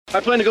I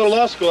plan to go to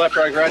law school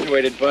after I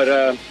graduated,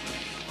 but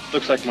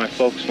looks like my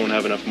folks won't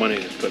have enough money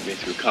to put me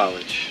through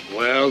college.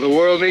 Well, the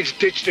world needs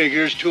ditch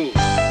diggers, too.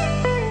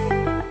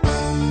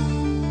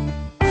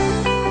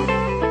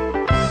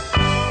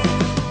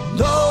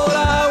 Lord,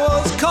 I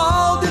was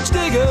called ditch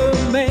digger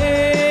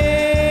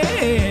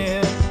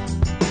man,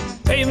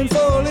 paving for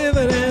a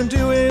living and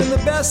doing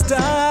the best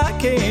I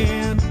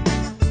can.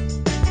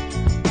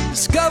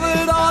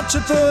 Discovered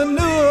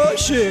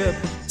entrepreneurship,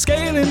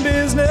 scaling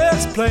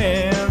business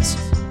plans.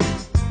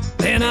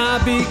 Then I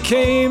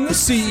became the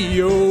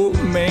CEO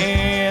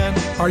man.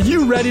 Are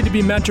you ready to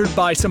be mentored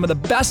by some of the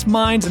best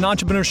minds in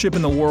entrepreneurship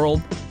in the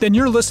world? Then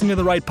you're listening to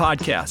the right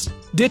podcast,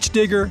 Ditch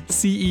Digger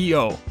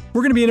CEO.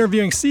 We're going to be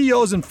interviewing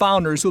CEOs and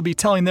founders who will be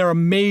telling their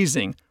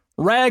amazing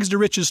rags to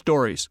riches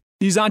stories.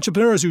 These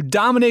entrepreneurs who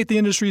dominate the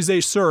industries they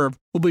serve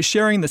will be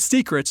sharing the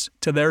secrets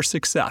to their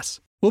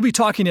success. We'll be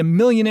talking to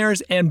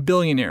millionaires and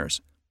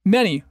billionaires,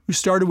 many who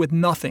started with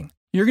nothing.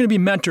 You're going to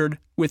be mentored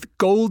with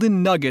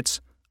golden nuggets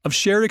of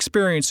shared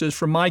experiences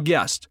from my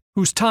guest,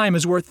 whose time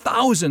is worth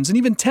thousands and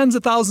even tens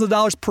of thousands of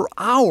dollars per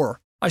hour.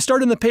 I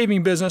started in the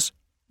paving business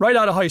right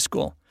out of high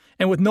school,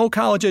 and with no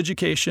college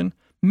education,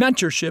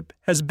 mentorship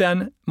has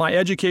been my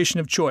education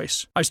of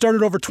choice. I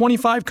started over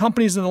 25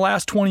 companies in the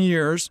last 20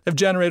 years, have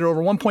generated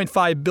over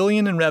 $1.5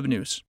 billion in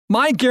revenues.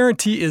 My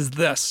guarantee is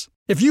this: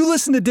 if you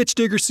listen to Ditch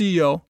Digger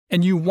CEO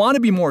and you want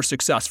to be more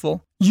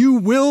successful, you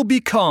will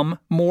become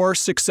more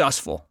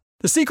successful.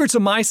 The secrets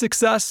of my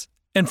success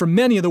and for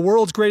many of the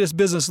world's greatest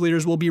business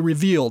leaders will be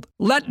revealed.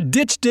 Let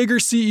Ditch Digger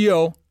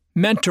CEO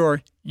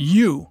mentor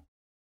you.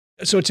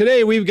 So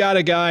today we've got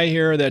a guy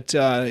here that,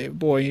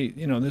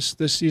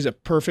 he's a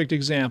perfect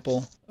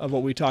example of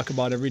what we talk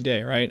about every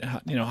day, right?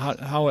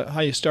 How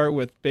you start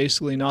with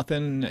basically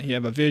nothing. You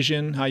have a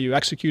vision, how you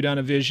execute on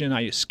a vision, how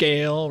you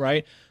scale,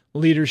 right?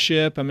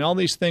 Leadership. I mean, all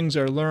these things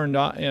are learned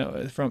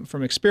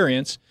from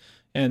experience.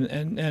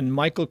 And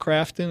Michael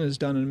Crafton has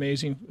done an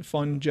amazing,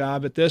 fun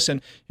job at this.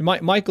 And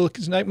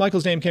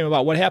Michael's name came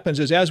about. What happens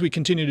is, as we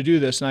continue to do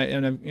this,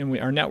 and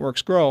our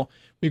networks grow,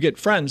 we get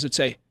friends that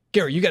say,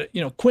 Gary, you got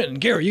to, Quentin,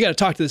 Gary, you got to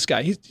talk to this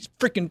guy. He's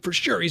freaking for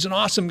sure. He's an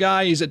awesome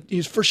guy.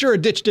 He's for sure a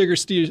Ditch Digger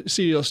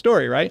CEO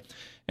story, right?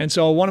 And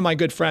so one of my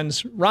good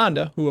friends,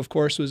 Rhonda, who of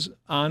course was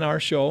on our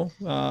show,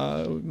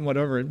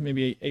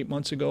 maybe 8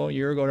 months ago, a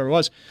year ago, whatever it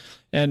was.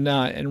 And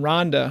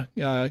Rhonda,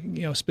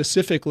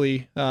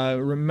 specifically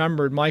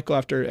remembered Michael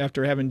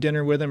after having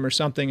dinner with him or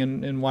something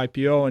in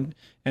YPO,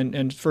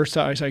 and first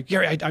I was like,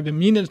 Gary, I've been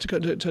meaning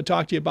to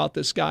talk to you about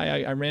this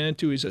guy. I ran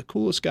into. He's the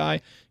coolest guy.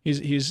 He's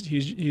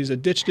a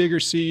Ditch Digger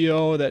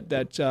CEO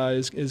that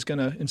is going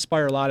to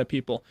inspire a lot of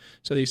people.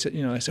 So they said,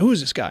 I said,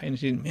 who's this guy? And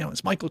he said,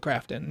 it's Michael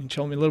Crafton. And he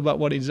told me a little about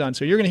what he's done.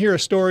 So you're going to hear a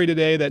story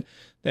today that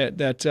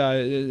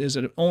is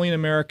an only an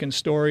American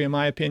story, in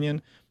my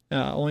opinion.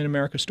 Only in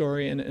America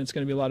story, and it's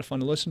going to be a lot of fun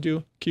to listen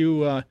to.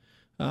 Q,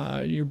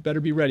 you better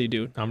be ready,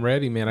 dude. I'm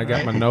ready, man. I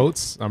got my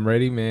notes. I'm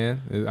ready,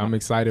 man. I'm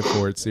excited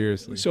for it,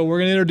 seriously. So we're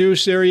going to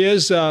introduce, there he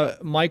is,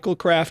 Michael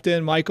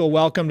Crafton. Michael,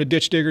 welcome to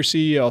Ditch Digger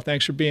CEO.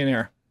 Thanks for being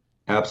here.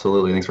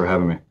 Absolutely. Thanks for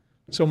having me.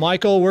 So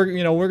Michael, we're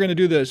going to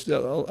do this, a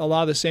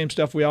lot of the same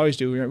stuff we always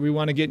do. We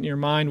want to get in your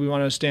mind. We want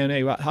to understand,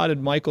 hey, how did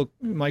Michael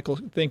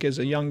think as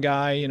a young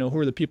guy? Who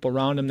are the people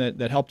around him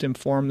that helped him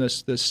form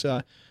this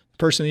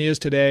person he is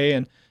today?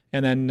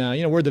 And then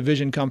where'd the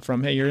vision come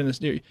from? Hey, you're in this.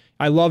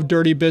 I love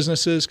dirty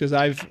businesses because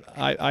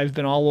I've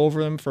been all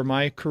over them for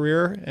my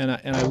career, and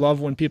I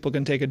love when people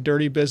can take a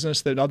dirty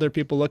business that other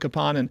people look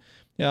upon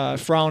and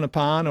frown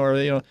upon,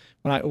 or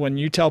when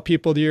you tell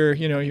people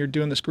you're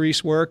doing this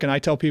grease work, and I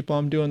tell people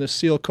I'm doing this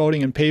seal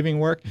coating and paving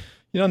work.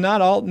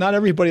 Not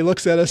everybody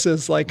looks at us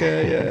as like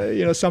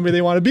somebody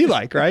they want to be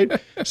like, right?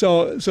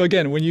 So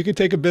again, when you can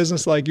take a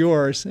business like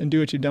yours and do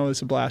what you've done,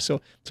 it's a blast.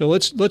 So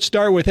let's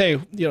start with,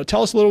 hey,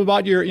 tell us a little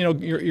about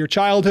your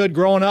childhood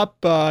growing up.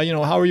 How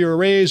you were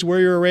raised, where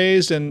you were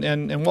raised,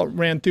 and what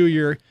ran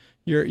through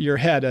your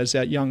head as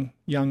that young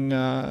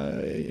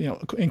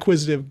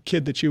inquisitive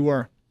kid that you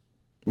were.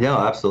 Yeah,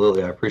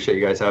 absolutely. I appreciate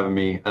you guys having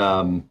me.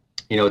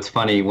 It's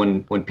funny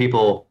when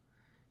people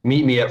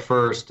meet me at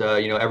first,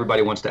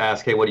 everybody wants to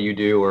ask, hey, what do you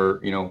do?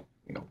 Or,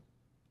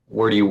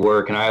 where do you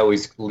work? And I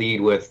always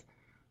lead with,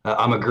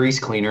 I'm a grease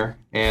cleaner.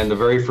 And the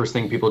very first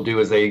thing people do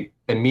is they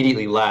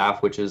immediately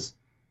laugh, which is,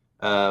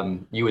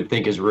 you would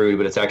think is rude,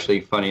 but it's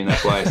actually funny. And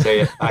that's why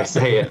I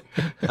say it.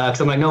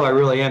 Cause I'm like, no, I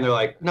really am. They're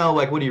like, no,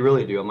 like, what do you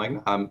really do? I'm like,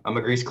 no, I'm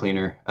a grease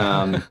cleaner.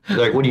 They're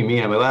like, what do you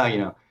mean? I'm like,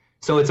 well,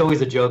 so it's always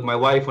a joke. My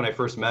wife, when I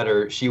first met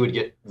her, she would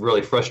get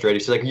really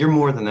frustrated. She's like, you're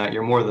more than that.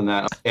 You're more than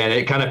that. And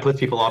it kind of puts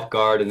people off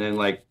guard. And then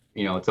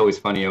it's always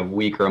funny, a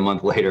week or a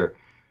month later,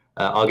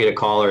 I'll get a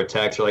call or a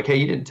text or like, hey,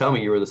 you didn't tell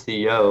me you were the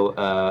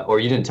CEO,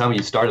 or you didn't tell me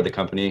you started the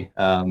company.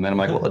 And I'm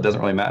like, well, it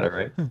doesn't really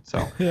matter, right?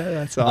 So yeah,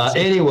 that's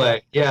awesome.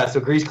 Anyway, yeah, so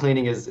grease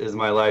cleaning is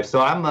my life. So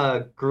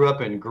I'm grew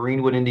up in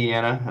Greenwood,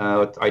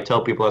 Indiana. I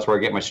tell people that's where I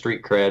get my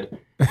street cred.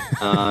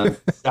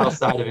 South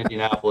side of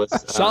Indianapolis.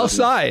 South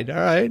side, all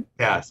right.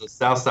 Yeah, so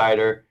South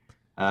Sider.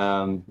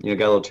 Got a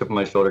little chip on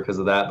my shoulder because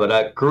of that. But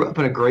I grew up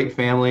in a great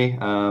family.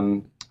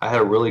 I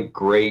had a really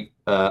great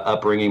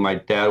upbringing. My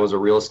dad was a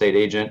real estate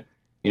agent,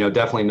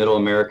 definitely middle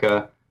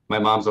America. My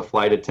mom's a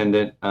flight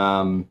attendant.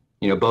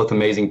 Both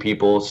amazing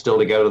people, still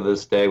together to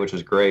this day, which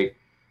is great.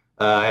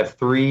 I have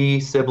 3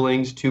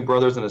 siblings, 2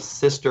 brothers and a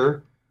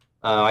sister.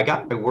 I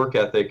got my work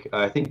ethic,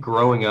 I think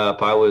growing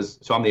up,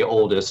 I'm the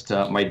oldest.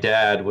 My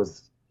dad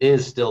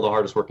is still the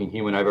hardest working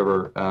human I've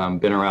ever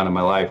been around in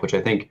my life, which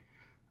I think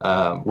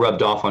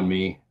rubbed off on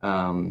me,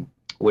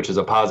 which is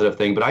a positive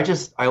thing. But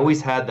I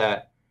always had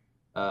that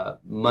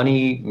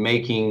money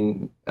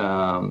making,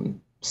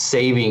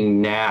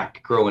 saving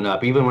knack growing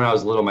up. Even when I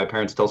was little, my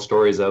parents tell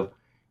stories of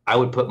I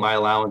would put my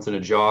allowance in a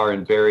jar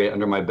and bury it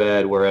under my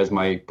bed, whereas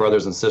my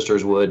brothers and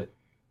sisters would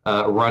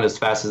run as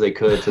fast as they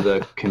could to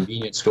the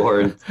convenience store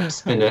and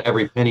spend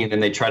every penny, and then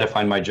they try to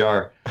find my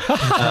jar,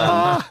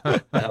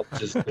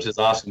 which is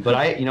awesome. But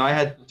I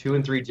had 2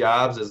 and 3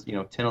 jobs as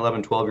 10,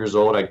 11, 12 years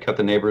old. I'd cut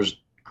the neighbor's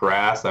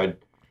grass. I'd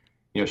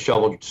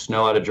shovel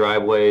snow out of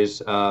driveways.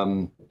 Do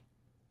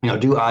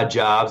odd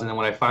jobs. And then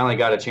when I finally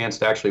got a chance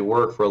to actually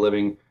work for a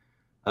living,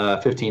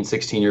 15,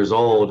 16 years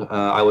old,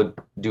 I would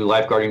do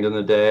lifeguarding during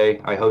the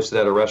day. I hosted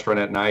at a restaurant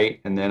at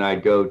night, and then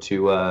I'd go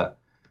to a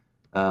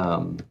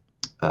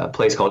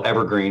place called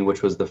Evergreen,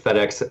 which was the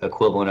FedEx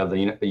equivalent of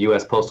the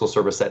U.S. Postal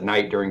Service at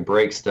night during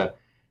breaks, to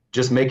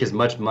just make as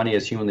much money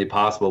as humanly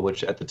possible,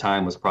 which at the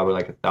time was probably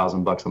like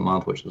 $1,000 a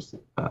month, which was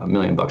 $1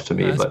 million to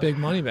me. That's big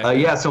money back then.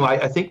 Yeah, so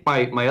I think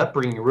my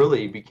upbringing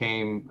really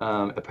became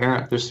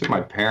apparent just through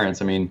my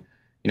parents. I mean,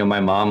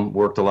 my mom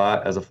worked a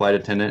lot as a flight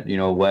attendant,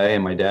 away,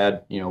 and my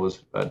dad,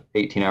 was an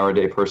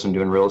 18-hour-a-day person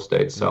doing real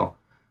estate. So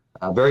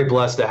very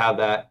blessed to have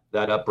that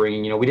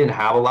upbringing. We didn't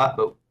have a lot,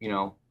 but,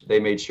 they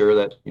made sure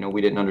that,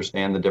 we didn't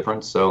understand the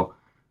difference. So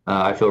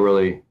I feel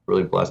really,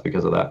 really blessed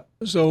because of that.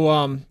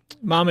 So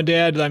mom and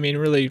dad, I mean,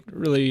 really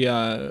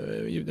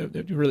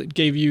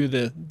gave you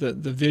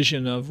the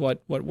vision of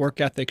what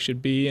work ethic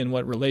should be and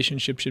what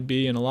relationship should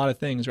be and a lot of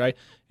things, right?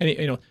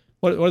 And,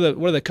 what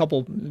are the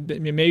couple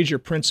major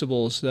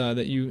principles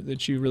that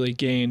you really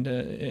gained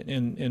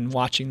in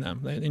watching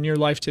them in your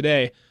life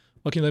today?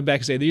 What can you look back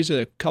and say these are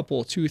the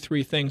couple 2,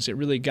 3 things that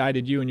really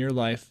guided you in your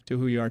life to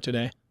who you are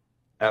today?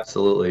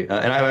 Absolutely,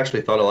 and I've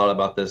actually thought a lot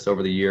about this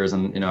over the years,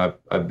 and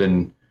I've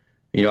been,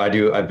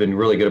 I've been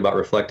really good about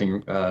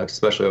reflecting,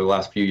 especially over the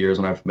last few years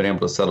when I've been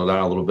able to settle down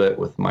a little bit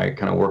with my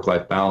kind of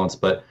work-life balance.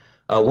 But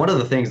one of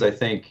the things I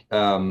think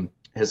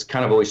has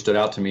kind of always stood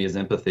out to me is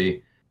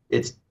empathy.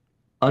 It's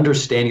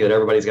understanding that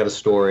everybody's got a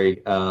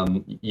story.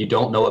 You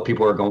don't know what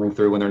people are going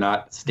through when they're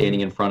not standing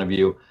in front of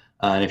you.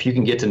 And if you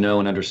can get to know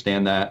and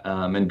understand that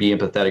and be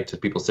empathetic to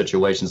people's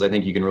situations, I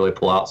think you can really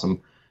pull out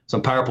some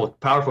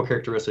powerful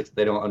characteristics that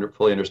they don't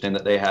fully understand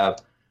that they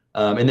have.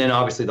 And then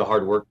obviously the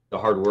hard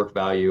work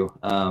value,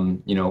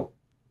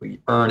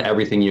 earn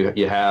everything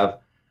you have.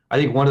 I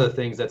think one of the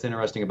things that's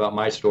interesting about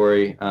my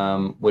story,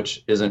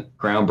 which isn't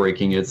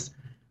groundbreaking, is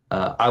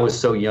I was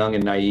so young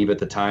and naive at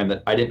the time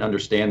that I didn't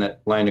understand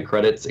that line of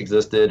credits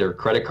existed or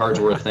credit cards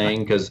were a thing,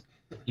 because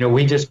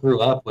we just grew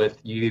up with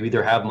you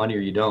either have money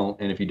or you don't,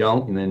 and if you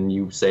don't, and then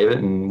you save it,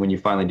 and when you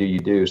finally do, you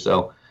do.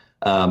 So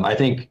I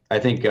think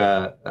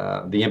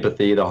the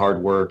empathy, the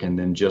hard work, and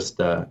then just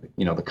the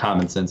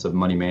common sense of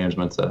money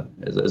management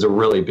is a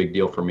really big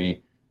deal for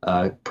me.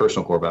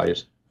 Personal core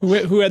values.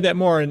 Who had that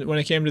more when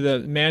it came to the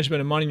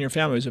management of money in your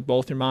family? Was it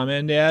both your mom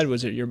and dad?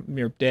 Was it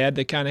your dad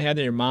that kind of had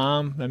that, your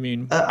mom? I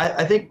mean,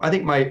 I think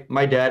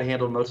my dad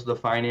handled most of the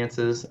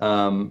finances.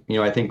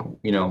 I think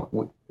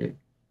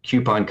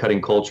coupon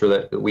cutting culture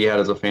that we had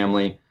as a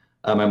family.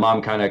 My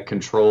mom kind of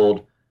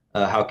controlled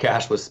how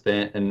cash was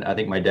spent, and I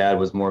think my dad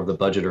was more of the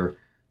budgeter.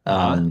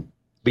 But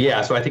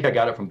yeah, so I think I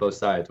got it from both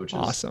sides, which is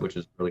awesome. Which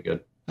is really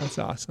good. That's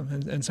awesome,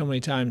 and so many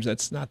times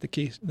that's not the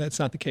case. That's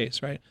not the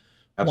case, right?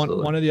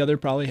 Absolutely. One or the other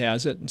probably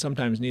has it, and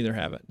sometimes neither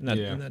have it,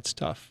 and that's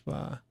tough.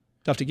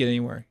 Tough to get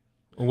anywhere.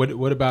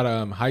 What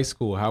about high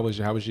school? How was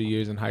your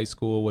years in high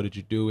school? What did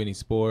you do? Any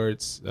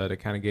sports that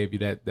kind of gave you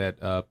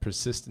that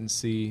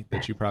persistency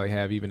that you probably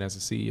have even as a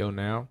CEO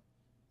now?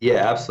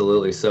 Yeah,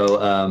 absolutely.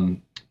 So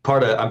I'm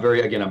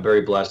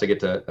very blessed. I get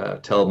to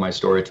tell my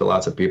story to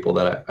lots of people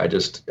that I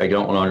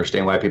don't want to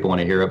understand why people want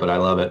to hear it, but I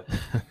love it.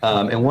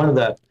 And one of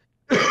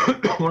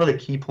the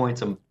key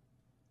points of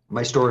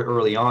my story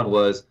early on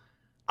was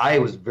I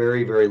was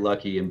very, very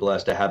lucky and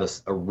blessed to have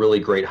a really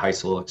great high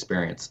school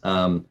experience.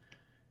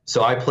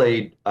 So I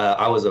played.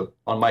 I was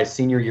on my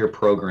senior year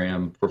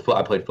program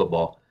I played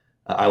football.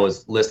 I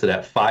was listed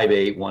at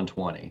 5'8",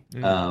 120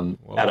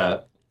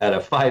 at a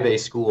 5A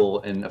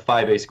school, and a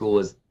 5A school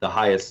is the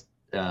highest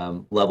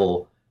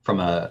level from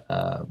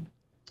a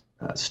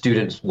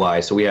students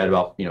wise. So we had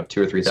about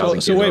 2,000 or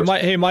 3,000. So wait,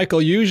 hey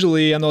Michael.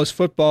 Usually on those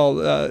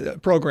football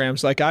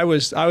programs, like I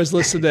was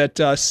listed at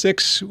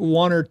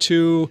 6'1" or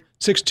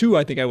 6'2",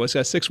 I think I was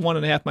at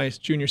 6'1.5" my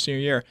senior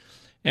year,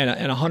 and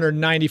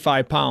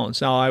 195 pounds.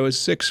 Now I was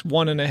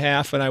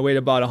 6'1.5", and I weighed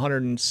about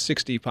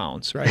 160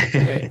 pounds, right?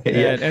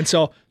 Yeah. And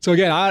so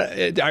again,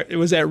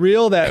 was that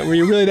real? Were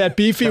you really that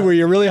beefy? Were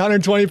you really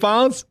 120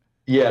 pounds?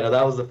 Yeah, no,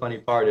 that was the funny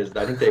part is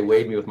I think they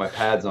weighed me with my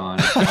pads on,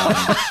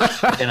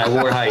 and I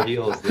wore high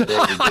heels the day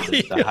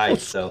we did the hike.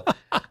 So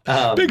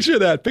Picture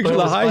that. Picture but it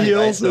the was high funny,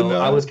 right? heels. So And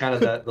I was kind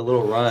of the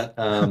little runt,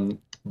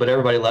 but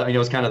everybody loved me. It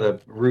was kind of the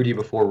Rudy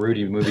before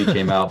Rudy movie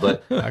came out.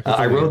 But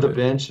I rode the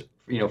bench,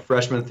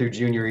 freshman through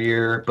junior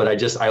year. But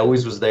I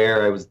always was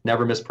there. I was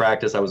never missed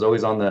practice. I was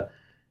always on the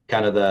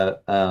kind of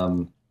the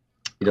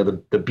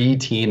B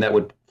team that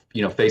would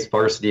face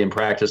varsity in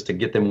practice to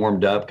get them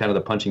warmed up, kind of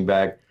the punching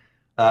bag.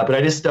 But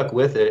I just stuck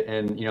with it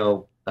and,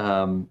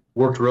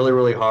 worked really,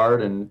 really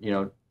hard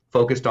and,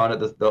 focused on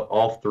it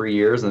all 3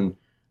 years and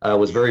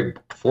was very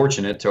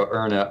fortunate to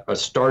earn a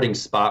starting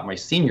spot my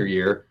senior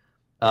year.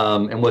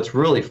 And what's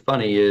really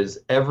funny is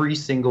every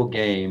single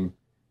game,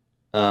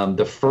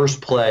 the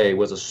first play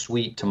was a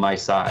sweep to my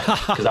side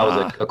because I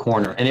was a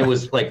corner. And it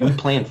was like we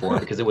planned for it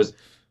because it was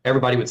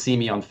everybody would see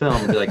me on film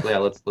and be like, yeah,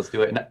 let's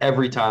do it. And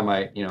every time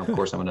of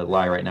course I'm going to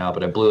lie right now,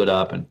 but I blew it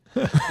up and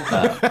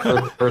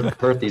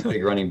hurt these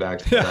big running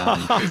backs.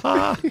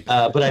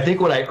 But I think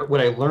what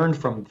I learned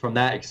from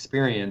that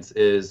experience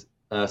is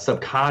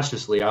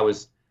subconsciously I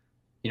was,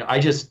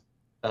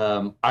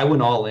 I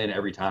went all in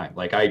every time.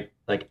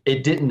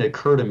 It didn't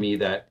occur to me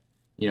that,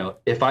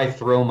 if I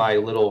throw my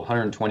little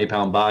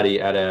 120-pound body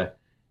at a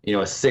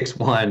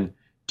 6'1",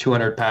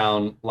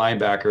 200-pound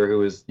linebacker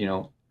who is,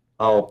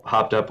 all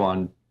hopped up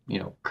on,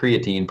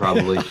 creatine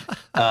probably,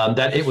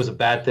 that it was a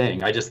bad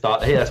thing. I just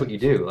thought, hey, that's what you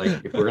do.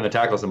 Like, if we're going to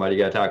tackle somebody,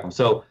 you got to tackle them.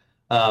 So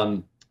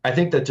I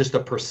think that just a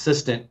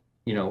persistent,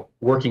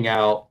 working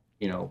out,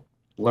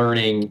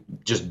 learning,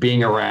 just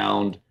being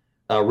around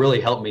really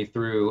helped me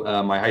through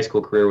my high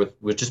school career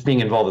with just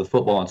being involved with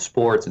football and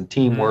sports and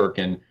teamwork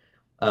and,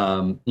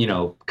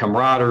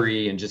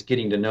 camaraderie and just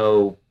getting to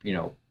know,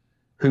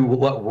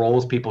 what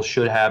roles people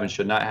should have and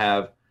should not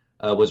have.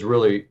 Was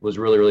really,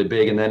 really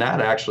big. And then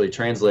that actually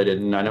translated,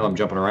 and I know I'm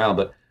jumping around,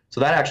 but so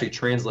that actually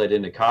translated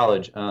into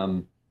college.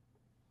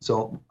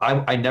 So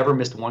I never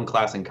missed one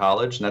class in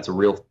college, and that's a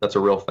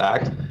real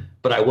fact,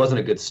 but I wasn't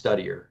a good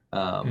studier.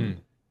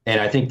 And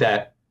I think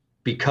that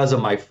because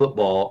of my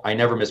football, I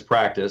never missed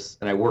practice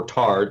and I worked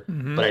hard,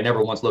 but I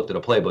never once looked at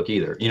a playbook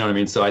either. You know what I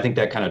mean? So I think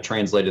that kind of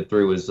translated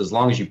through is as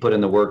long as you put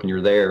in the work and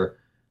you're there,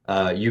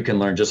 you can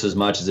learn just as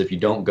much as if you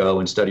don't go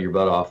and study your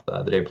butt off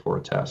the day before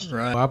a test.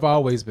 Right. Well, I've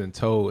always been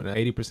told that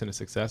 80% of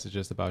success is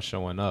just about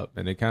showing up,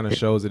 and it kind of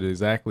shows it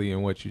exactly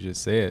in what you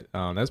just said.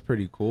 That's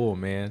pretty cool,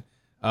 man.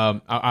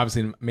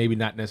 Obviously, maybe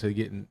not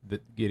necessarily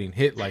getting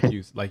hit like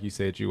you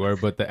said you were,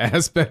 but the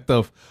aspect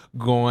of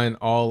going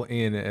all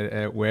in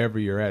at wherever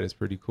you're at is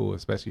pretty cool,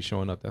 especially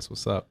showing up. That's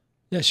what's up.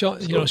 Yeah,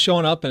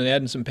 showing up and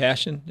adding some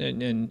passion,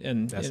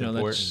 and that's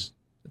important.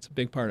 That's a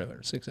big part of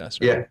it, success.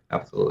 Right? Yeah,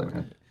 absolutely,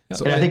 man.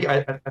 So and I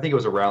think it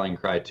was a rallying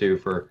cry too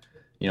for,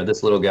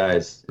 this little guy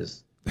is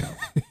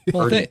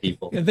well,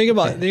 people. And think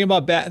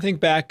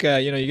back.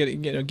 You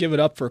got to give it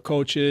up for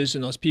coaches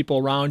and those people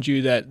around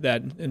you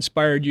that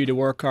inspired you to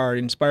work hard,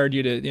 inspired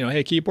you to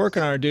hey, keep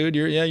working on it, dude.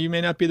 You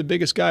may not be the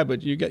biggest guy, but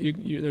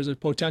there's a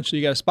potential.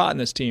 You got a spot in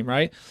this team,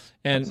 right?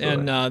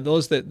 And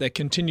those that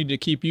continue to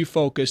keep you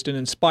focused and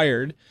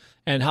inspired,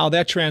 and how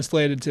that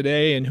translated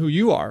today and who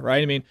you are,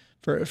 right? I mean.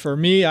 For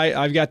me,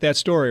 I've got that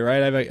story,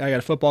 right? I got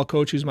a football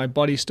coach who's my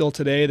buddy still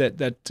today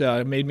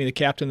that made me the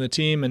captain of the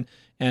team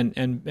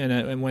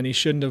and when he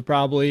shouldn't have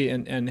probably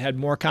and had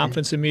more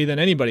confidence in me than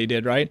anybody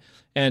did, right?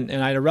 And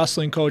I had a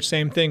wrestling coach,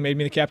 same thing, made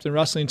me the captain of the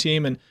wrestling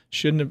team and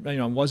shouldn't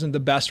have, wasn't the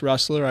best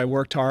wrestler. I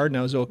worked hard and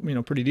I was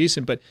pretty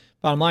decent, but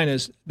bottom line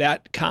is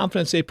that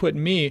confidence they put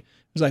in me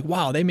was like,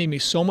 wow, they made me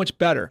so much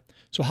better.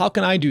 So how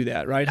can I do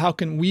that, right? How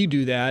can we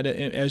do that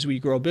as we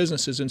grow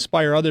businesses,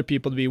 inspire other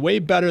people to be way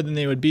better than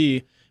they would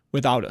be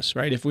without us,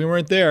 right? If we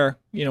weren't there,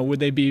 would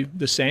they be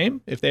the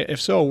same?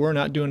 If so, we're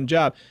not doing a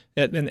job.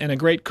 And a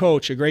great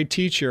coach, a great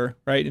teacher,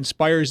 right,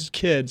 inspires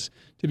kids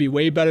to be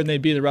way better than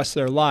they'd be the rest of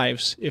their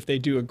lives if they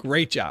do a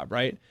great job,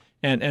 right?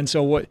 And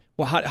so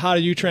how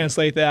do you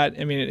translate that?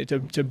 I mean,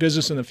 to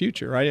business in the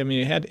future, right? I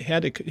mean, it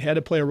had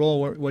to play a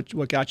role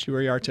what got you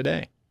where you are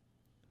today.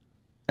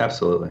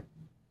 Absolutely.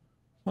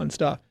 Fun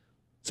stuff.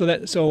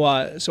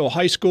 So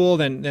high school,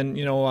 then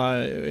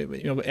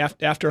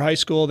after high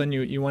school, then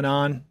you went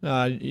on.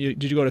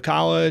 Did you go to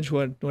college?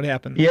 What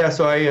happened? Yeah,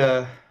 so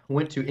I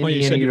went to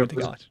Indiana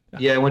University.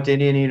 Yeah, I went to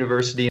Indiana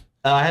University.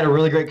 I had a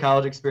really great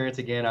college experience.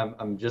 Again,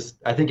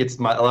 I think it's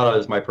a lot of it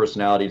is my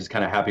personality, just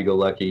kind of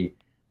happy-go-lucky.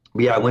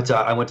 But yeah, I went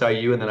to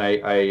IU, and then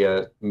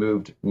I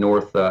moved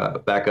north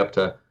back up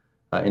to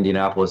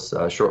Indianapolis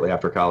shortly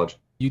after college.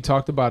 You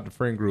talked about the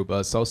friend group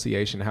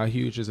association. How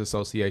huge is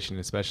association,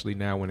 especially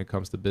now when it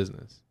comes to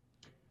business?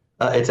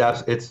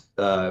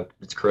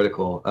 It's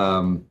critical.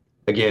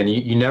 Again,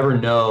 you never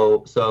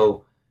know.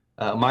 So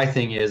my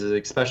thing is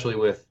especially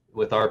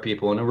with our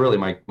people and really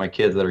my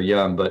kids that are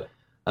young, but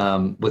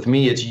with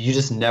me, it's you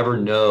just never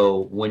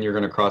know when you're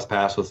going to cross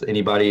paths with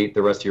anybody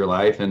the rest of your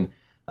life. And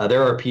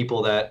there are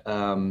people that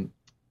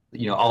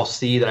I'll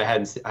see that I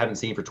hadn't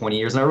seen for 20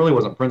 years, and I really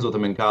wasn't friends with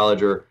them in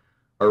college or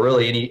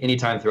really any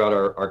time throughout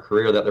our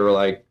career, that they were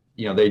like,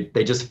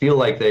 they just feel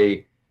like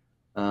they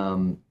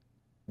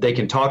they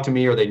can talk to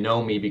me or they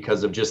know me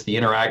because of just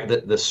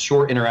the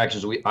short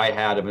interactions I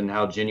had of, and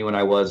how genuine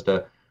I was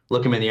to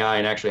look them in the eye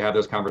and actually have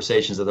those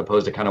conversations, as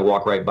opposed to kind of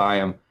walk right by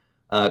them.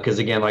 Because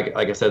again, like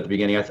I said at the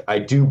beginning, I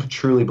do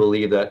truly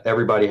believe that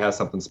everybody has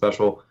something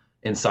special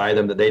inside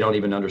them that they don't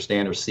even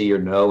understand or see or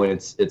know, and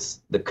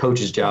it's the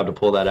coach's job to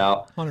pull that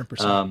out.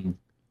 100%.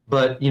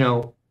 But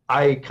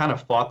I kind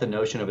of fought the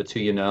notion of it's who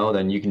you know,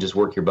 then you can just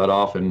work your butt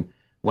off. And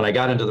when I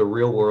got into the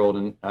real world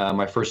and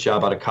my first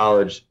job out of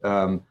college,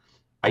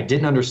 I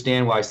didn't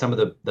understand why some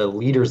of the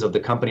leaders of the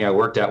company I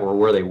worked at were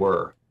where they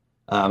were.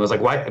 I was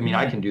like, why? I mean,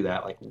 I can do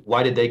that. Like,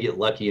 why did they get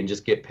lucky and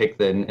just get picked?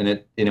 And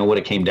it, what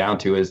it came down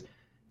to is,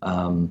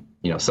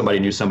 somebody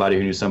knew somebody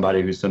who knew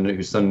somebody who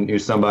knew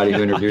somebody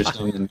who introduced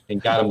them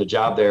and got them the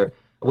job there,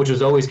 which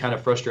was always kind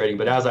of frustrating.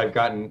 But as I've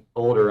gotten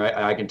older,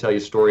 I can tell you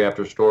story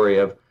after story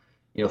of,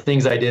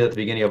 things I did at the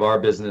beginning of our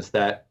business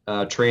that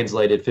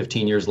translated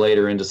 15 years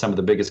later into some of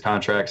the biggest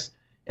contracts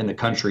in the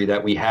country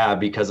that we have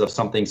because of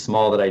something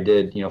small that I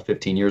did,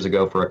 15 years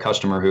ago for a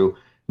customer who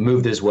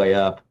moved his way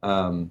up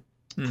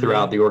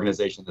throughout the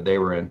organization that they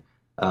were in.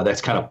 That's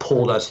kind of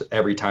pulled us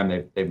every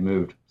time they've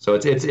moved. So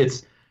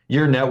it's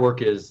your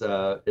network is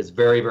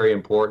very, very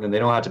important, and they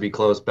don't have to be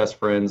close best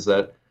friends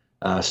that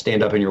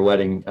stand up in your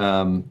wedding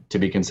to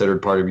be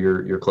considered part of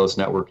your close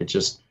network. It's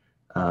just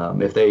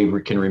if they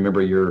can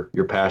remember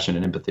your passion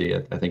and empathy,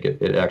 I think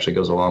it actually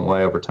goes a long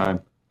way over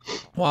time.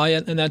 Well,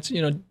 yeah, and that's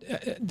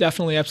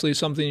definitely absolutely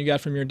something you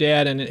got from your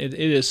dad, and it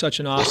is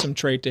such an awesome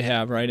trait to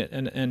have, right?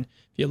 And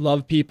if you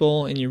love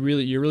people and you're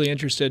really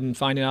interested in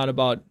finding out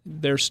about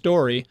their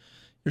story,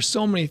 there's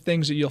so many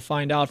things that you'll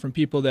find out from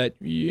people that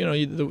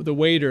the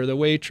waiter, the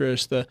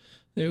waitress, the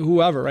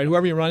whoever, right?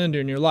 Whoever you run into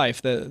in your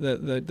life,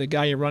 the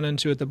guy you run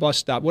into at the bus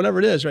stop, whatever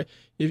it is, right?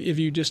 If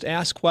you just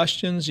ask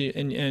questions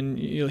and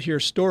you'll hear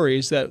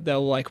stories that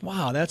they'll like,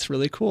 wow, that's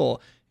really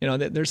cool.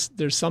 That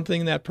there's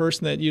something in that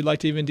person that you'd like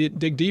to even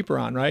dig deeper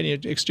on, right? You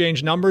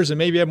exchange numbers and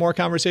maybe have more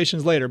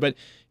conversations later, but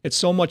it's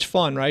so much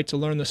fun, right, to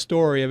learn the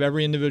story of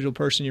every individual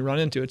person you run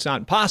into. It's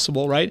not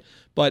impossible, right?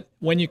 But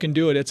when you can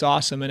do it, it's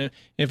awesome. And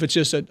if it's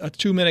just a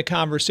 2-minute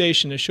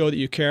conversation to show that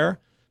you care,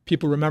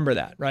 people remember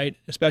that, right?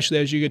 Especially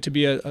as you get to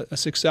be a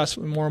success,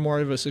 more and more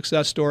of a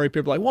success story.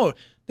 People are like, whoa,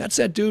 that's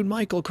that dude,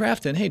 Michael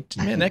Crafton. Hey,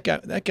 man,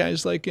 that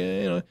guy's like,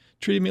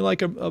 treated me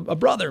like a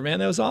brother, man.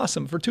 That was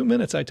awesome. For 2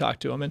 minutes, I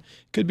talked to him. And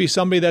it could be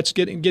somebody that's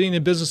getting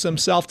in business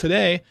himself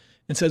today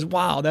and says,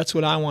 wow, that's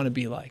what I want to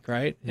be like,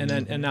 right?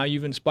 Mm-hmm. And now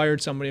you've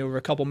inspired somebody over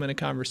a couple-minute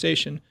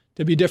conversation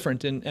to be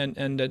different and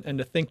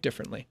to think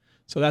differently.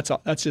 So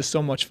that's just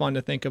so much fun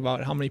to think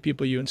about how many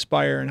people you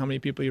inspire and how many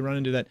people you run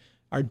into that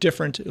are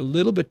different, a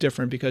little bit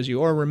different, because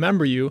you or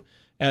remember you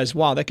as,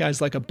 wow, that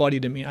guy's like a buddy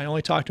to me. I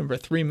only talked to him for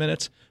 3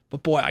 minutes,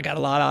 but boy, I got a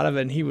lot out of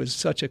it, and he was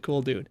such a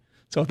cool dude.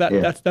 So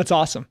that's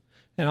awesome.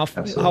 And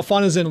how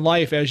fun is in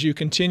life as you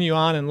continue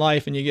on in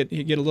life and you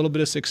get a little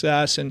bit of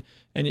success and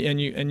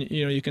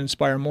you can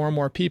inspire more and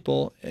more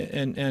people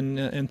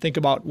and think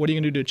about what are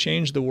you going to do to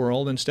change the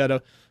world instead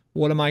of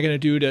what am I going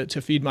to do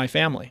to feed my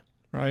family,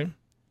 right?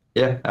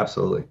 Yeah,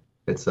 absolutely.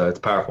 It's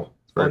powerful.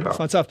 It's very powerful.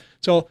 Fun stuff.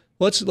 So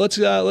let's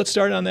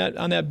start on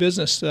that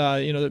business.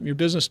 Your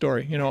business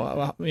story.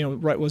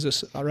 Right? Was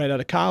this right out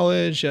of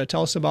college?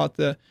 Tell us about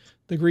the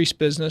grease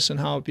business and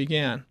how it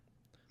began.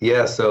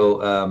 Yeah,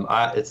 so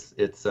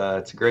it's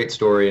a great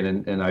story,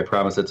 and I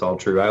promise it's all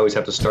true. I always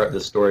have to start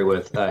this story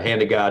with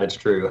hand to God, it's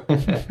true,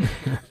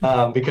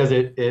 because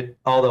it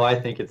although I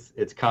think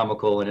it's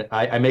comical and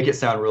I make it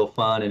sound real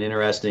fun and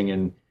interesting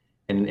and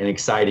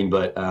exciting,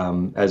 but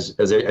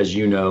as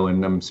you know,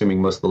 and I'm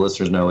assuming most of the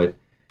listeners know,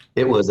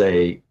 it was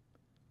a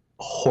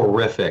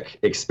horrific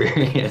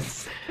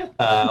experience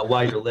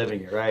while you're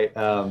living it, right?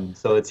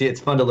 So it's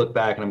fun to look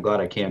back, and I'm glad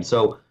I can.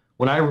 So.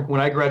 When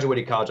I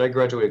graduated college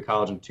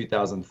in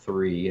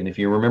 2003, and if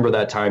you remember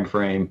that time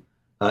frame,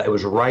 it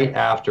was right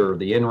after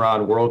the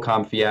Enron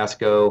WorldCom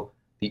fiasco,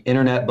 the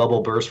internet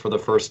bubble burst for the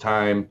first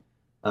time.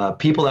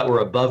 People that were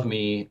above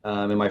me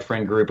in my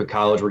friend group at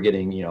college were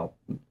getting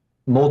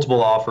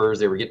multiple offers.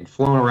 They were getting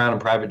flown around in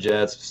private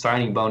jets,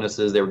 signing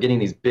bonuses. They were getting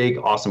these big,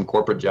 awesome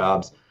corporate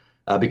jobs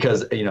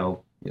because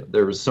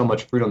there was so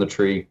much fruit on the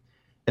tree.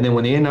 And then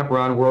when the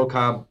Enron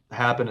WorldCom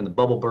happened and the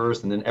bubble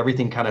burst and then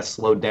everything kind of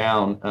slowed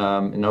down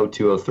in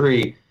 02,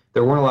 03,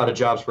 there weren't a lot of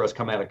jobs for us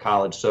coming out of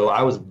college. So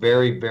I was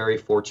very, very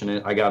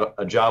fortunate. I got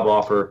a job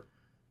offer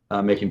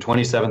making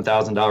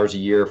 $27,000 a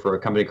year for a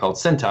company called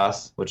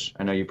Cintas, which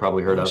I know you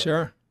probably heard of.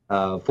 Sure.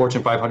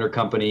 Fortune 500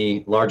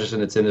 company, largest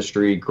in its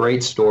industry,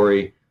 great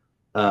story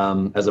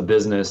as a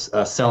business,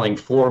 selling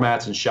floor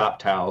mats and shop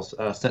towels.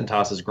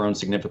 Cintas has grown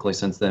significantly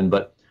since then,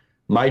 but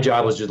my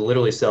job was just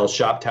literally sell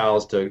shop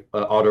towels to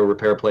auto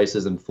repair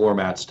places and floor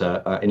mats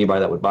to anybody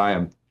that would buy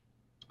them.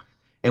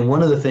 And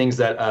one of the things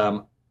that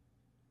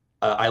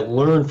I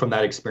learned from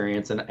that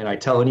experience, and I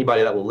tell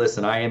anybody that will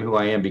listen, I am who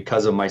I am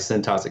because of my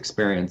Cintas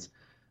experience.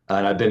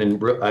 And I've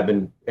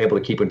been able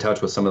to keep in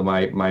touch with some of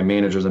my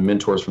managers and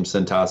mentors from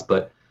Cintas.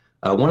 But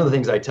one of the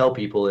things I tell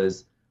people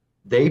is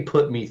they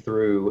put me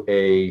through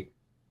a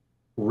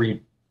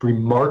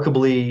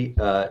remarkably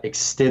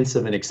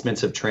extensive and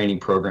expensive training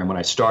program when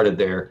I started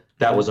there.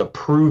 That was a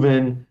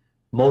proven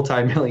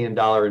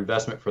multi-million-dollar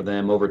investment for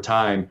them over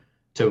time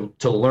to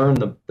learn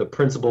the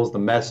principles, the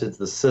methods,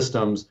 the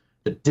systems,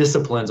 the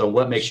disciplines on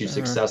what makes you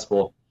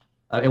successful.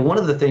 And one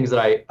of the things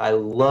that I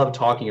love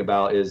talking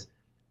about is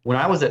when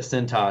I was at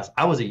Cintas,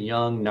 I was a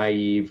young,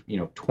 naive,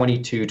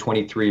 22,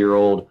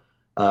 23-year-old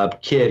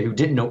kid who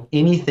didn't know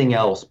anything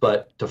else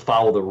but to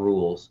follow the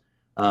rules,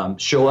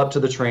 show up to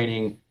the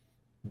training,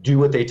 do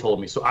what they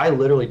told me. So I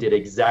literally did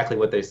exactly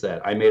what they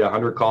said. I made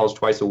 100 calls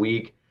twice a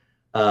week.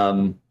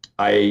 I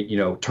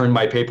turned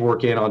my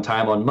paperwork in on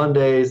time on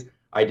Mondays.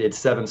 I did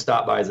 7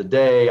 stop-bys a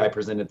day. I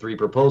presented 3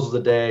 proposals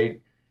a day.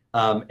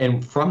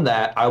 And from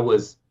that, I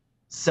was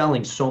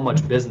selling so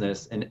much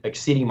business and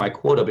exceeding my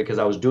quota because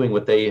I was doing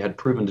what they had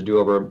proven to do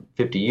over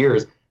 50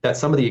 years, that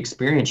some of the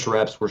experienced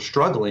reps were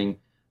struggling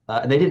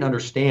and they didn't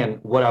understand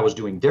what I was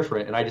doing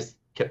different. And I just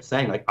kept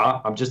saying, like,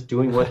 I'm just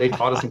doing what they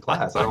taught us in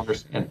class. I don't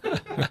understand.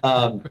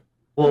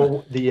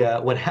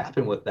 What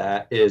happened with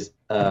that is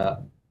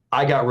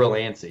I got real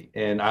antsy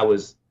and I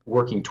was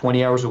working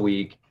 20 hours a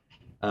week.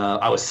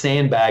 I was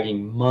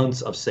sandbagging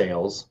months of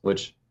sales,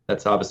 which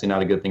that's obviously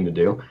not a good thing to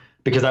do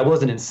because I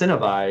wasn't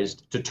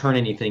incentivized to turn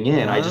anything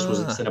in. I just was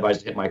incentivized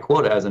to hit my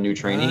quota as a new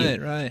trainee.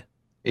 Right.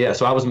 Yeah.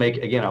 So I was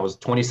I was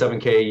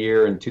 $27K a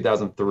year in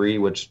 2003,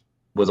 which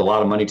was a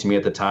lot of money to me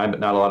at the time, but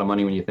not a lot of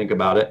money when you think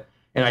about it.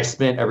 And I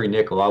spent every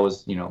nickel. I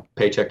was,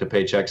 paycheck to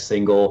paycheck,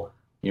 single.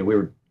 We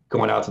were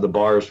going out to the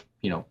bars,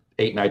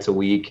 8 nights a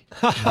week,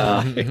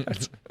 trying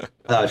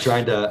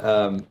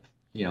to,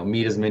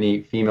 meet as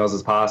many females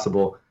as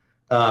possible.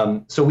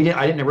 So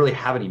I didn't really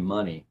have any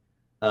money.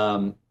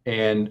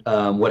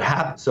 What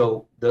happened?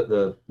 So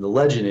the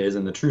legend is,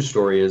 and the true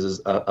story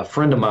is a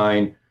friend of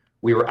mine.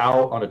 We were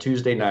out on a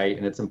Tuesday night,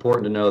 and it's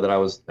important to know that I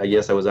was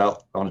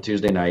out on a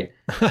Tuesday night.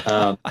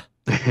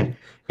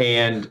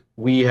 And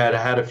we had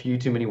a few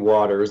too many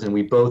waters, and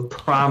we both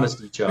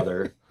promised each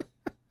other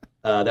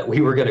that we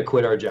were going to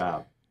quit our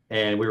job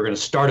and we were going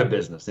to start a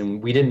business.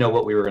 And we didn't know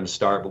what we were going to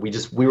start, but we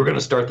were going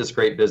to start this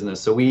great business.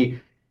 So we,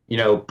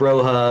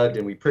 bro hugged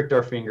and we pricked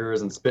our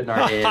fingers and spit in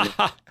our hand.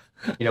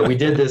 We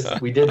did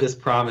this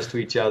promise to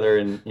each other,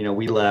 and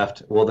we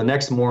left. Well, the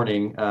next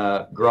morning,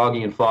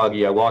 groggy and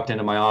foggy, I walked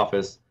into my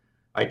office.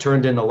 I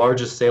turned in the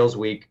largest sales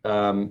week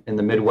in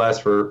the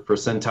Midwest for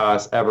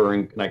Cintas ever,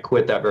 and I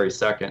quit that very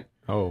second.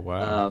 Oh,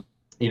 wow.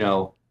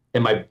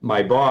 And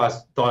my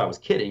boss thought I was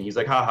kidding. He's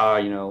like,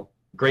 haha,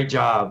 great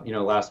job,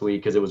 last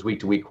week, because it was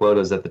week-to-week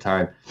quotas at the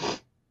time.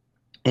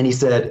 And he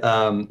said,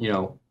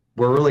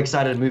 we're really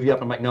excited to move you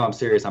up. I'm like, no, I'm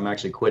serious. I'm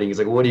actually quitting. He's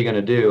like, what are you going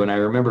to do? And I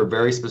remember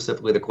very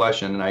specifically the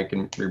question, and I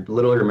can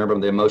literally remember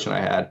the emotion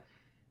I had,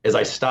 is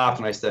I stopped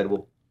and I said,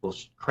 well,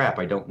 crap,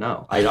 I don't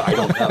know. I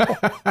don't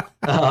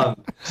know.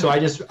 So I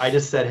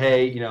just said,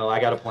 hey, I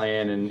got a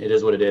plan, and it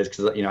is what it is,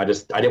 because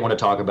I didn't want to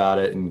talk about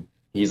it. And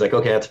he's like,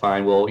 okay, that's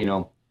fine. Well,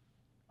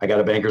 I got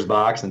a banker's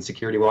box, and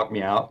security walked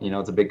me out.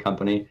 It's a big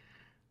company.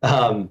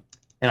 And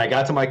I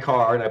got to my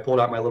car, and I pulled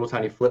out my little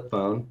tiny flip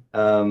phone,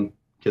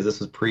 because this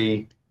was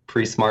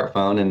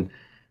pre-smartphone, and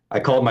I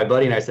called my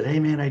buddy and I said,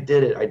 hey man, I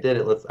did it.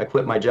 I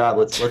quit my job.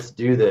 Let's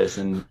do this.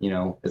 And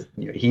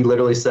he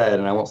literally said,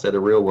 and I won't say the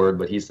real word,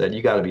 but he said,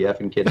 you got to be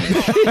effing kidding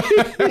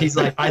me. He's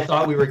like, I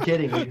thought we were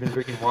kidding. We've been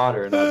drinking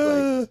water. And I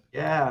was like,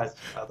 yeah.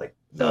 I was like,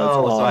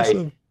 no.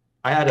 Awesome. So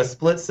I had a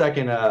split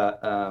second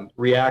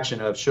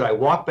reaction of, should I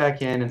walk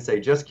back in and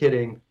say, just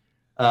kidding?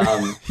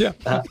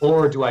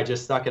 Or do I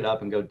just suck it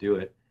up and go do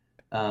it?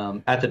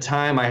 At the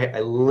time,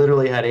 I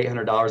literally had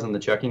 $800 in the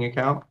checking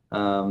account.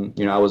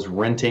 I was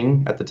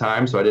renting at the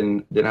time, so I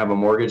didn't have a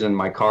mortgage, and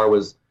my car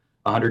was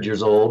 100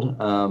 years old,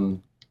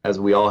 as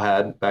we all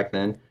had back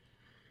then.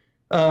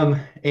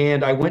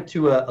 And I went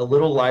to a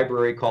little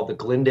library called the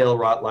Glendale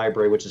Rott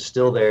Library, which is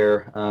still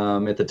there.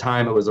 At the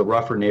time, it was a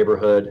rougher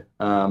neighborhood,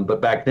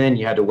 but back then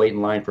you had to wait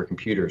in line for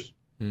computers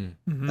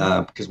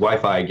because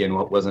Wi-Fi again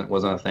wasn't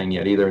a thing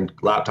yet either, and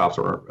laptops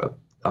were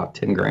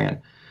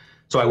 $10,000.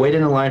 So I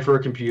waited in line for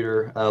a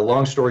computer.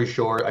 Long story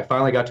short, I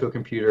finally got to a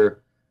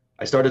computer.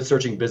 I started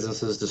searching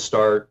businesses to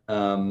start,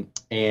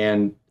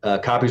 and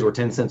copies were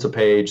 10 cents a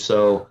page.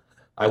 So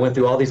I went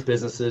through all these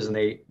businesses, and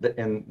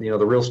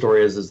the real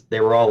story is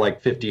they were all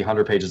like 50,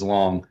 100 pages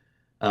long.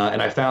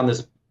 And I found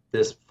this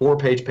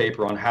 4-page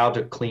paper on how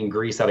to clean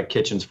grease out of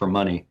kitchens for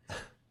money.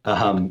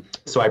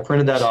 So I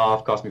printed that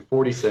off, cost me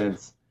 40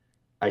 cents.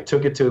 I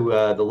took it to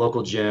the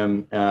local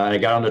gym, and I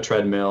got on the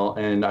treadmill,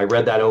 and I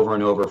read that over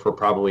and over for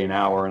probably an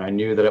hour. And I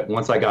knew that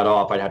once I got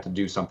off, I'd have to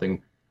do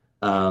something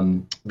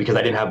because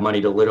I didn't have money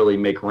to literally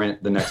make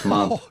rent the next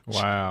month.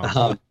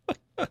 Wow.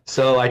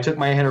 So I took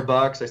my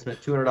 $100. I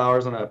spent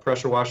 $200 on a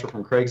pressure washer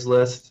from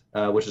Craigslist,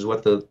 which is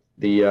what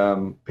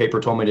the paper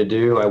told me to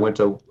do. I went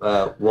to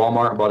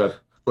Walmart and bought a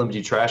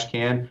flimsy trash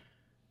can.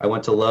 I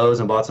went to Lowe's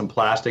and bought some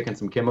plastic and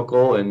some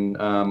chemical, and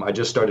I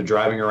just started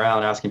driving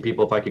around asking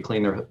people if I could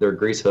clean their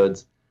grease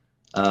hoods,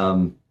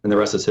 and the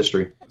rest is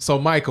history. So,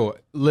 Michael,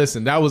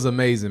 listen, that was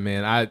amazing,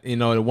 man.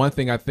 The one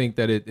thing I think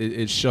that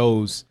it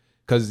shows,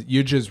 because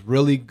you're just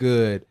really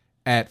good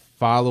at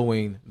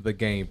following the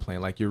game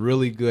plan. Like you're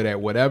really good at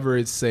whatever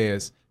it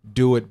says,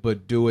 do it,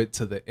 but do it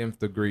to the nth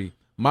degree.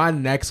 My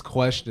next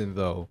question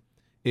though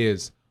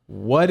is,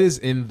 what is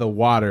in the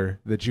water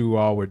that you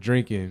all were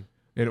drinking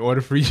in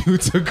order for you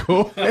to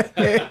go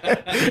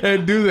ahead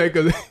and do that?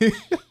 Cause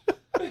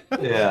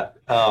yeah.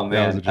 Oh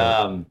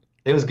man.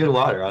 It was good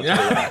water. I'll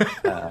tell you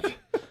that.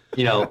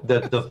 You know,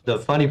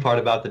 the funny part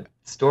about the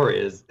story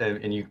is,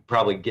 and you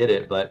probably get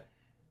it, but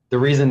the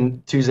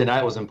reason Tuesday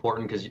night was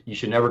important, because you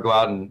should never go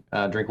out and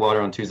drink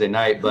water on Tuesday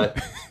night,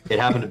 but it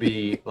happened to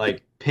be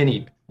like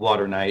penny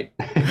water night.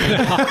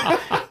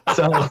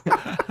 So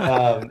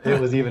it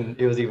was even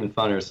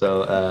funner.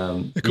 So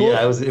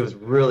yeah, it was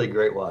really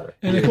great water.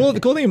 And the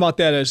cool thing about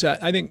that is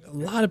that I think a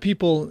lot of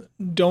people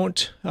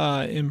don't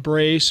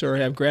embrace or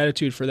have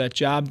gratitude for that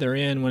job they're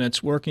in when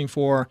it's working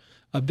for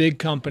a big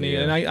company.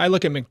 Yeah. And I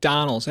look at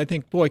McDonald's. I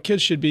think, boy,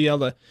 kids should be able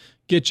to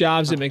get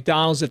jobs at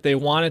McDonald's if they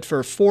want it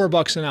for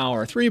 $4 an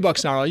hour,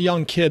 $3 an hour. A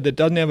young kid that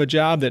doesn't have a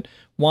job that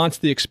wants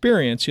the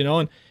experience, you know,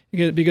 and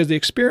because the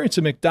experience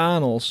of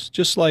McDonald's,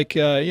 just like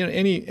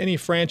any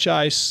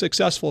franchise,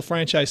 successful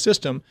franchise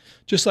system,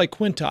 just like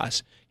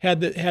Quintas had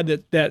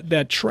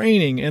that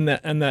training and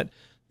that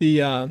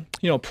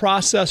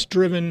process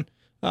driven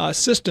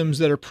systems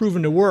that are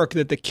proven to work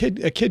that a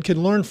kid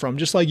can learn from,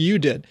 just like you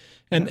did.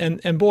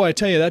 And boy, I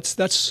tell you,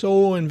 that's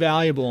so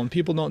invaluable, and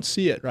people don't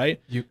see it, right?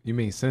 You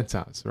mean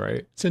Cintas,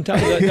 right?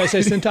 Cintas? Did I say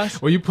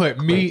Cintas? Well, you put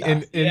me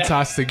and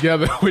Intas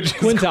together, which is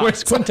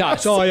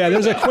Quintas. Oh yeah,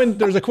 there's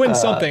a Quin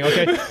something.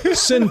 Okay,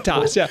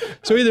 Cintas. Yeah.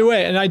 So either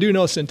way, and I do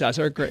know Cintas.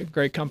 They're a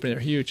great company.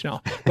 They're huge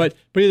now. But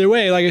either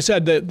way, like I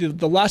said,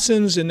 the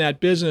lessons in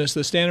that business,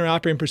 the standard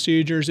operating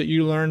procedures that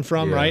you learn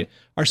from, right,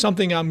 are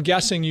something I'm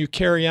guessing you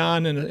carry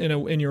on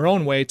in your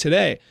own way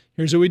today.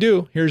 Here's what we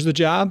do. Here's the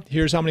job.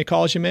 Here's how many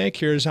calls you make.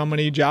 Here's how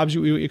many jobs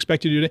we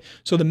expect you to do.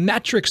 So the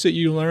metrics that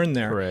you learn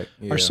there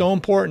are so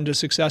important to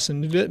success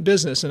in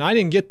business. And I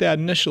didn't get that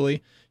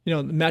initially,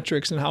 the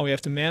metrics and how we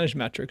have to manage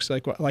metrics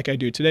like I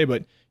do today.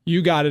 But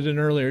you got it in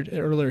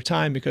earlier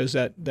time because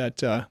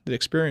the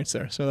experience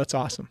there. So that's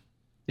awesome.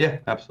 Yeah,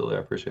 absolutely. I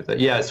appreciate that.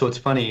 Yeah. So it's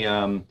funny.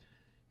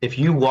 If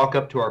you walk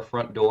up to our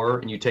front door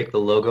and you take the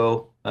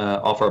logo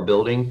off our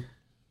building,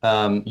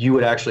 you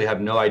would actually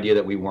have no idea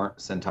that we weren't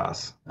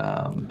Cintas,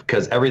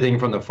 because everything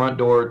from the front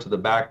door to the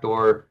back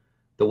door,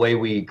 the way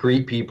we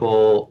greet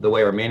people, the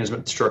way our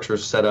management structure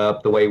is set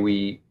up, the way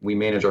we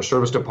manage our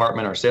service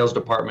department, our sales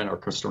department, our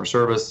customer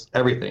service,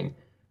 everything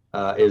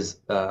is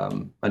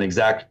an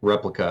exact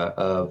replica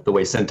of the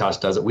way Cintas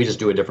does it. We just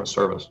do a different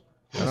service.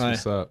 That's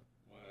what's up.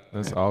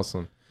 That's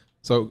awesome.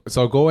 So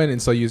go in, and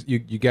so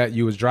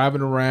you was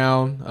driving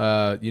around,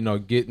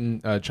 getting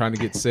trying to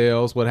get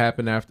sales. What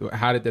happened after?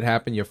 How did that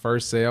happen? Your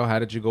first sale? How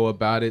did you go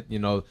about it?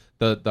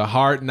 The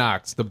hard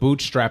knocks, the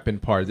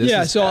bootstrapping part.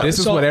 This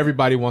is what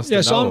everybody wants to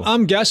know. So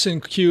I'm guessing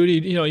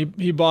Cute.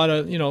 He bought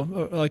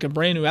a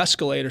brand new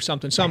Escalade or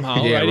something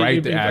somehow. Yeah,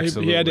 right.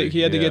 Absolutely. He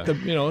had to get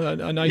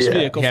a nice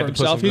vehicle for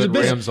himself.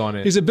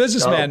 He's a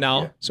businessman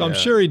now, so I'm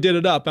sure he did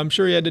it up. I'm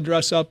sure he had to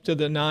dress up to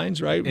the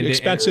nines, right?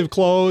 Expensive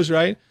clothes,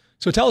 right?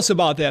 So tell us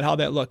about that, how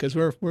that looked, because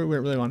we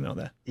really want to know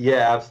that.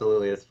 Yeah,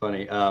 absolutely. It's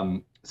funny.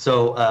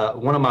 So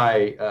one of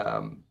my,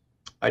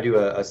 I do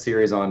a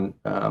series on,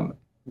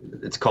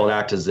 it's called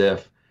Act As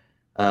If.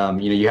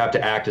 You have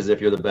to act as if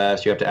you're the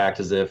best. You have to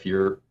act as if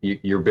you're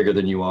bigger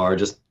than you are,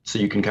 just so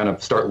you can kind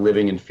of start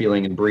living and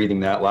feeling and breathing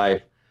that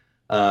life.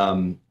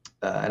 And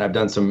I've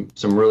done some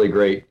really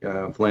great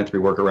philanthropy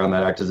work around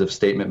that Act As If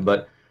statement.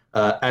 But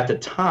at the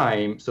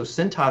time, so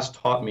Cintas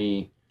taught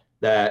me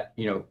that,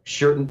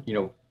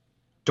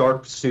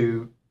 dark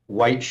suit,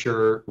 white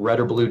shirt, red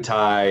or blue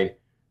tie.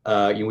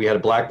 We had a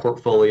black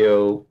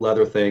portfolio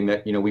leather thing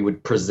that, we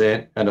would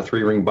present in a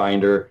 3-ring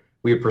binder.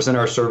 We would present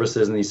our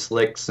services in these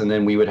slicks, and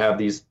then we would have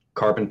these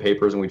carbon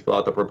papers and we'd fill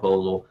out the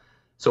proposal.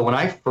 So when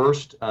I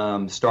first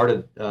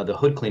started the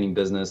hood cleaning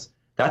business,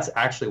 that's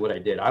actually what I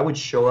did. I would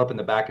show up in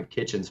the back of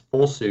kitchens,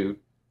 full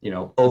suit,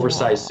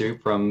 oversized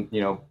suit from,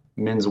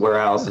 Men's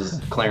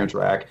Warehouse's clearance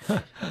rack.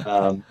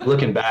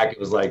 Looking back, it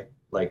was like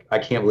I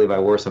can't believe I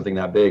wore something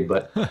that big,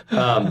 but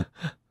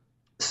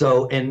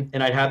so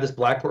I'd have this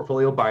black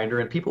portfolio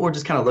binder, and people were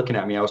just kind of looking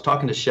at me. I was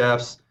talking to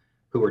chefs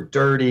who were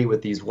dirty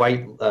with these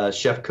white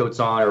chef coats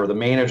on, or the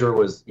manager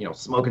was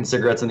smoking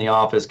cigarettes in the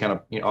office, kind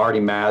of already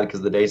mad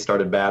because the day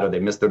started bad or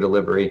they missed their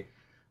delivery.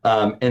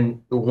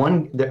 And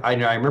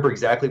I remember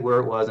exactly where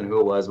it was and who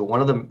it was, but one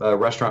of the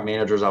restaurant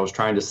managers I was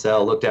trying to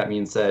sell looked at me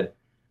and said,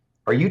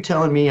 "Are you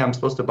telling me I'm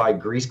supposed to buy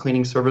grease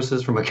cleaning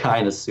services from a guy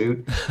in a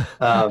suit?"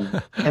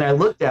 And I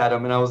looked at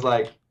him and I was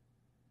like,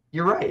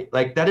 "You're right.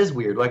 Like, that is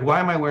weird. Like, why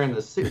am I wearing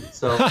this suit?"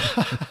 So,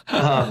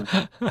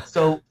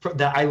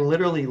 I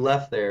literally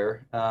left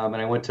there and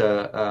I went to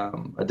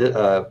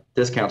a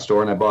discount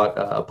store and I bought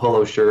a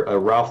polo shirt, a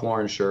Ralph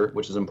Lauren shirt,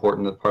 which is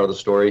important part of the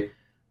story.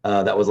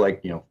 That was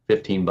like,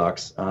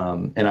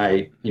 $15. And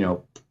I,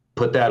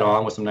 put that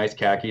on with some nice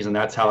khakis, and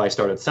that's how I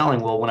started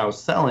selling. Well, when I was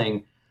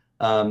selling,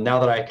 now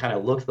that I kind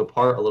of looked the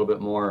part a little bit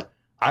more,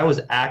 I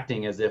was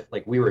acting as if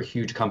like we were a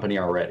huge company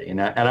already.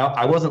 And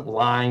I wasn't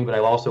lying, but I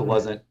also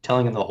wasn't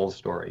telling him the whole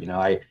story. You know,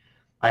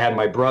 I had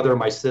my brother,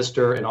 my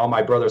sister, and all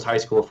my brother's high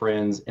school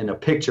friends in a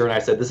picture, and I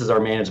said, "This is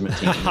our management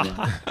team."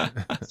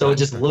 So it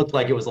just looked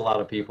like it was a lot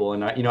of people.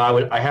 And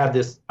I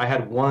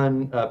had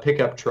one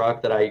pickup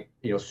truck that I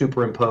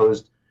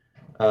superimposed.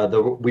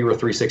 We were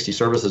 360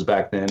 services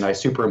back then. I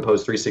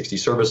superimposed 360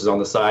 services on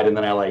the side, and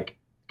then I like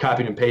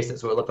copied and pasted it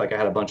so it looked like I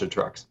had a bunch of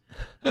trucks.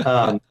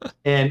 And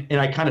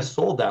I kind of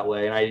sold that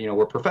way. And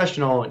we're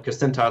professional, because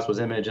Cintas was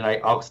image, and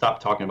I'll stop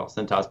talking about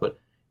Cintas, but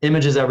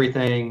image is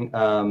everything.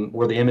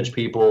 We're the image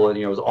people, and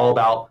it was all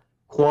about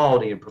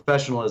quality and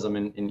professionalism,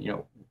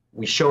 and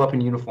we show up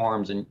in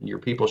uniforms, and your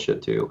people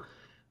should too.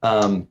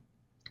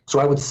 So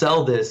I would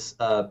sell this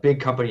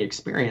big company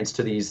experience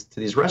to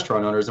these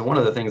restaurant owners, and one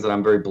of the things that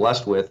I'm very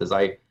blessed with is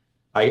I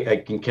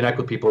can connect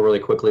with people really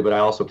quickly, but I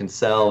also can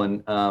sell,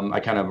 and I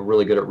kind of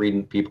really good at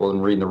reading people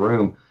and reading the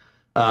room.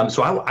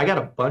 So I got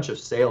a bunch of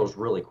sales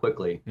really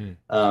quickly,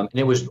 and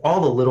it was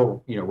all the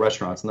little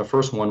restaurants. And the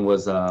first one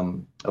was a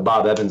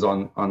Bob Evans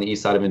on the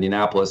east side of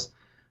Indianapolis.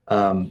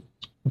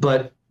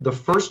 But the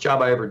first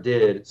job I ever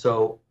did,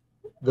 so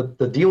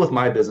the deal with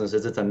my business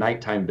is it's a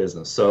nighttime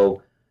business,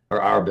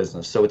 or our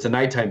business. So it's a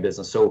nighttime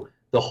business. So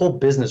the whole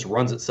business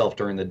runs itself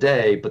during the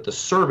day, but the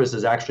service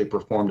is actually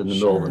performed in the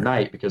middle of the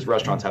night, because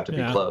restaurants have to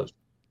be closed,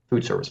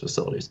 food service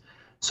facilities.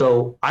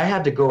 So I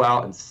had to go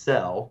out and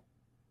sell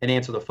and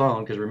answer the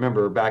phone, because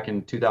remember, back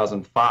in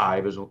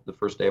 2005 is the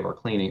first day of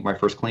my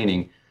first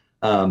cleaning.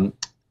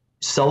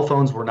 Cell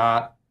phones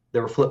they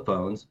were flip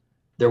phones.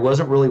 There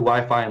wasn't really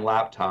Wi-Fi and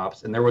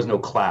laptops, and there was no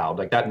cloud.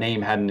 Like, that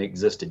name hadn't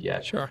existed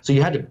yet. Sure. So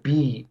you had to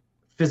be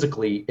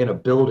physically in a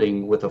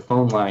building with a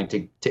phone line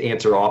to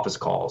answer office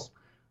calls,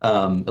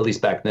 at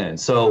least back then.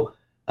 So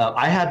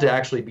I had to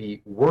actually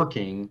be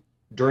working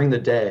during the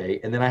day,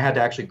 and then I had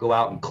to actually go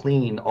out and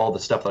clean all the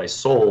stuff that I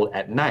sold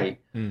at night.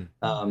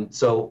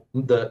 So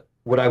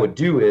what I would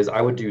do is I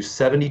would do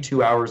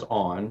 72 hours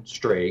on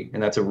straight,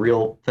 and that's a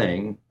real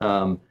thing.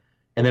 And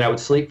then I would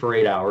sleep for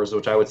 8 hours,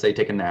 which I would say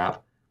take a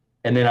nap.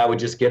 And then I would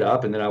just get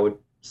up, and then I would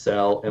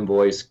sell,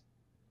 invoice,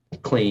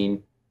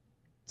 clean,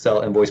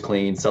 sell, invoice,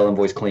 clean, sell,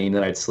 invoice, clean,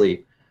 then I'd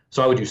sleep.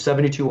 So I would do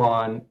 72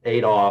 on,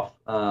 8 off,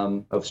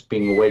 of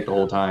being awake the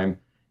whole time.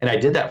 And I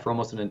did that for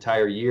almost an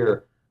entire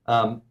year.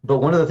 But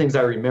one of the things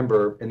I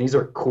remember, and these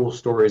are cool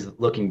stories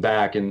looking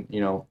back, and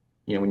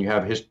when you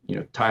have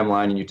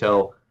timeline and you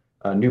tell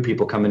new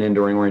people coming in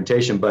during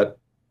orientation, but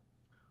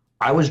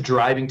I was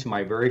driving to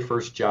my very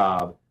first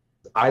job.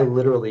 I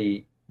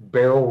literally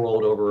barrel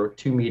rolled over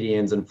 2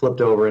 medians and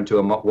flipped over into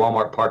a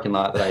Walmart parking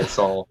lot that I had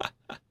sold.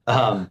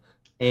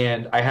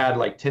 And I had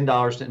like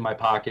 $10 in my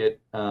pocket,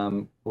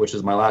 which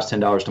is my last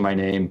 $10 to my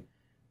name.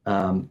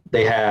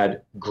 They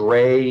had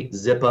gray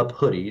zip-up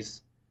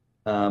hoodies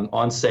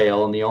on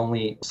sale, and the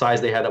only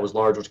size they had that was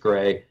large was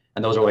gray,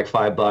 and those are like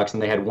 $5.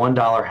 And they had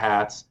 $1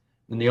 hats,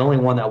 and the only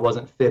one that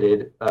wasn't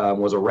fitted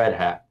was a red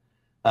hat.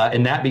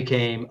 And that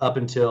became, up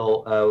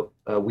until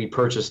we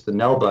purchased the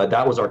Nelbud,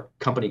 that was our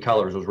company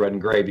colors, was red and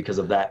gray, because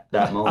of that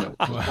moment.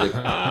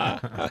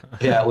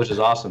 Yeah, which is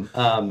awesome.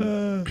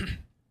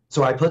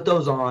 So I put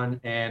those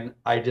on, and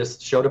I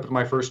just showed up at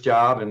my first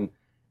job, and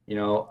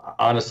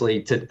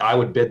honestly, I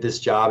would bid this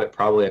job at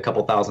probably a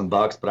couple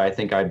 $1,000, but I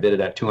think I bid it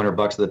at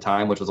 $200 at the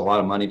time, which was a lot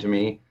of money to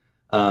me.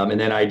 And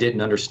then I didn't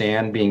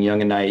understand, being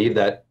young and naive,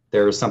 that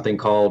there was something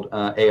called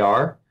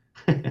AR.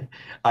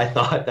 I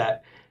thought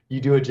that you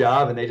do a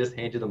job and they just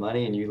hand you the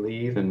money and you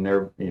leave, and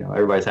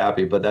everybody's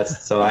happy. But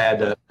so I had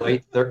to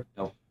wait for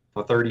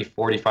 30,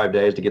 45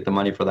 days to get the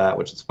money for that,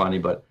 which is funny.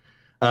 But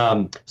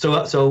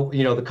so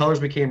the colors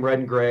became red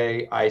and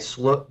gray.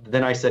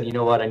 Then I said, you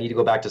know what, I need to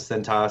go back to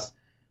Cintas.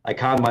 I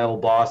conned my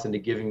old boss into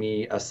giving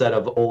me a set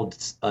of old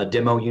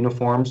demo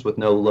uniforms with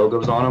no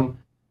logos on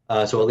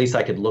them. So at least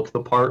I could look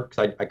the part,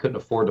 because I couldn't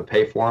afford to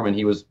pay for them. And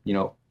he was,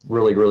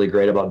 really, really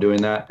great about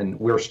doing that. And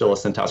we're still a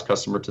Cintas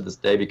customer to this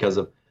day because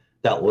of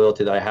that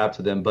loyalty that I have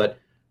to them. But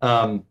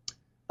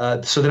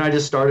so then I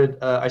just started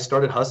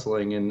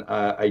hustling, and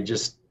I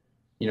just,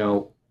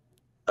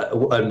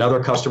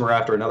 another customer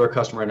after another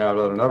customer and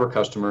another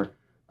customer.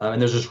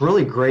 And there's this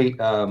really great,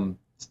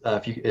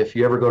 if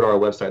you ever go to our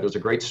website, there's a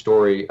great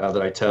story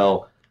that I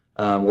tell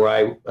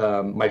where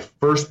my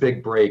first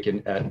big break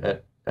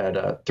at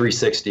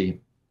 360,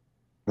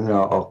 and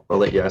I'll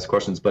let you ask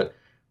questions, but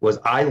was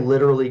I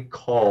literally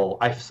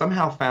I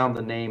somehow found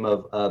the name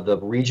of the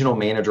regional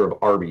manager of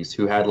Arby's,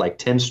 who had like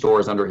 10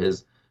 stores under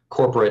his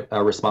corporate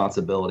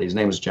responsibility. His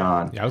name was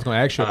John. Yeah, I was going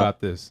to ask you about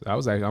this.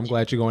 I'm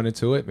glad you're going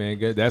into it, man.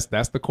 Good.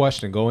 That's the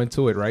question. Go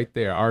into it right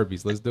there.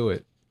 Arby's. Let's do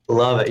it.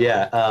 Love it.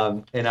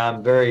 Yeah. And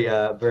I'm very,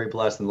 very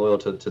blessed and loyal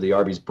to the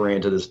Arby's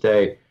brand to this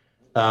day.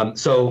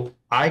 So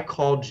I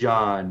called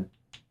John,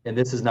 and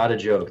this is not a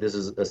joke. This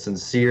is a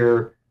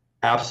sincere,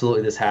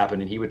 absolutely this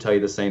happened. And he would tell you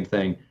the same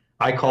thing.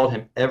 I called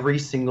him every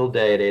single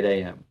day at 8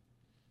 a.m.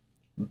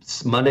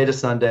 Monday to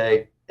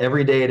Sunday,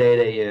 every day at 8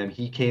 a.m.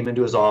 He came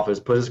into his office,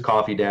 put his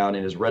coffee down,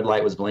 and his red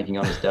light was blinking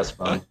on his desk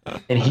phone.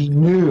 And he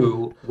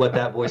knew what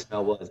that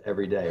voicemail was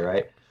every day,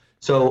 right?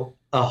 So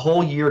a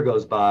whole year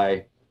goes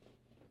by,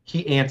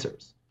 he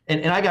answers.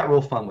 And I got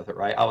real fun with it,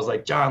 right? I was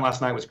like, John,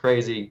 last night was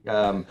crazy.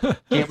 Can't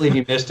believe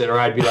you missed it. Or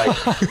I'd be like,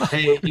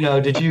 hey,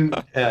 did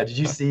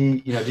you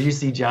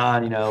see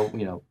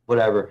John,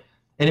 whatever.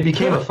 And it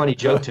became a funny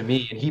joke to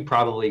me, and he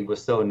probably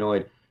was so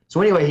annoyed.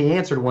 So anyway, he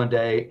answered one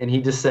day, and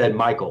he just said,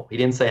 Michael. He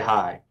didn't say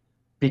hi,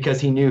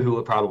 because he knew who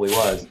it probably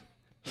was.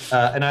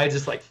 And I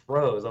just like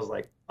froze. I was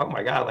like, oh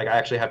my God, like I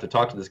actually have to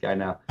talk to this guy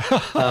now.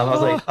 I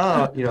was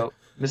like,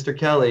 Mr.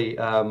 Kelly,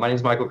 my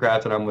name's Michael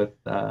Kraft, and I'm with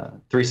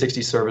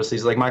 360 Service.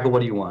 He's like, Michael, what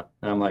do you want?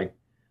 And I'm like,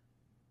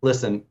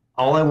 listen,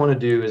 all I want to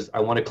do is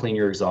I want to clean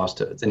your exhaust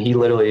hoods. And he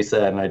literally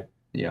said,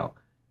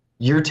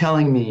 you're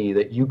telling me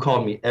that you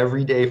called me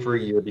every day for a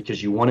year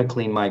because you want to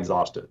clean my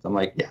exhaust hoods. I'm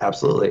like, yeah,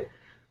 absolutely.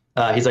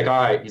 He's like, all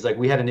right. He's like,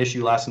 we had an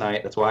issue last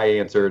night. That's why I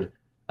answered.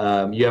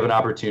 You have an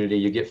opportunity.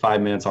 You get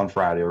 5 minutes on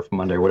Friday or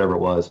Monday or whatever it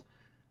was.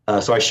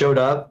 So I showed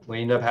up.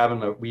 We ended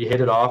up we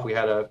hit it off. We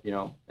had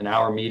an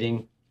hour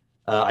meeting.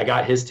 I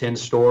got his 10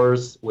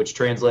 stores, which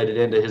translated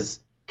into his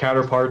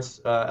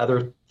counterparts,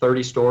 other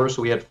 30 stores.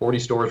 So we had 40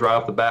 stores right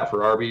off the bat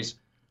for Arby's.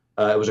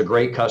 It was a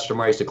great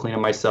customer. I used to clean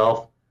them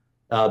myself.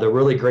 The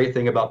really great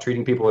thing about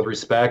treating people with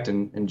respect,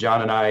 and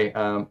John and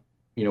I,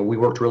 we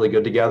worked really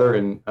good together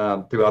and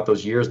throughout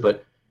those years.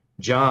 But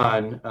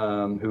John,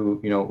 who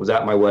was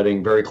at my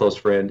wedding, very close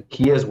friend,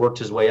 he has worked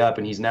his way up,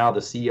 and he's now the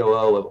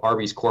COO of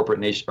Arby's corporate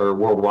nation or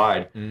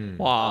worldwide.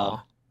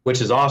 Wow. Which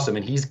is awesome,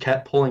 and he's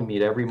kept pulling me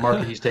to every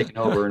market he's taken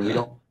over, and we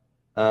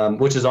don't,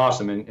 which is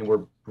awesome, and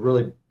we're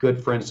really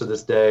good friends to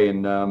this day.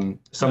 And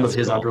some of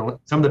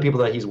the people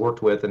that he's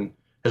worked with and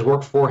has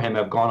worked for him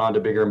have gone on to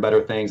bigger and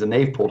better things, and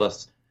they've pulled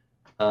us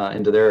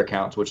into their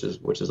accounts, which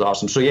is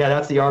awesome. So yeah,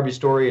 that's the Arby's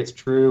story. It's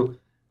true.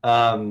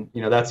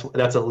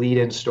 That's a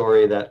lead-in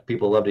story that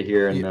people love to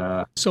hear.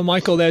 And so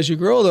Michael, as you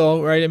grow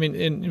though, right? I mean,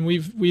 and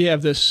we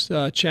have this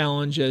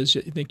challenge, as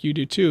I think you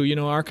do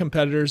too. Our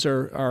competitors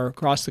are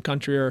across the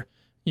country are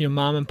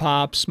mom and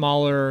pop,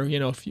 smaller,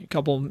 a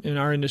couple in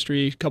our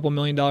industry, a couple $1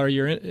 million a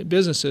year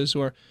businesses,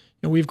 or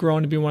we've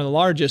grown to be one of the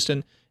largest,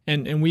 and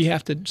we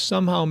have to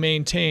somehow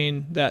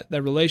maintain that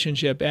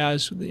relationship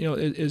as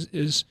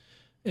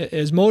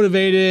is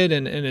motivated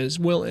and is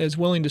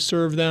willing to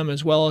serve them,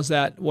 as well as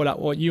that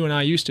what you and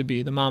I used to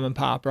be, the mom and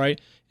pop, right?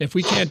 If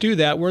we can't do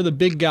that, we're the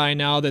big guy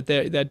now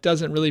that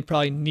doesn't really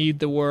probably need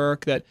the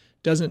work, that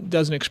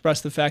doesn't express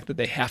the fact that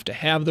they have to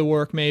have the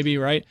work, maybe,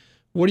 right?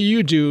 What do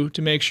you do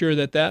to make sure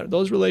that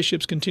those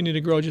relationships continue to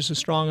grow just as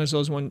strong as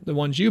the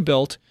ones you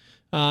built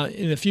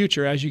in the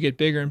future as you get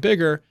bigger and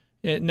bigger,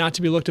 not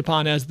to be looked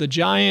upon as the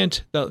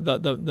giant,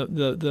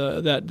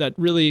 that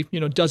really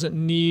doesn't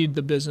need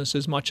the business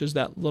as much as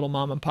that little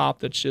mom and pop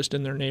that's just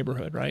in their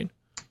neighborhood, right?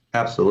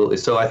 Absolutely.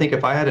 So I think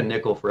if I had a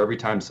nickel for every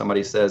time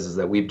somebody says is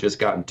that we've just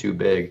gotten too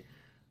big,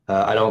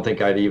 I don't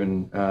think I'd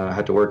even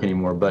have to work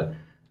anymore. But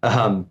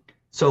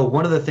so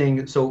one of the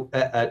things,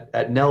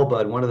 at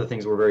Nelbud, one of the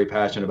things we're very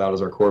passionate about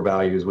is our core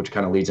values, which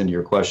kind of leads into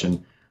your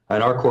question.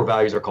 And our core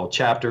values are called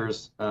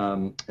chapters.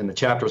 And the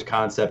chapters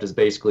concept is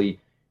basically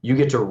you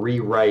get to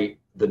rewrite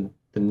the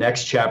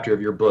next chapter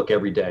of your book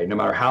every day. No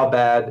matter how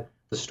bad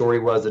the story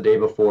was the day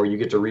before, you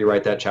get to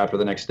rewrite that chapter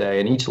the next day.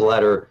 And each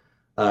letter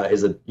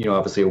is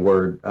obviously a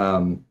word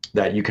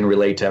that you can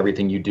relate to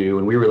everything you do.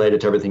 And we relate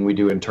it to everything we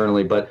do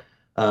internally. But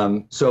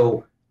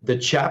so the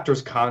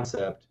chapters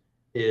concept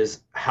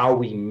is how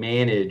we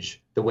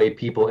manage the way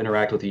people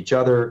interact with each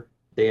other.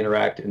 They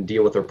interact and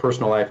deal with their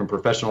personal life and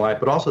professional life,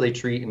 but also they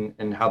treat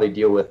and how they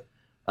deal with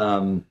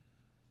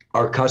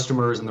our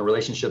customers and the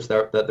relationships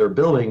that they're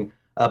building.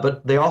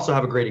 But they also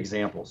have a great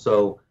example.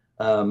 So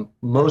all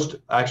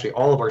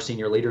of our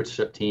senior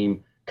leadership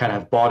team kind of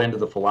have bought into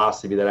the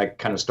philosophy that I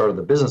kind of started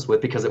the business with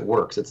because it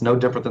works. It's no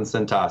different than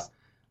Cintas.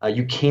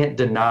 You can't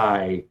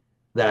deny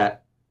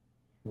that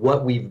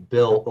what we've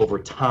built over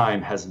time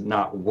has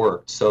not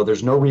worked. So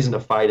there's no reason to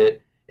fight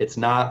it. It's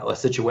not a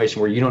situation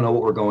where you don't know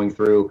what we're going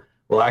through.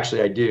 Well,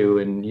 actually I do.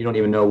 And you don't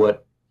even know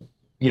what,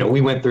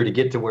 we went through to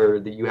get to where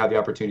you have the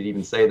opportunity to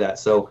even say that.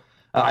 So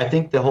I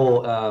think the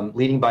whole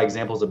leading by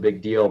example is a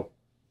big deal,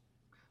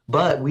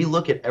 but we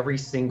look at every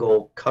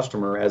single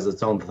customer as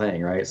its own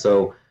thing, right?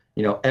 So,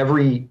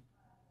 every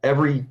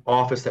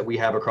office that we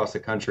have across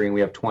the country, and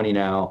we have 20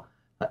 now,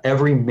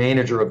 every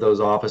manager of those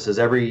offices,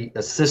 every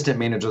assistant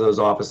manager of those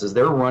offices,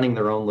 they're running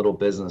their own little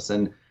business.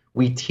 And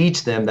we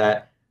teach them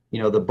that,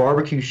 the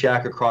barbecue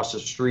shack across the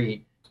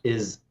street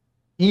is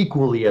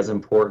equally as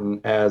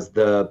important as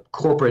the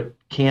corporate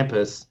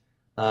campus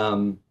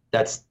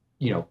that's,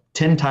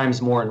 10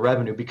 times more in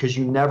revenue, because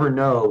you never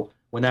know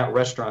when that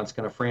restaurant's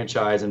going to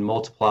franchise and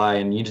multiply,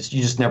 and you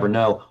just never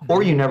know,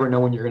 or you never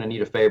know when you're going to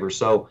need a favor.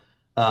 So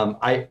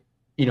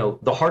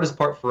the hardest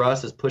part for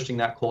us is pushing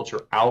that culture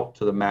out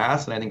to the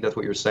mass, and I think that's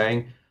what you're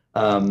saying.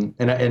 And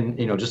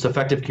just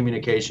effective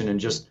communication and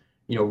just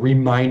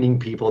reminding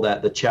people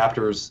that the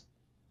chapter is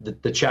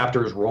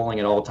rolling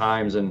at all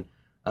times. And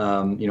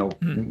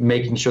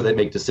Making sure they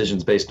make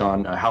decisions based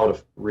on how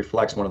it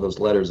reflects one of those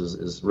letters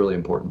is really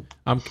important.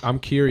 I'm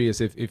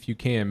curious if you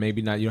can,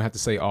 maybe not, you don't have to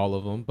say all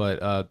of them,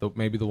 but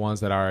maybe the ones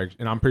that are,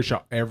 and I'm pretty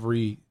sure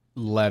every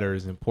letter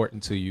is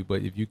important to you,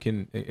 but if you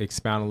can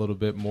expound a little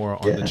bit more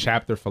on the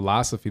chapter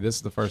philosophy. This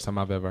is the first time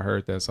I've ever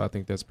heard that, so I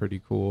think that's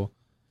pretty cool.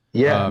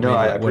 Yeah,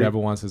 whatever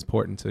one's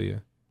important to you.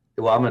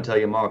 Well, I'm going to tell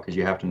you them all because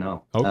you have to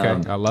know.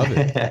 Okay, I love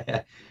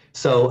it.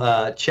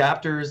 So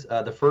chapters,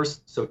 the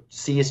first, so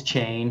C is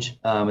change.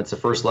 It's the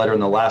first letter,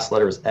 and the last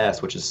letter is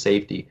S, which is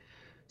safety.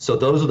 So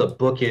those are the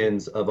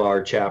bookends of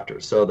our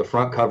chapters. So the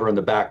front cover and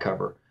the back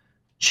cover.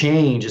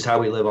 Change is how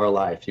we live our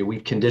life.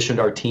 We've conditioned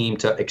our team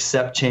to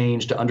accept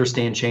change, to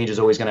understand change is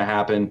always going to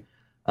happen,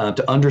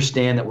 to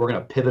understand that we're going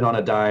to pivot on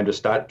a dime, to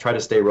try to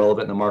stay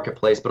relevant in the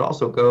marketplace, but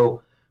also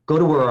go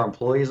to where our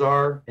employees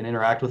are and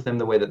interact with them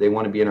the way that they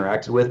want to be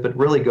interacted with, but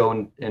really go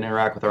and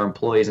interact with our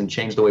employees and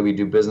change the way we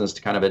do business to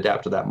kind of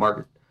adapt to that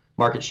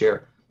market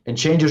share. And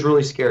change is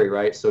really scary,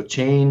 right? So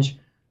change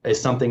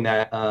is something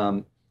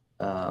that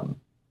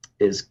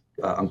is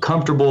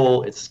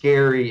uncomfortable, it's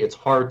scary, it's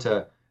hard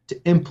to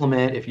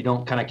implement if you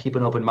don't kind of keep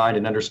an open mind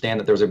and understand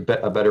that there's a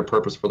better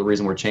purpose for the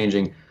reason we're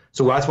changing.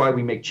 So that's why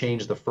we make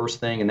change the first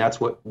thing, and that's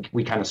what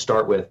we kind of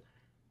start with.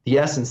 The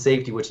S in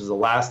safety, which is the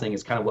last thing,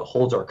 is kind of what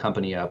holds our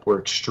company up. We're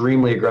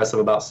extremely aggressive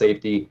about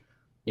safety.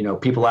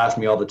 People ask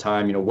me all the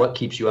time, what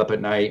keeps you up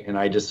at night? And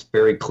I just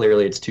very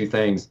clearly, it's two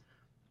things.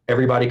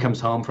 Everybody comes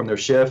home from their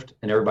shift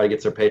and everybody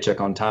gets their paycheck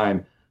on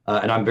time.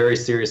 And I'm very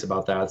serious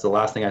about that. It's the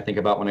last thing I think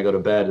about when I go to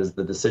bed is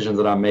the decisions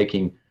that I'm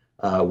making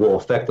will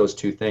affect those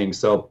two things.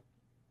 So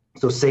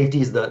safety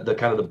is the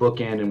kind of the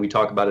bookend, and we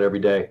talk about it every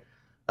day.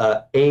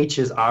 H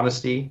is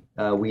honesty.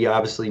 We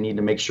obviously need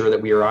to make sure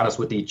that we are honest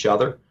with each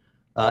other.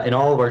 In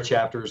all of our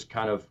chapters,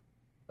 kind of,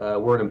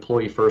 we're an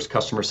employee first,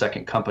 customer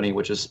second company,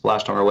 which is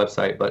splashed on our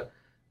website, but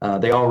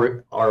they all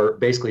are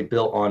basically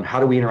built on how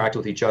do we interact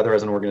with each other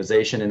as an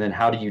organization, and then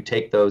how do you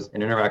take those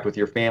and interact with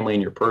your family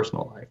and your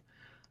personal life?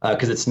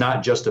 Because it's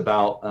not just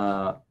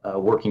about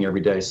working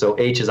every day. So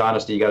H is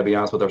honesty. You got to be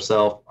honest with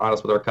ourselves,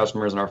 honest with our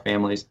customers and our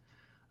families.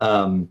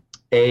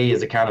 A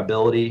is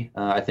accountability.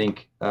 I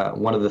think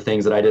one of the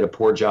things that I did a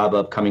poor job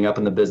of coming up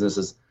in the business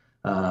is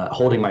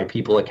holding my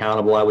people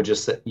accountable. I would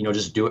just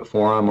do it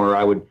for them, or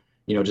I would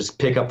just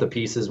pick up the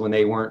pieces when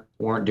they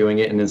weren't doing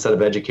it, and instead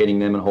of educating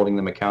them and holding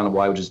them accountable,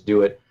 I would just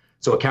do it.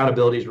 So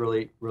accountability is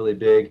really, really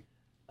big.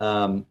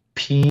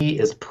 P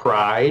is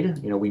pride.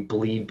 We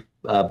bleed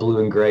blue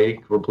and gray.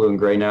 We're blue and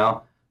gray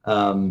now,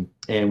 and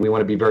we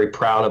want to be very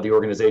proud of the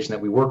organization that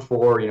we work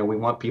for. We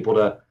want people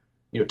to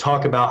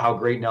talk about how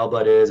great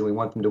Nelbud is, and we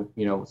want them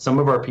to, some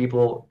of our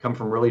people come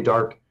from really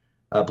dark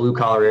blue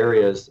collar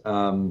areas,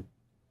 and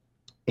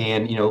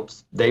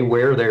they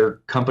wear their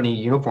company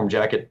uniform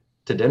jacket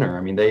to dinner.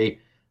 I mean,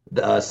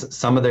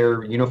 some of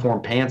their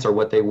uniform pants are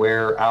what they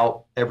wear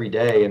out every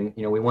day, and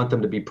we want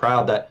them to be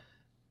proud that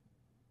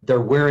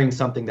they're wearing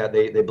something that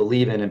they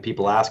believe in, and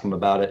people ask them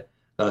about it.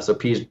 So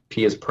P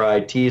is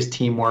pride. T is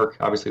teamwork.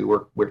 Obviously, we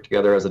work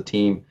together as a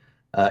team.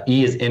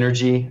 E is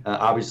energy.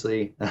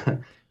 Obviously,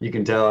 you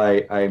can tell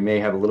I may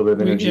have a little bit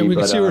of energy. We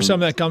can see where some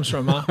of that comes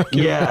from, huh?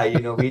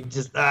 Yeah, we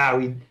just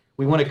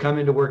we want to come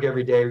into work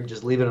every day,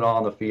 just leaving it all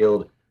on the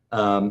field,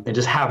 and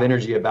just have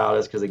energy about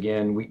us. Because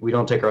again, we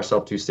don't take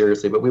ourselves too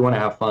seriously, but we want to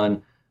have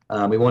fun.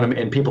 We want to,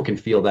 and people can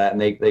feel that,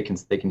 and they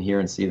can hear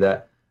and see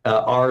that.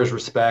 R is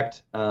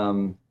respect.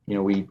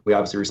 We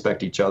obviously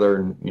respect each other,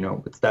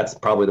 and that's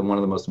probably one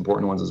of the most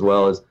important ones as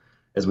well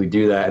as we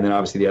do that. And then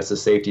obviously the S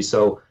is safety.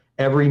 So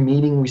every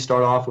meeting we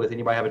start off with,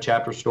 anybody have a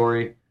chapter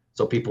story?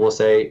 So people will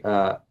say,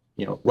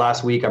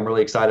 last week I'm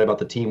really excited about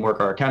the teamwork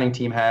our accounting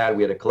team had.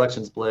 We had a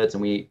collections blitz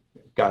and we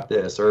got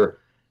this. Or,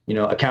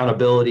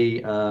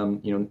 accountability.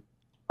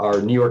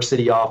 Our New York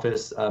City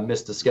office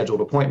missed a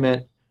scheduled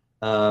appointment,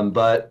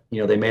 but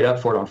they made up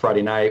for it on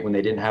Friday night when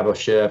they didn't have a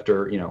shift.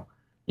 Or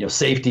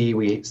safety,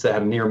 we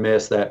had a near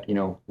miss that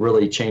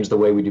really changed the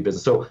way we do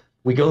business. So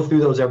we go through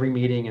those every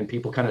meeting, and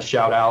people kind of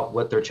shout out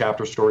what their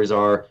chapter stories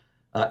are.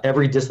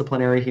 Every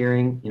disciplinary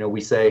hearing,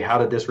 we say, how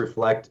did this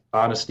reflect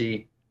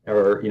honesty?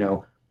 Or,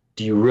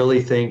 do you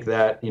really think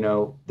that,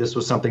 this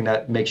was something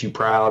that makes you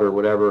proud or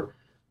whatever?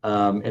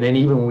 And then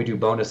even when we do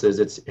bonuses,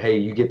 it's, hey,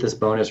 you get this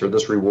bonus or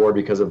this reward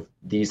because of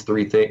these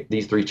three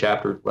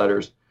chapter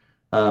letters.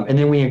 And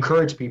then we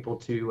encourage people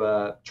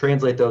to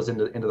translate those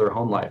into their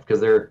home life,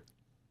 because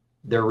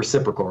they're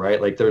reciprocal, right?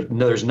 Like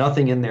there's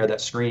nothing in there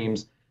that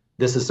screams,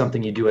 this is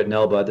something you do at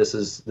Nelbud. This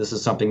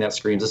is something that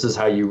screams, this is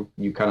how you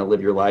kind of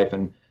live your life,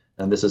 and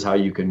this is how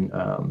you can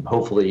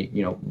hopefully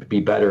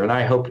be better. And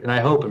I hope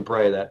and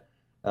pray that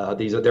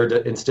they're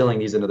instilling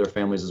these into their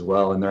families as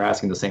well, and they're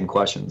asking the same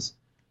questions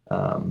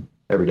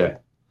every day.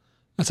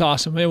 That's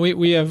awesome. And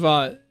we have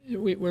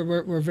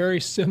we're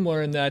very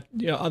similar in that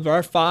of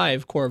our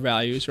 5 core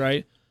values,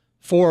 right?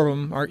 4 of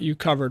them are you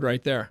covered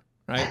right there,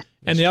 right?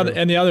 And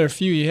the other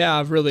few you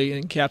have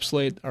really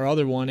encapsulate our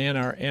other one and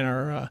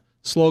our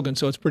slogan.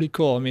 So it's pretty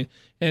cool. I mean,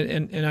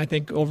 and I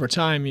think over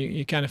time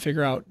you kind of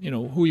figure out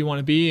who you want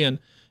to be and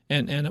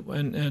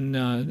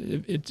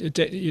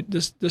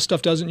This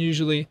stuff doesn't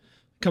usually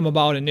come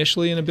about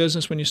initially in a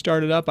business when you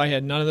start it up. I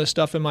had none of this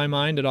stuff in my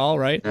mind at all,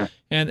 right? Yeah.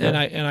 And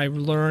I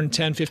learned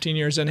 10, 15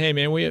 years in, hey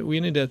man, we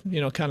need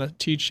to, kind of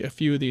teach a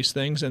few of these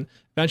things and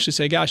eventually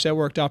say, gosh, that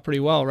worked out pretty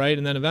well, right?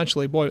 And then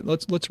eventually, boy,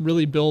 let's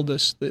really build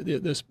this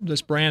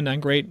brand on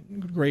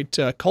great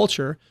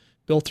culture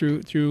built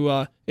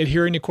through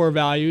adhering to core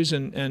values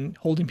and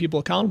holding people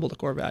accountable to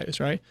core values,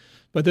 right?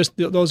 But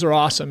those are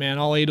awesome, man.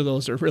 All 8 of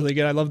those are really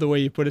good. I love the way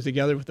you put it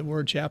together with the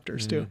word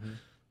chapters too.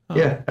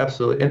 Yeah,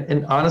 absolutely.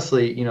 And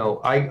honestly,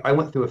 I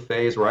went through a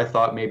phase where I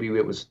thought maybe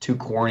it was too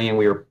corny and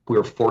we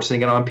were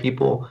forcing it on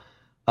people.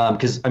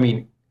 Because I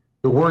mean,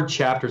 the word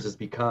chapters has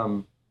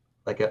become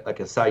like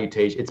a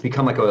salutation. It's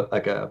become like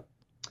a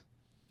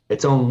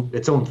its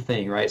own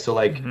thing, right? So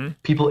like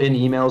people in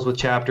emails with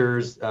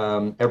chapters,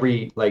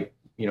 every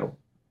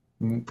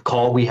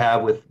call we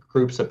have with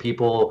groups of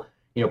people,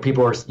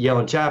 people are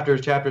yelling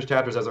chapters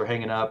as they're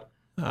hanging up.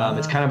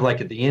 It's kind of like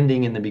at the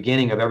ending and the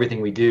beginning of everything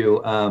we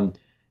do.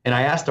 And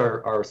I asked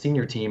our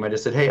senior team, I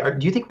just said, hey,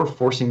 do you think we're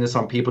forcing this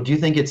on people? Do you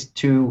think it's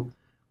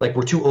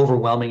we're too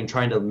overwhelming and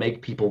trying to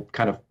make people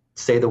kind of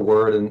say the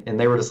word? And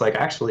they were just like,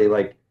 actually,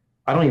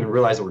 I don't even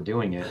realize that we're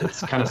doing it.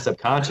 It's kind of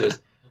subconscious.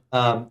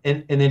 And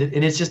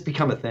it's just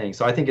become a thing.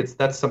 So I think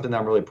that's something that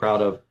I'm really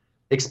proud of,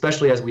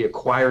 especially as we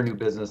acquire new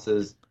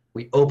businesses,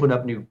 we open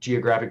up new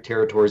geographic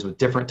territories with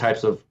different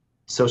types of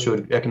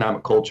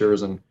socioeconomic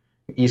cultures and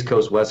East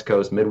Coast, West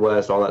Coast,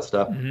 Midwest, all that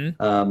stuff.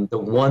 The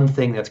one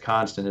thing that's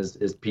constant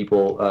is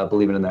people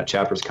believing in that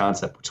chapters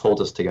concept, which holds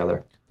us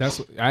together.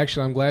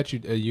 I'm glad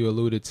you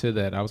alluded to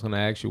that. I was going to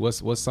ask you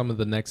what's some of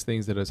the next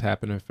things that is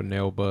happening for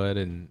Nail Bud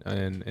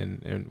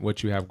and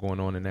what you have going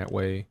on in that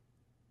way.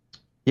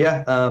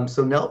 Yeah.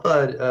 So Nail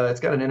Bud, it's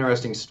got an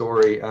interesting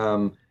story.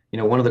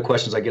 One of the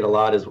questions I get a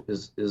lot is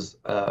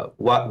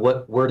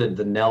where did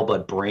the Nail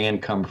Bud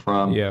brand come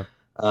from? Yeah.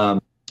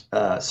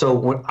 So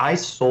when I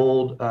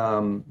sold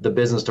the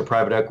business to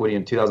private equity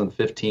in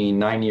 2015,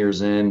 9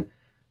 years in,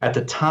 at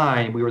the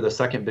time we were the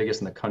second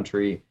biggest in the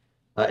country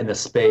in the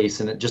space,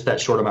 and just that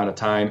short amount of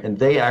time. And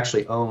they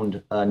actually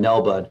owned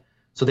Nail Bud,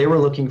 so they were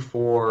looking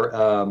for.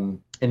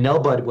 And Nail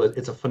Bud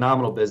it's a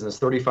phenomenal business.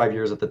 35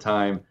 years at the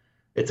time,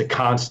 it's a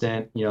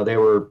constant. They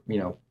were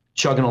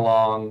chugging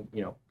along.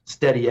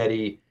 Steady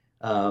Eddie.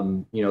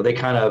 They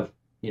kind of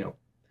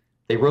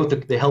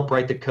they helped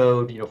write the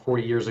code,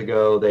 40 years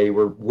ago. They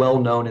were well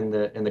known in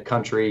the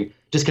country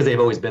just because they've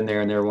always been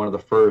there and they were one of the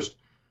first.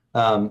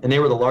 And they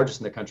were the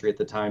largest in the country at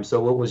the time. So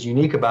what was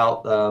unique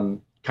about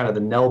kind of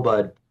the Nail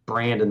Bud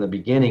brand in the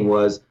beginning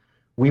was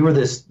we were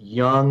this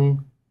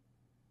young,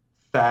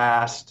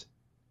 fast,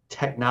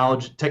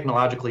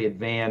 technologically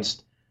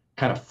advanced,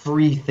 kind of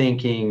free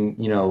thinking,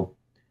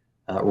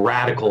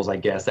 radicals, I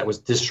guess, that was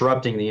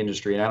disrupting the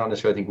industry. And I don't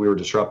necessarily think we were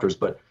disruptors,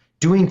 but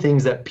doing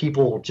things that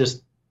people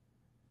just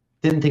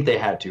didn't think they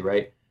had to,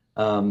 right?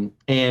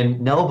 And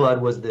Nail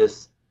Bud was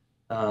this,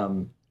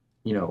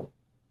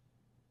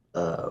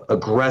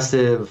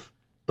 aggressive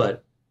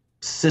but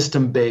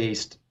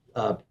system-based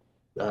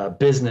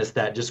business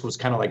that just was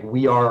kind of like,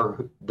 we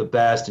are the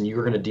best, and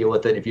you're going to deal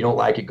with it. If you don't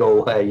like it, go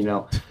away.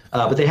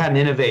 But they hadn't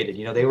innovated.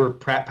 They were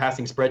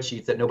passing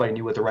spreadsheets that nobody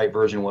knew what the right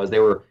version was. They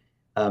were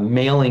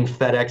mailing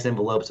FedEx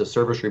envelopes of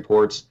service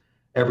reports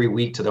every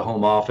week to the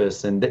home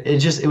office, and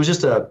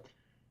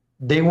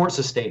they weren't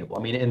sustainable. I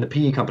mean, and the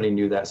PE company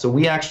knew that. So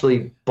we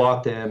actually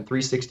bought them.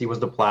 360 was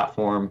the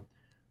platform.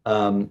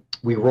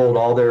 We rolled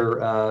all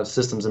their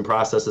systems and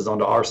processes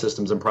onto our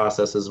systems and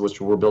processes, which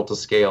were built to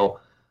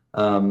scale,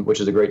 which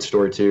is a great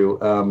story too.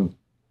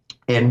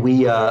 And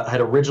we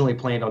had originally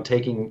planned on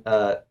taking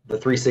the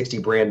 360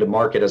 brand to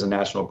market as a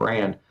national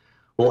brand.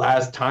 Well,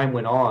 as time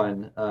went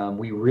on,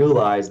 we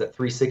realized that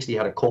 360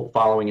 had a cult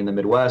following in the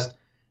Midwest.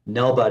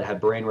 Nail Bud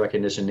had brand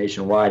recognition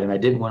nationwide, and I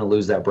didn't want to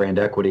lose that brand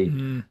equity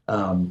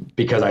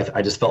because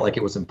I just felt like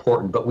it was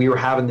important. But we were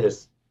having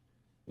this,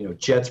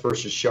 Jets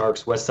versus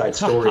Sharks, West Side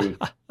Story,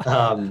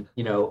 Tupac and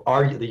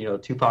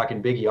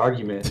Biggie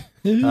argument,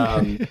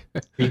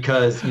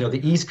 because the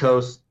East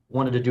Coast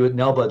wanted to do it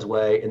Nail Bud's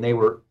way, and they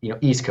were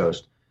East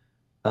Coast.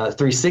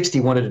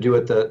 360 wanted to do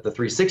it the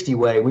 360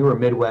 way. We were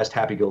Midwest,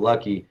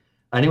 happy-go-lucky,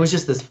 and it was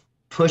just this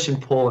push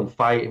and pull and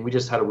fight, and we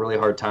just had a really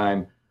hard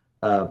time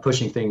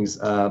pushing things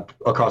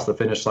across the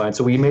finish line.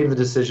 So we made the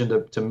decision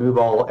to move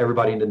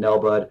everybody into Nail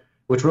Bud,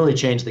 which really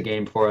changed the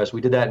game for us.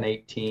 We did that in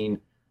 18.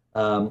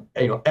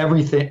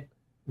 Everything,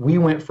 we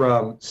went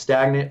from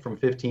stagnant from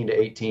 15 to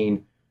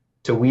 18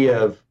 to we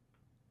have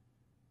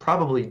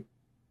probably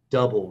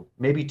doubled,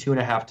 maybe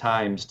 2.5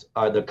 times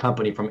the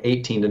company from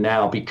 18 to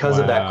now because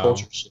of that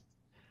culture shift.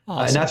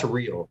 Awesome. And that's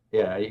real.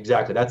 Yeah,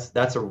 exactly.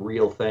 That's a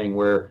real thing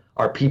where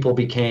our people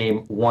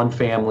became one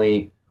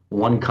family,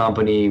 one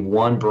company,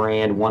 one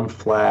brand, one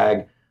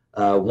flag,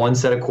 one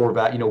set of core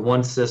values,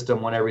 one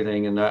system, one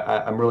everything. And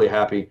I'm really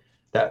happy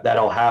that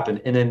all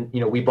happened. And then,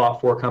 we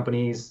bought 4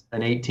 companies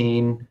in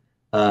 18,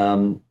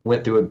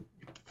 went through a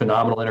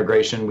phenomenal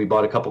integration. We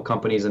bought a couple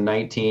companies in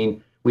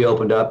 19. We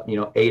opened up,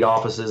 8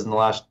 offices in the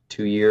last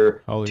 2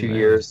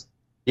 years.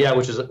 Yeah,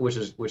 which is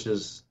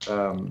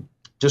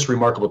just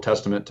remarkable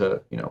testament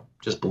to,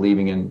 just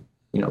believing in,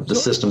 the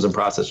systems and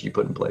processes you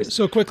put in place.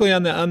 So quickly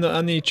on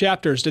the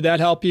chapters, did that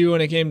help you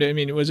when it came to? I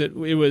mean, was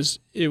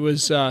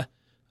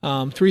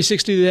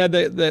 360 that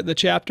had the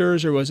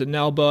chapters, or was it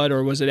Nelbud,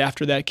 or was it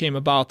after that came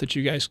about that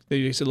you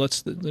said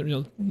let's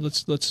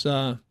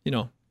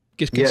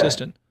get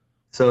consistent? Yeah.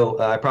 So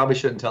I probably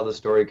shouldn't tell this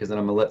story because then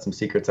I'm gonna let some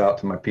secrets out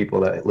to my people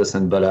that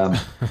listen. But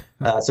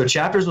so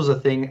chapters was a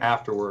thing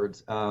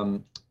afterwards,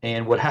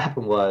 and what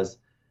happened was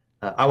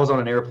I was on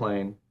an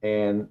airplane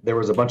and there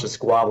was a bunch of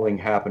squabbling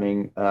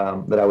happening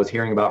that I was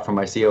hearing about from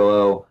my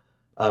COO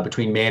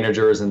between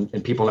managers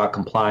and people not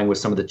complying with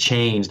some of the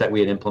change that we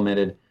had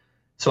implemented.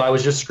 So I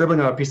was just scribbling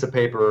on a piece of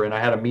paper, and I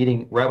had a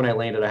meeting right when I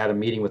landed. I had a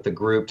meeting with the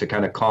group to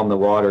kind of calm the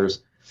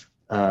waters,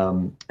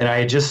 and I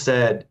had just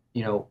said,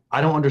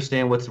 I don't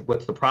understand what's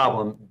the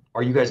problem.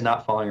 Are you guys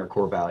not following our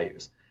core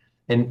values?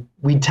 And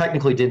we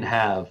technically didn't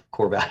have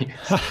core values.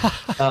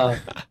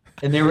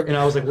 And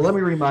I was like, well, let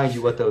me remind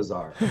you what those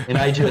are. And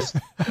I just,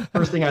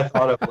 first thing I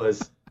thought of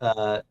was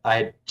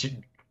I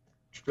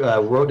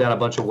wrote down a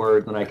bunch of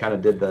words, and I kind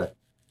of did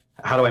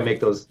how do I make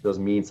those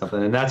mean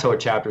something? And that's how our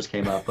chapters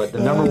came up. But the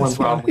number one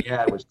problem we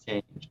had was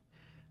change,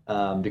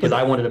 because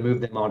I wanted to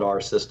move them onto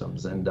our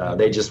systems, and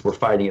they just were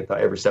fighting it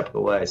every step of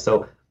the way.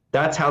 So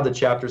that's how the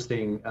chapters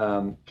thing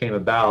came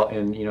about.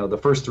 And the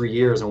first 3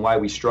 years and why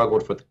we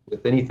struggled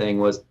with anything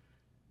was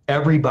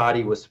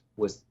everybody was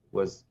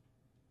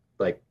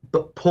like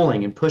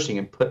pulling and pushing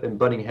and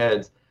butting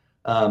heads.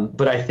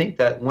 But I think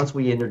that once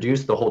we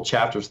introduced the whole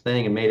chapters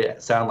thing and made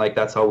it sound like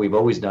that's how we've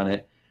always done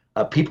it,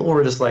 people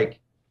were just like,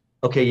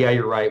 okay, yeah,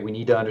 you're right. We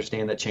need to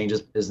understand that change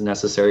is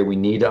necessary. We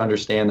need to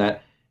understand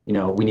that,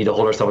 we need to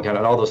hold ourselves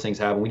accountable, and all those things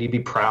happen. We need to be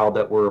proud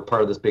that we're a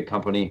part of this big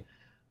company.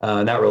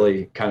 And that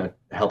really kind of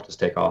helped us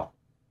take off.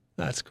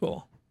 That's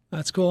cool.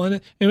 And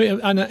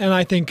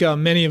I think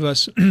many of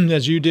us,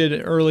 as you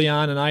did early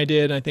on, and I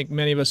did, I think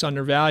many of us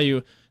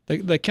undervalue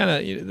the kind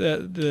of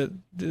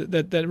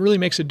that really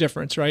makes a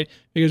difference, right?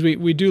 Because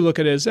we do look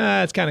at it as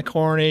it's kind of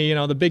corny.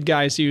 The big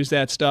guys use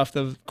that stuff,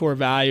 the core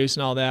values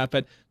and all that,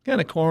 but kind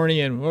of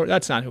corny, and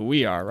that's not who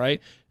we are, right?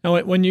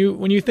 Now, when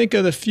you think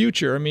of the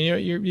future, I mean,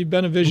 you've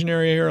been a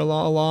visionary here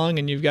along,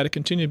 and you've got to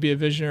continue to be a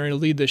visionary to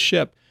lead the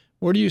ship.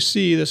 Where do you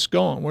see this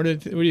going? Where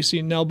do you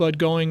see Nelbud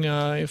going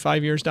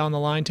 5 years down the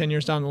line, 10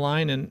 years down the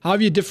line? And how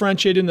have you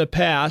differentiated in the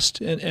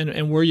past,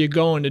 and where are you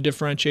going to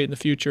differentiate in the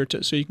future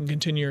so you can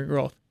continue your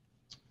growth?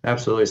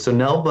 Absolutely. So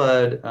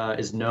Nelbud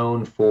is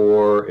known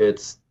for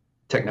its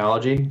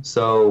technology.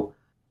 So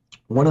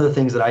one of the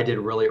things that I did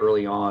really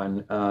early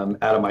on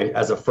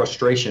as a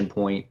frustration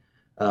point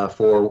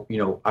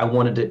I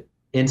wanted to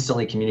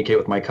instantly communicate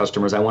with my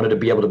customers. I wanted to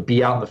be able to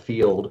be out in the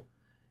field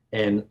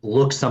and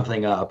look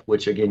something up,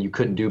 which again, you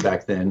couldn't do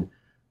back then.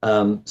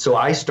 So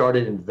I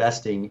started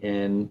investing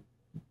in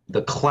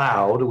the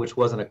cloud, which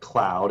wasn't a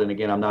cloud. And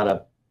again, I'm not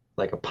a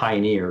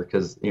pioneer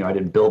because, I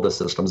didn't build the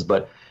systems,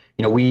 but,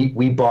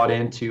 we bought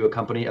into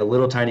a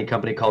little tiny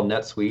company called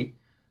NetSuite,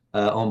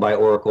 owned by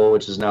Oracle,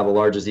 which is now the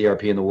largest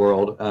ERP in the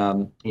world,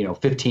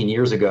 15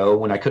 years ago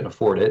when I couldn't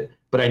afford it,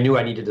 but I knew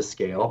I needed to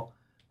scale.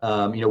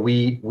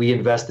 We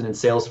invested in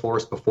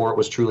Salesforce before it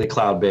was truly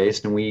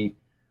cloud-based, and we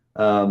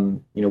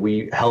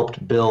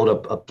helped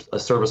build a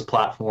service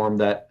platform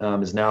that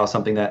is now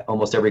something that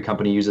almost every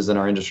company uses in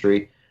our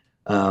industry,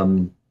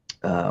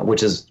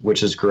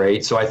 which is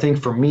great. So I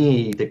think for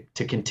me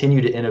to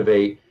continue to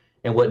innovate,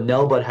 and what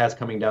Nelbud has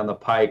coming down the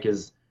pike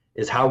is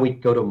how we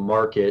go to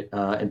market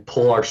and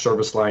pull our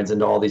service lines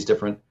into all these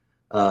different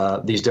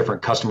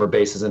customer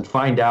bases and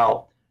find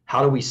out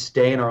how do we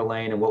stay in our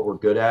lane and what we're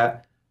good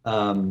at,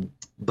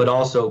 but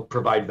also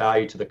provide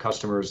value to the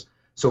customers.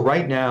 So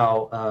right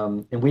now,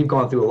 and we've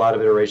gone through a lot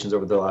of iterations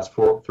over the last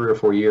 3 or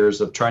 4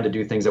 years of trying to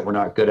do things that we're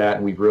not good at,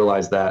 and we've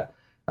realized that.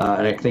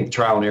 And I think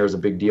trial and error is a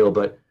big deal,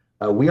 but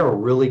we are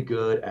really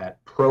good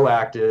at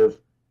proactive,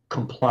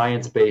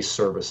 compliance-based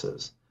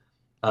services.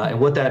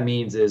 And what that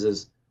means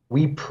is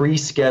we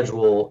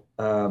pre-schedule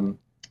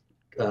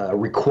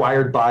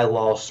required by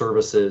law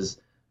services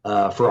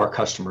for our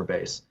customer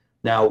base.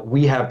 Now,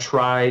 we have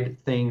tried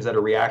things that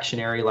are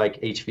reactionary, like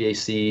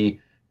HVAC,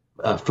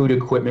 food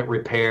equipment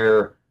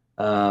repair,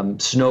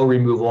 snow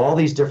removal, all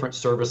these different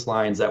service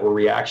lines that were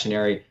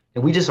reactionary,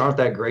 and we just aren't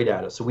that great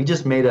at it. So we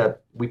just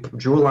we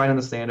drew a line in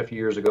the sand a few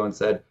years ago and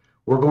said,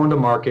 we're going to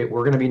market,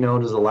 we're going to be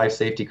known as the life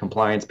safety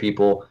compliance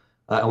people,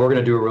 and we're going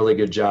to do a really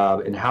good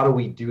job. And how do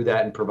we do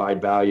that and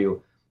provide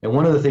value? And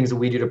one of the things that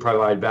we do to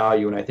provide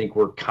value, and I think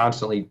we're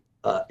constantly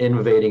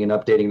innovating and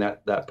updating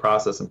that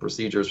process and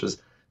procedures,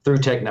 was through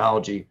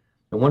technology.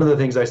 And one of the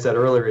things I said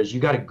earlier is you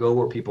got to go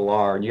where people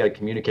are, and you got to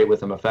communicate with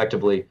them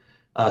effectively.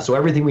 So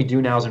everything we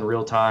do now is in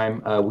real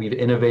time. We've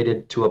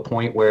innovated to a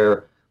point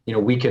where,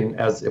 we can,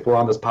 if we're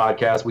on this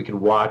podcast, we can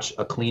watch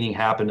a cleaning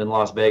happen in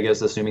Las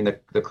Vegas, assuming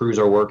that the crews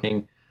are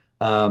working.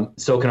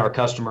 So can our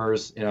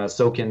customers.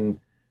 So can,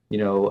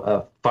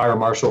 a fire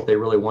marshal if they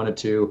really wanted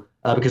to,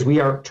 because we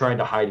aren't trying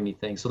to hide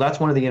anything. So that's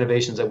one of the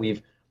innovations that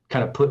we've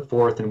kind of put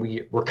forth, and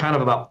we're kind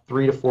of about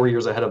 3 to 4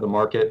 years ahead of the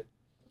market.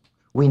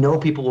 We know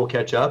people will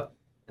catch up,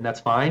 and that's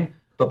fine.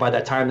 But by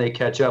that time they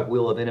catch up,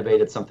 we'll have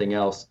innovated something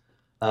else.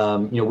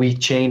 We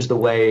changed the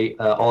way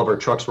all of our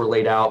trucks were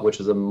laid out, which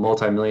was a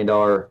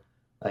multi-million-dollar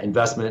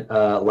investment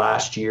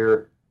last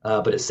year,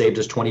 but it saved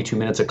us 22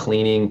 minutes of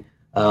cleaning.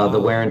 The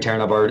wear and tear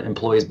of our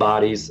employees'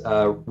 bodies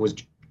was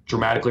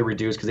dramatically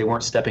reduced because they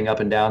weren't stepping up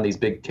and down these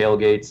big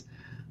tailgates.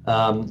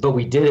 But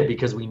we did it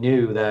because we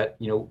knew that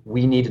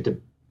we needed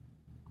to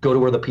go to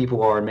where the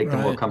people are and make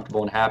them more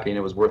comfortable and happy, and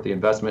it was worth the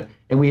investment.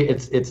 And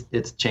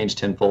it's changed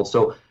tenfold.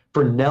 So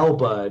for Nell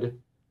Bud,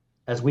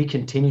 as we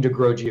continue to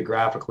grow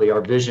geographically,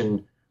 our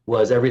vision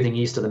was everything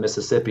east of the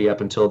Mississippi up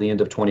until the end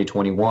of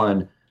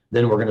 2021.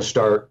 Then we're going to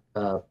start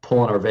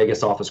pulling our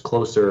Vegas office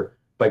closer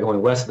by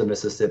going west of the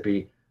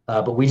Mississippi.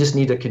 But we just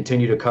need to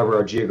continue to cover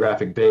our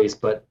geographic base.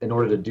 But in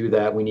order to do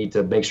that, we need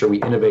to make sure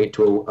we innovate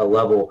to a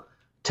level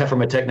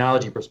from a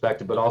technology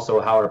perspective, but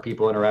also how our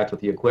people interact with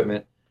the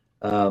equipment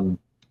to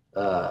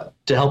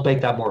help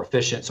make that more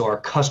efficient so our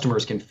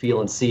customers can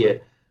feel and see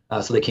it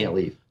so they can't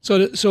leave.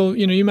 So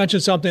you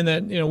mentioned something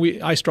that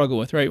I struggle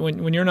with, right?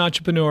 When you're an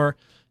entrepreneur,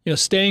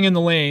 staying in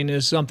the lane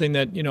is something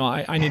that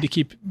I need to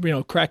keep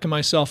cracking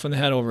myself in the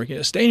head over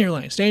again. Stay in your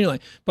lane.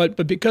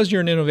 But because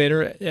you're an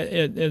innovator,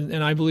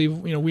 and I believe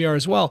we are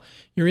as well.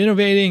 You're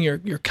innovating.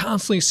 You're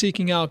constantly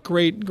seeking out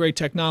great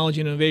technology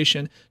and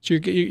innovation. So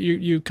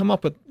you come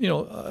up with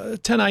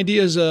 10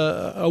 ideas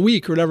a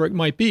week or whatever it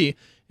might be.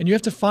 And you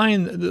have to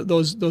find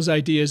those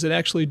ideas that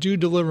actually do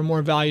deliver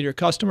more value to your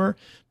customer.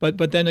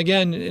 But then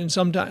again, and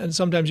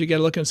sometimes you got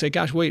to look and say,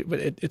 gosh, wait, but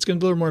it's going to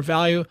deliver more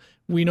value.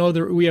 We know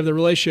that we have the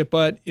relationship,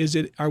 but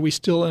are we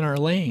still in our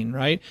lane,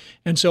 right?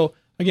 And so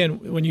again,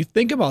 when you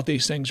think about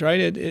these things,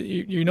 right,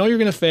 you're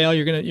going to fail.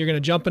 You're going to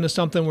jump into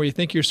something where you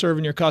think you're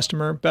serving your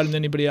customer better than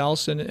anybody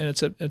else, and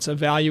it's a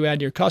value add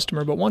to your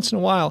customer. But once in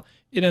a while,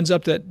 it ends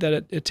up that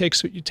it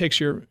takes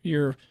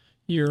your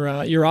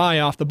eye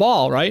off the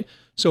ball, right?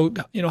 So,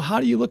 how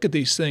do you look at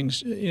these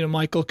things,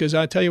 Michael? Because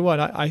I tell you what,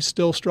 I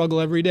still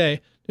struggle every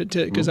day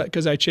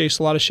because I chase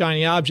a lot of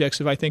shiny objects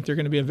if I think they're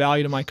going to be of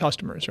value to my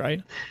customers,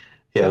 right?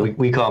 Yeah,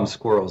 we call them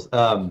squirrels.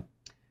 I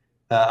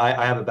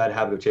have a bad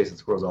habit of chasing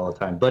squirrels all the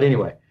time. But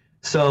anyway,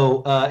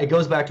 so it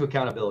goes back to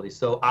accountability.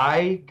 So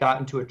I got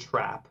into a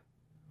trap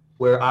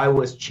where I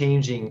was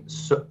changing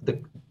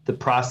the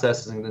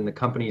processes and the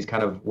company's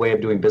kind of way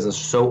of doing business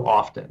so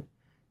often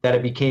that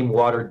it became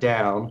watered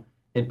down,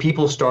 and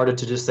people started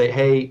to just say,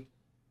 hey,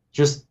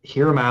 just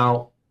hear him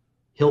out.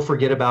 He'll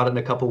forget about it in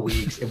a couple of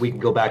weeks and we can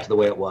go back to the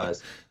way it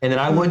was. And then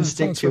I wouldn't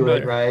stick to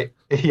it, right?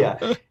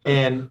 Yeah.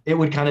 And it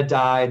would kind of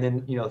die. And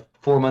then,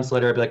 4 months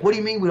later, I'd be like, what do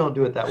you mean we don't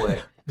do it that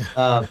way?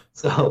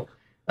 So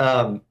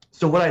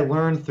what I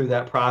learned through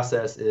that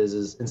process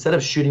is instead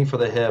of shooting for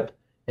the hip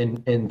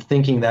and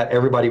thinking that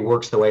everybody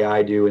works the way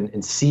I do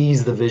and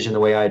sees the vision the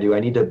way I do, I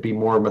need to be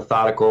more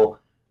methodical,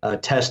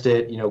 test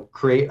it,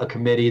 create a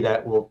committee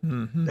that will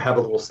have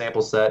a little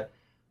sample set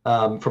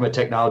from a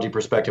technology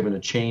perspective and a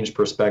change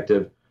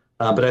perspective.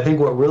 But I think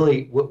what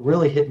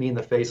really hit me in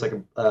the face like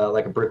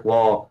a brick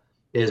wall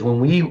is when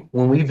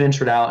we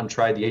ventured out and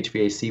tried the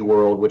HVAC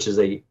world, which is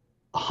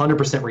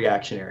 100%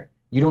 reactionary.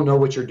 You don't know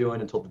what you're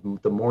doing until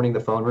the morning the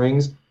phone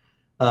rings.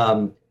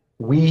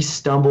 We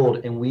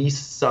stumbled and we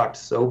sucked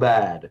so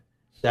bad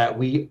that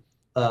we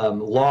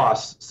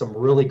lost some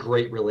really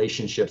great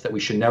relationships that we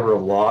should never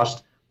have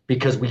lost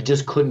because we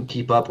just couldn't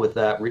keep up with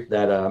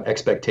that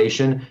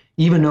expectation,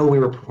 even though we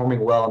were performing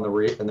well in the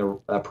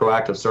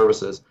proactive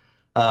services.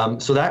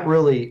 So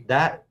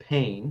that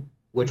pain,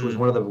 which was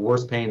one of the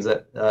worst pains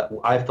that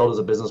I felt as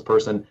a business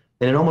person,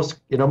 and it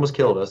almost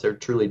killed us.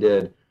 It truly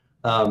did.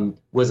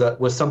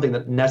 Was something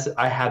that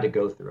I had to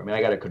go through. I mean,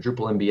 I got a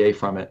quadruple MBA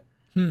from it.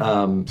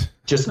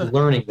 Just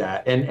learning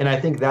that, and I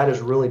think that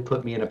has really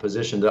put me in a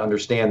position to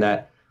understand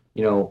that,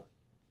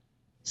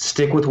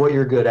 stick with what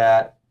you're good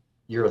at.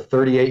 You're a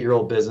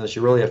 38-year-old business.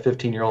 You're really a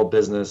 15-year-old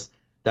business.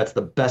 That's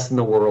the best in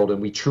the world,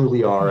 and we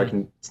truly are.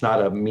 It's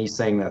not me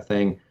saying that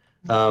thing.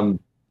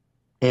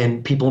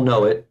 And people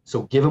know it.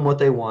 So give them what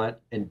they want,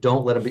 and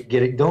don't let them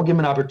get it. Don't give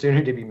them an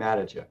opportunity to be mad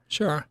at you.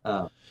 Sure.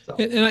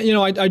 And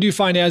I do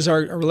find as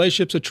our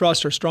relationships of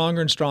trust are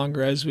stronger and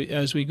stronger as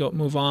we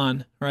move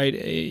on, right?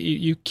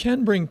 You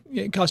can bring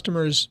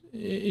customers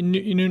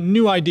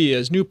new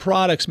ideas, new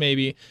products,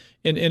 maybe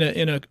in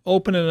a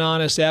open and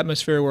honest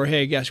atmosphere where,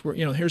 hey, gosh,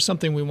 here's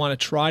something we want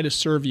to try to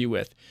serve you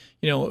with.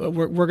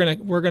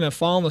 We're gonna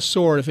fall on the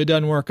sword if it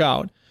doesn't work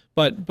out.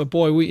 But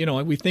boy,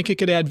 we think it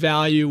could add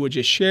value. Would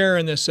you share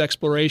in this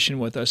exploration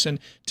with us? And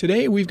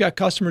today we've got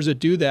customers that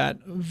do that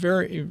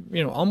very,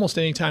 almost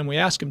any time we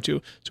ask them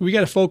to. So we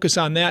got to focus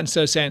on that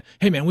instead of saying,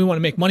 hey man, we want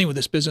to make money with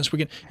this business.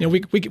 We can,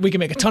 we can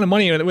make a ton of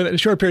money with it in a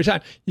short period of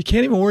time. You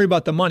can't even worry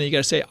about the money. You got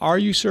to say, are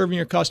you serving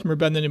your customer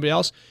better than anybody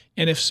else?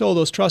 And if so,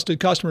 those trusted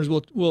customers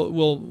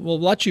will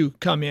let you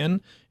come in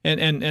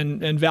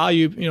and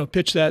value,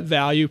 pitch that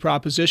value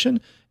proposition.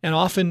 And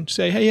often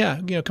say, hey,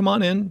 yeah, come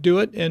on in, do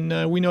it,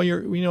 and we know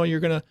you're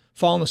going to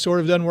fall on the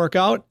sword if it doesn't work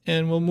out,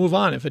 and we'll move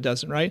on if it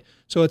doesn't, right?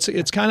 So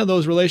it's kind of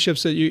those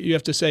relationships that you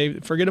have to say,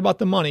 forget about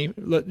the money.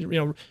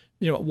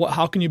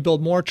 How can you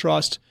build more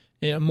trust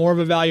more of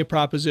a value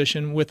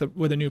proposition with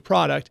a new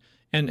product,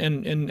 and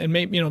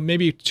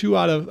maybe 2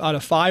 out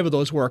of 5 of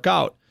those work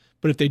out.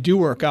 But if they do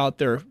work out,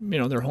 they're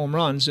home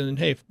runs. And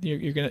hey,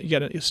 you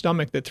get a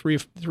stomach that three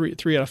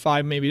out of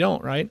 5 maybe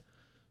don't, right?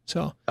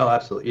 So. Oh,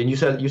 absolutely. And you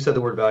said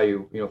the word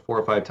value 4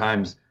 or 5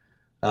 times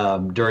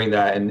during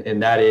that,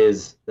 and that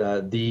is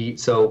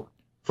so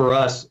for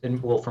us,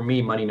 and well, for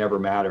me, money never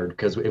mattered,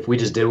 because if we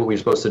just did what we were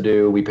supposed to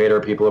do, we paid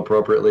our people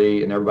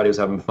appropriately, and everybody was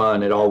having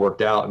fun, it all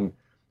worked out. And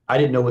I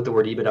didn't know what the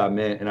word EBITDA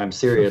meant, and I'm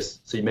serious,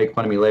 so you make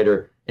fun of me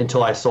later,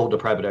 until I sold to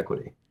private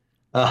equity.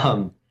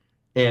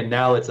 And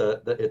now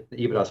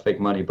EBITDA is fake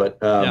money, but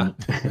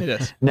it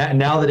is.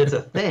 now that it's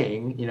a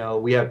thing,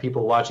 we have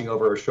people watching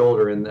over our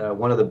shoulder. And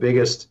one of the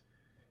biggest,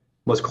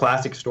 most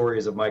classic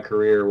stories of my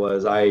career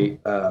was I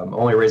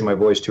only raised my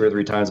voice 2 or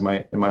 3 times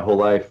in my whole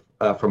life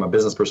from a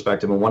business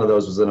perspective. And one of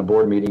those was in a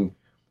board meeting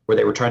where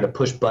they were trying to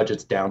push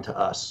budgets down to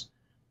us.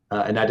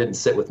 And that didn't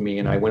sit with me.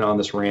 And I went on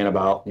this rant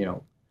about,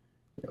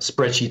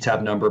 spreadsheets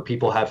have number,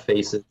 people have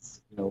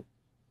faces,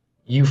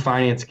 you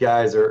finance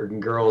guys or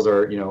girls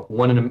are,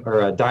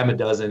 or a dime a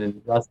dozen,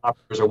 and us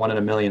operators are 1 in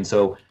a million.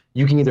 So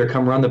you can either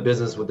come run the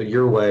business with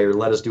your way or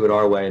let us do it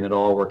our way, and it'll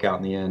all work out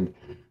in the end,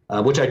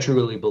 which I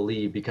truly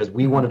believe, because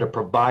we wanted to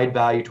provide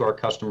value to our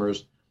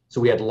customers. So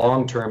we had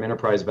long-term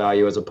enterprise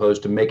value, as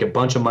opposed to make a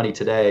bunch of money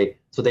today,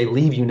 so they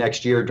leave you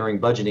next year during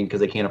budgeting because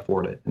they can't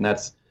afford it. And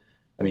that's,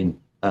 and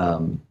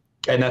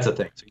that's a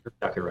thing. So you're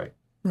exactly right.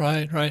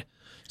 Right.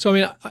 So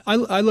I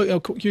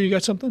look. You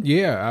got something?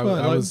 Yeah, I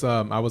was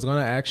going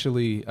to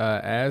actually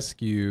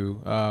ask you,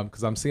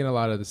 because I'm seeing a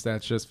lot of the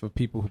stats just for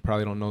people who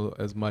probably don't know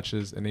as much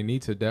as, and they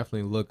need to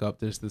definitely look up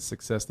the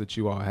success that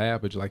you all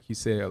have. But like you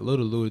said, a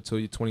little alluded to,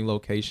 you 20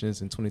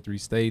 locations in 23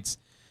 states.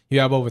 You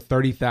have over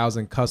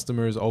 30,000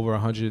 customers, over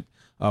 100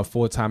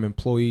 full-time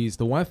employees.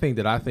 The one thing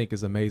that I think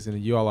is amazing,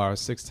 you all are a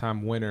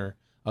 6-time winner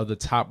of the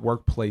top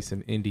workplace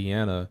in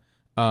Indiana.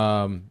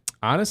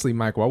 Honestly,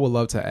 Michael, I would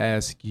love to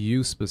ask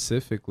you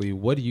specifically,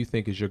 what do you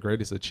think is your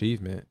greatest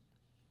achievement?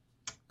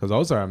 Because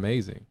those are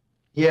amazing.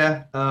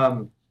 Yeah,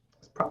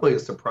 it's probably a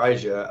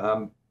surprise you.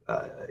 I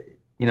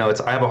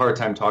have a hard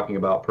time talking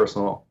about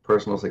personal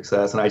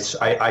success, and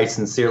I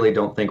sincerely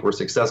don't think we're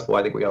successful.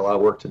 I think we got a lot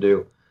of work to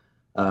do.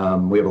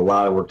 We have a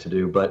lot of work to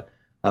do. But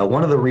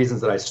one of the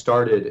reasons that I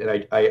started,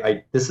 and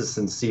I this is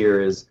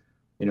sincere, is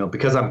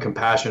because I'm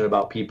compassionate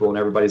about people, and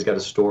everybody's got a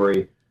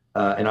story.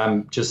 And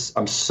I'm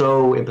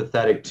so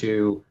empathetic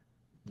to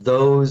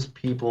those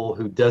people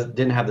who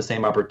didn't have the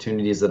same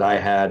opportunities that I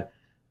had,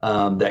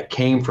 that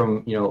came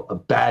from, a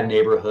bad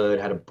neighborhood,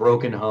 had a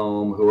broken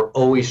home, who were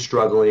always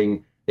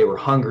struggling. They were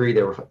hungry.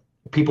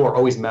 People are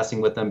always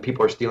messing with them.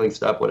 People are stealing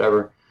stuff,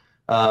 whatever.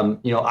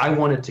 I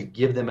wanted to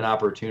give them an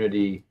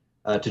opportunity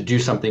to do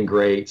something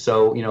great.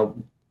 So,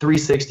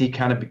 360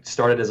 kind of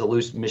started as a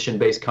loose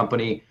mission-based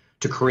company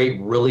to create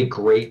really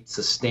great,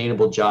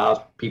 sustainable jobs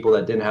for people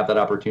that didn't have that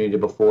opportunity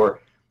before.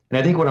 And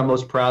I think what I'm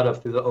most proud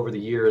of over the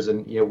years,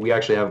 and we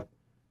actually have,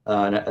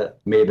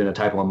 may have been a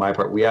typo on my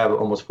part, we have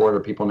almost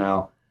 400 people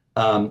now,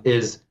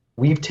 is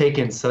we've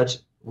taken such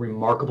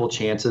remarkable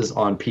chances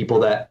on people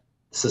that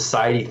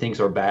society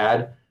thinks are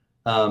bad,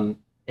 and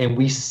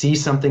we see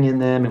something in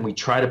them and we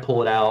try to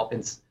pull it out.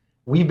 And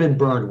we've been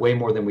burned way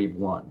more than we've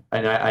won.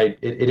 And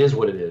it is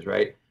what it is,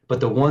 right? But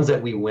the ones that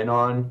we win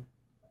on,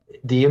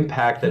 the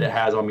impact that it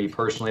has on me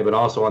personally, but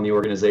also on the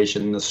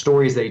organization, the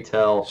stories they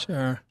tell,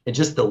 sure, and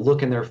just the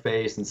look in their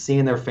face and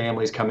seeing their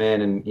families come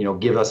in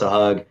and give us a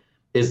hug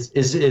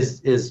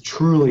is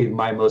truly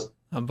my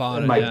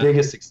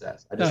biggest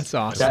success. That's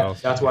awesome.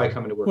 That's why I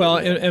come into work. Well,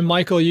 and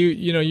Michael,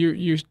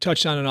 you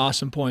touched on an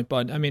awesome point,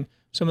 but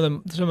some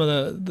of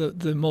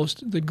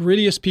the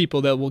grittiest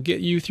people that will get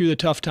you through the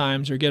tough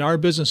times, or get our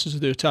businesses through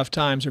the tough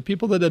times, are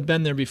people that have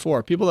been there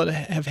before, people that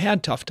have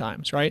had tough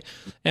times, right?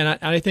 And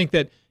I think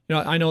that.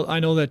 I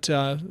know that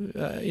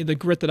the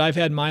grit that I've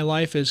had in my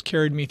life has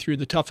carried me through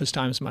the toughest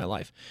times of my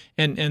life.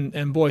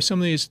 And boy,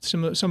 some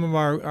of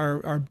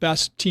our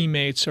best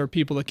teammates are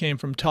people that came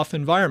from tough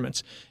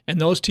environments.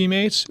 And those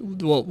teammates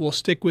will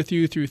stick with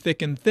you through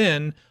thick and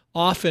thin,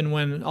 often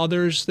when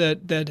others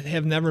that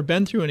have never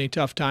been through any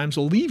tough times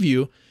will leave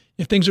you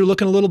if things are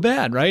looking a little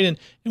bad, right?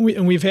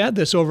 And we've had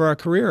this over our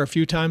career a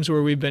few times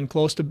where we've been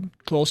close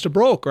to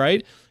broke,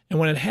 right? And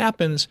when it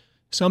happens,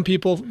 some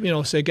people,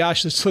 say,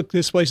 "Gosh,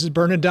 this place is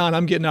burning down.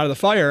 I'm getting out of the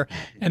fire,"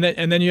 and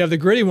then you have the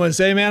gritty ones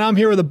say, "Man, I'm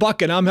here with a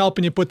bucket. I'm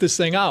helping you put this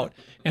thing out."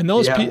 And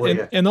those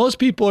those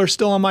people are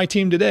still on my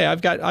team today. I've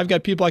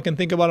got people I can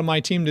think about on my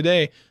team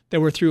today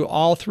that were through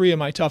all 3 of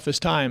my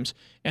toughest times.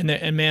 And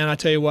man, I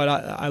tell you what,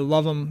 I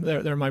love them.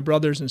 They're my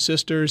brothers and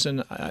sisters,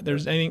 and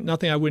there's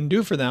nothing I wouldn't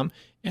do for them.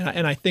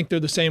 And I think they're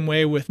the same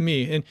way with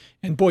me.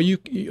 And boy,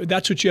 you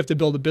that's what you have to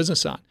build a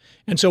business on.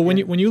 And so when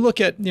you look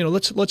at,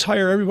 let's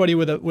hire everybody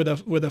with a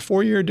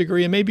 4-year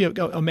degree and maybe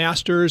a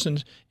master's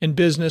in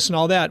business and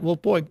all that. Well,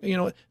 boy,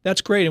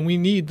 that's great, and we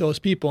need those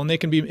people, and they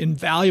can be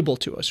invaluable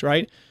to us,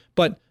 right?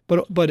 But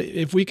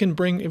if we can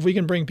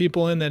bring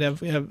people in that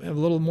have a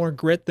little more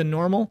grit than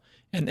normal,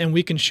 and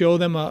we can show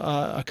them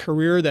a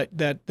career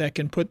that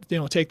can put,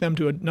 take them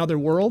to another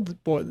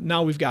world, boy,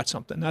 now we've got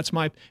something.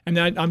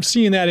 I'm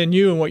seeing that in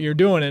you and what you're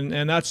doing,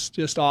 and that's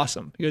just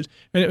awesome. Because,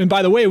 and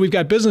by the way, we've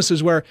got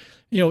businesses where,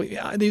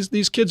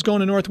 these kids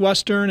going to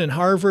Northwestern and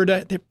Harvard,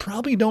 they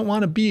probably don't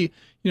want to be,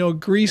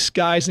 grease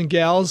guys and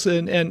gals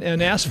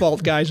and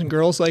asphalt guys and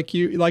girls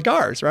like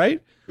ours,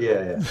 right?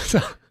 Yeah.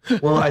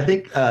 Well, I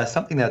think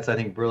something that's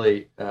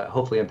really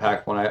hopefully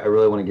impactful, and I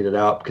really want to get it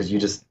out because you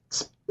just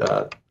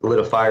lit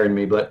a fire in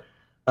me. But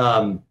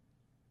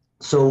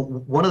so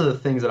one of the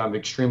things that I'm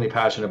extremely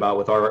passionate about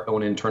with our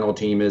own internal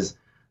team is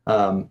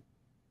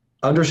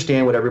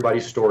understand what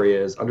everybody's story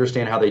is,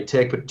 understand how they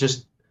tick, but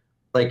just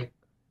like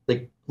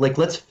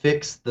let's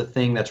fix the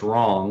thing that's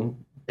wrong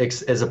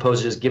as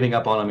opposed to just giving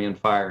up on them and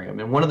firing them.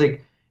 And one of the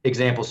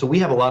examples, so we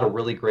have a lot of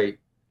really great,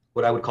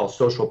 what I would call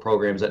social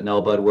programs at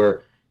Nell Bud,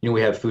 where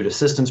we have food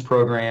assistance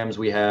programs.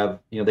 We have,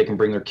 they can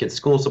bring their kids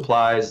school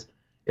supplies.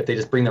 If they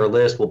just bring their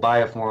list, we'll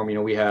buy it for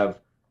them. We have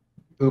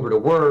Uber to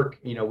work.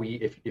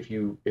 If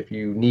you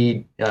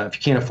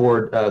can't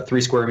afford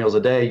 3 square meals a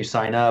day, you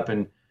sign up,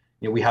 and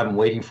we have them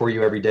waiting for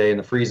you every day in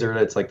the freezer.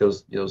 It's like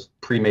those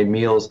pre-made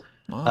meals.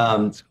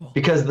 Wow, that's cool.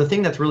 Because the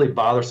thing that's really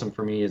bothersome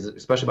for me is,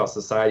 especially about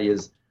society,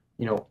 is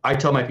I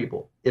tell my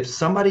people, if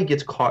somebody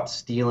gets caught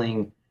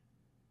stealing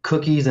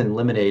cookies and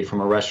lemonade from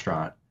a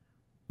restaurant,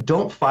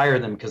 don't fire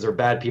them because they're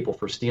bad people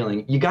for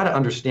stealing. You got to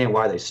understand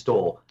why they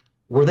stole.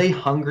 Were they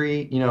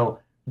hungry?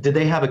 Did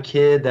they have a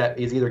kid that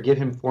is either give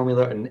him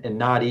formula and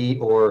not eat,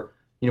 or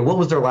what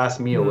was their last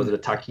meal? Was it a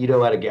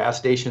taquito at a gas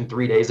station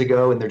 3 days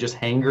ago and they're just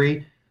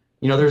hangry?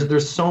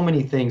 There's so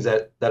many things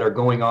that are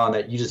going on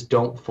that you just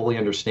don't fully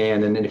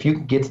understand. And if you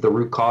can get to the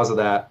root cause of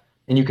that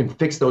and you can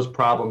fix those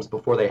problems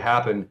before they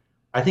happen,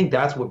 I think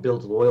that's what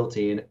builds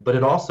loyalty. But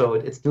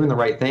it's doing the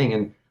right thing.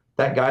 And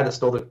that guy that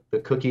stole the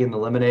cookie and the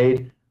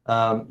lemonade,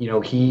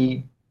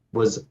 he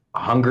was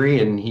hungry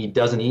and he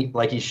doesn't eat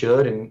like he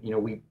should. And,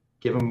 we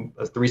give him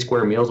 3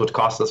 square meals, which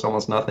costs us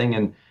almost nothing.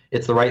 And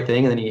it's the right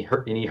thing. And then he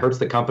hurts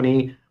the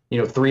company,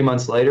 3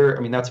 months later.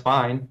 I mean, that's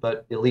fine,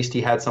 but at least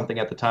he had something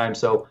at the time.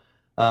 So,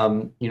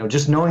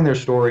 just knowing their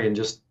story and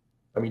just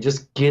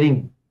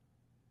getting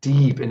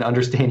deep and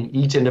understanding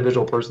each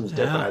individual person's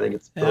different. I think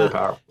it's really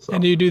powerful. So.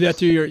 And do you do that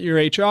through your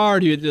HR?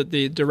 Do you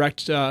the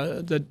direct leader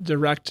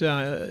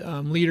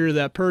of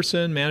that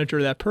person, manager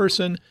of that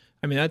person?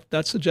 I mean,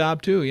 that's the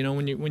job too.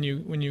 When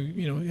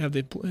you have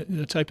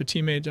the type of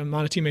teammates,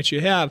 amount of teammates you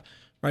have,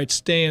 right?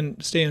 Staying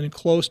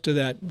close to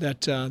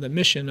that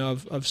mission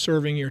of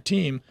serving your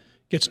team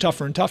gets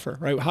tougher and tougher,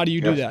 right? How do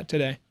you do that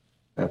today?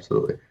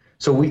 Absolutely.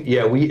 So we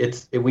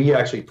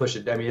actually push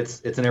it. I mean,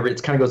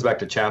 it kind of goes back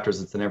to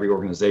chapters. It's in every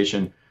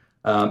organization,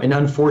 and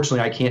unfortunately,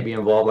 I can't be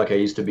involved like I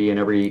used to be in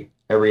every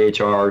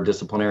HR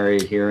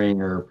disciplinary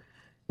hearing or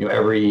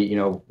every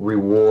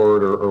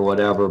reward or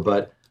whatever.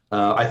 But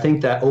I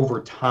think that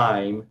over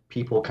time,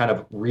 people kind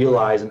of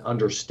realize and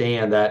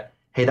understand that,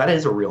 hey, that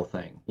is a real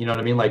thing. You know what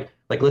I mean? Like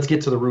let's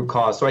get to the root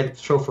cause.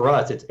 So for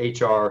us,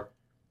 it's HR,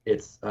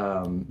 it's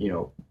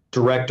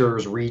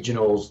directors,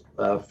 regionals,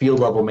 field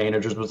level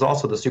managers, but it's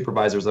also the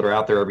supervisors that are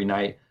out there every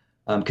night,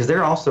 because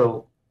they're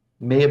also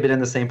may have been in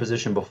the same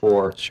position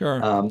before.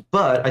 Sure.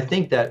 But I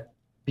think that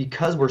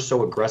because we're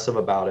so aggressive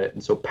about it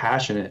and so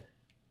passionate,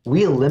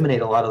 we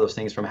eliminate a lot of those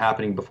things from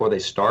happening before they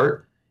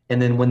start.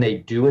 And then when they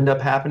do end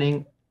up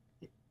happening,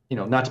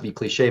 not to be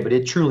cliche, but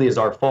it truly is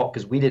our fault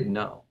because we didn't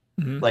know.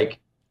 Mm-hmm. Like,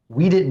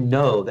 we didn't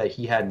know that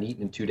he hadn't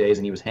eaten in 2 days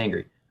and he was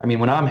hangry. I mean,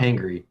 when I'm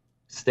hangry,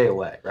 stay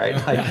away, right?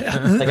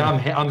 Like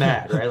I'm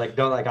mad, right?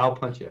 Like I'll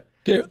punch you.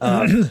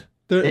 And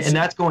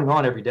that's going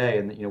on every day.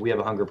 And we have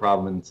a hunger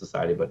problem in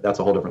society, but that's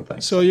a whole different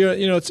thing. So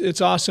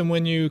it's awesome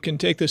when you can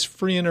take this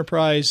free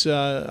enterprise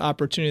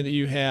opportunity that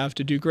you have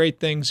to do great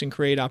things and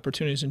create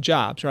opportunities and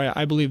jobs, right?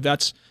 I believe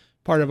that's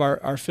part of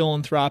our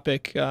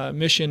philanthropic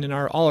mission in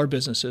all our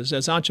businesses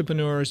as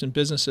entrepreneurs and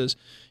businesses.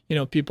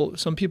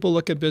 Some people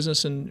look at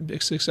business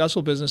and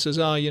successful businesses.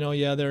 Oh,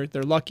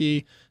 they're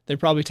lucky. They're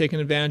probably taking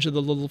advantage of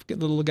the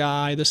little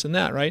guy, this and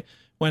that, right?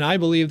 When I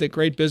believe that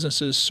great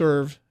businesses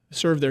serve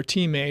their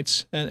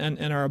teammates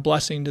and are a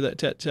blessing to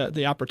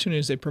the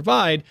opportunities they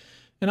provide.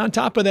 And on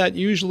top of that,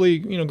 usually,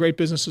 great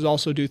businesses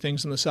also do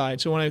things on the side.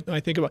 So when I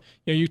think about,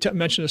 you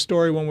mentioned a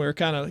story when we were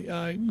kind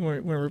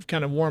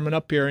of warming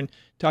up here and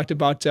talked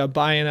about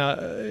buying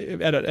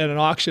at an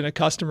auction, a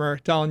customer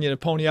telling you to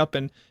pony up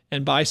and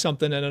buy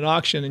something at an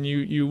auction, and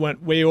you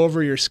went way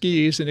over your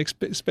skis and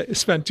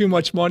spent too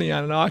much money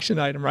on an auction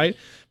item, right?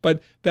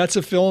 But that's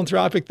a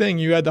philanthropic thing.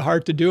 You had the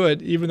heart to do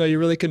it, even though you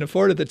really couldn't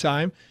afford it at the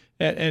time.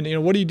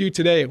 And what do you do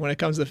today when it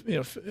comes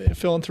to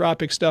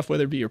philanthropic stuff,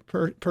 whether it be your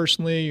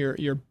personally or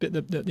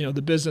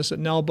the business at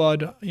Nell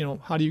Bud?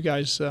 How do you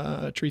guys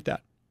treat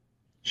that?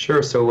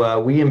 Sure. So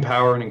we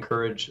empower and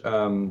encourage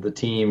the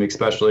team,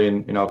 especially,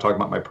 and I'll talk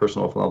about my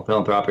personal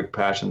philanthropic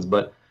passions.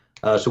 But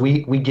so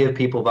we give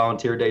people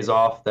volunteer days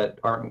off that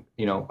aren't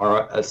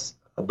are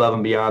above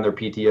and beyond their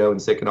PTO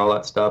and sick and all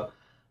that stuff,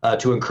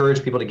 to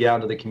encourage people to get out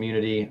into the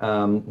community.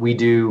 We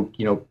do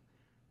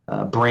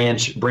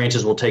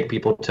branches will take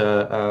people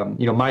to,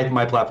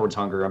 my platform's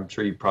hunger. I'm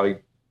sure you probably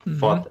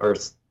fought or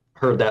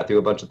heard that through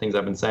a bunch of things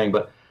I've been saying,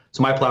 but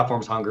so my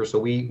platform's hunger. So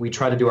we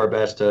try to do our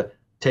best to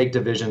take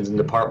divisions and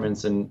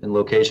departments and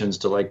locations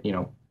to, like,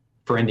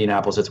 for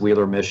Indianapolis, it's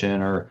Wheeler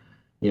Mission, or,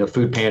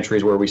 food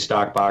pantries where we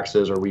stock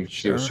boxes, or we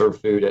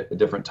serve food at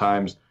different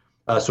times.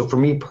 So for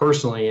me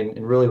personally,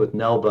 and really with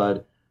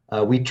Nelbud,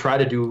 we try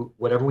to do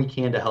whatever we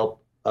can to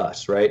help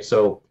us, right?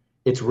 So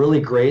it's really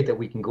great that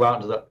we can go out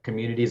into the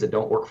communities that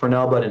don't work for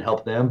Nelbud and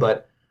help them.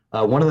 But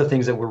one of the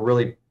things that we're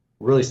really,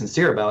 really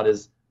sincere about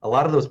is a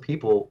lot of those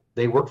people,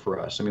 they work for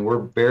us. I mean, we're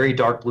very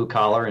dark blue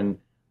collar, and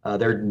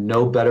they're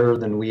no better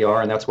than we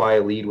are. And that's why I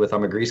lead with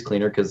I'm a grease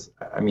cleaner, because,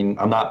 I mean,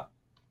 I'm not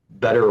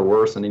better or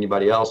worse than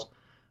anybody else.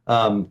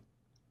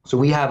 So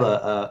we have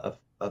a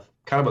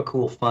kind of a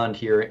cool fund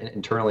here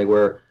internally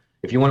where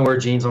if you want to wear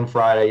jeans on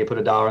Friday, you put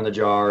 $1 in the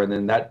jar, and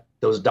then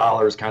those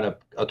dollars kind of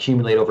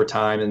accumulate over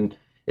time. And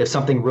if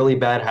something really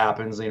bad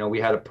happens, we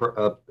had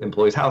a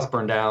employee's house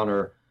burned down,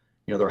 or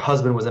their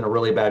husband was in a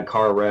really bad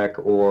car wreck,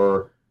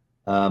 or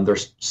their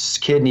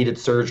kid needed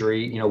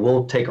surgery,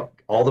 we'll take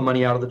all the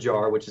money out of the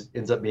jar, which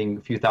ends up being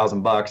a few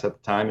 $1,000s at the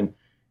time, and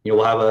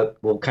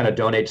we'll kind of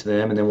donate to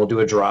them, and then we'll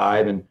do a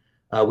drive, and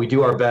we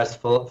do our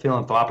best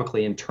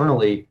philanthropically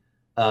internally,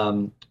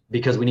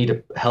 because we need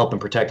to help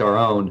and protect our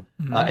own.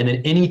 And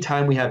then any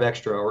time we have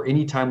extra, or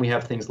any time we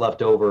have things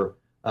left over,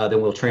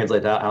 then we'll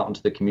translate that out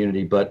into the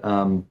community. But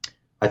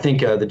I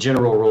think the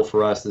general rule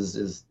for us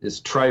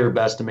is try your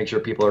best to make sure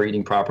people are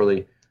eating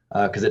properly,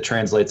 because it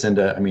translates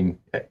into, I mean,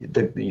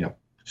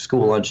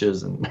 school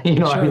lunches, and you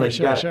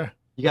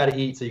got to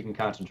eat so you can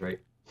concentrate.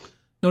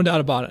 No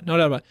doubt about it. No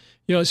doubt about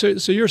it.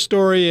 So your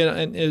story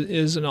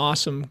is an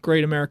awesome,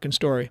 great American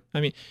story. I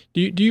mean,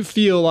 do you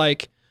feel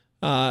like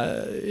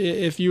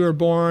if you were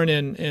born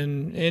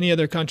in any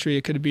other country,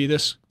 it could be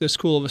this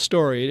cool of a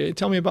story?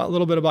 Tell me a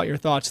little bit about your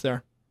thoughts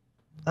there.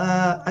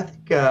 I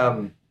think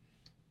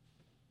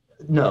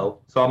no.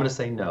 So I'm going to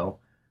say no,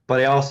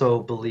 but I also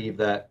believe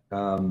that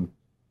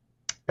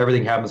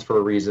everything happens for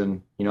a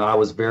reason. I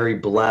was very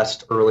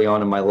blessed early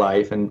on in my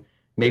life, and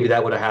maybe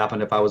that would have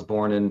happened if I was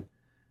born in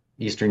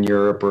Eastern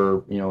Europe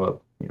or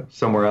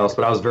somewhere else.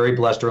 But I was very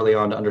blessed early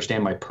on to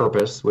understand my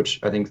purpose, which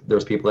I think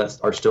there's people that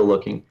are still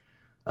looking.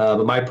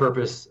 But my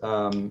purpose,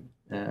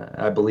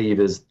 I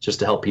believe, is just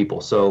to help people.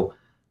 So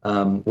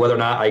whether or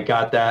not I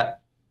got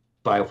that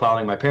by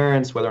following my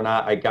parents, whether or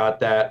not I got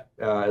that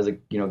as a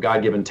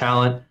God-given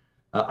talent,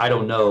 I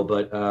don't know.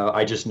 But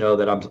I just know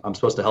that I'm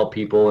supposed to help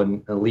people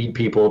and lead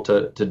people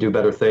to do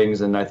better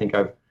things. And I think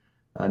I've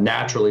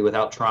naturally,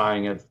 without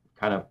trying, I've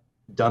kind of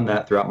done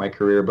that throughout my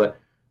career. But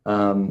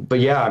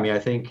yeah, I mean, I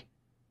think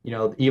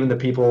even the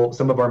people,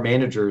 some of our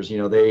managers,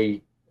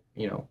 they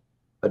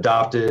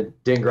adopted,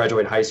 didn't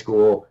graduate high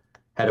school,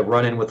 had a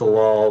run-in with the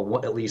law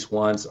at least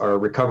once, are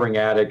recovering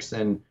addicts,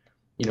 and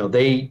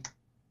they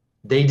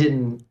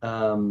didn't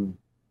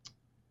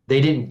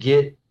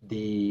get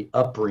the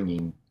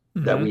upbringing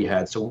that we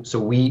had. So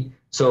we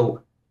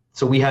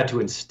had to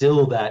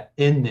instill that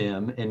in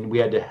them, and we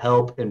had to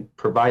help and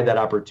provide that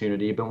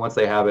opportunity. But once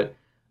they have it,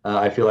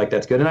 I feel like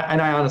that's good.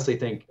 And I honestly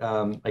think,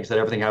 like I said,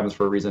 everything happens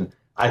for a reason.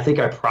 I think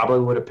I probably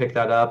would have picked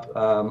that up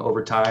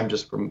over time,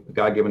 just from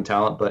God-given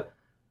talent, but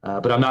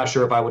I'm not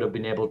sure if I would have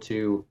been able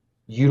to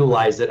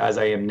utilize it as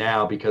I am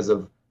now, because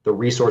of the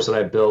resource that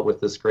I built with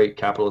this great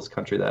capitalist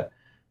country that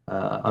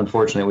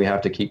unfortunately we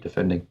have to keep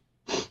defending.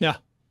 Yeah,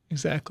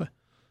 exactly.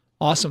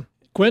 Awesome.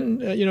 Quentin,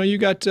 you've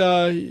got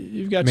some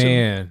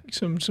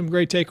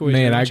great takeaways.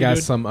 Man, I got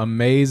some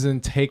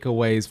amazing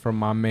takeaways from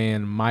my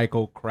man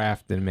Michael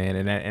Crafton, man,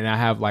 and I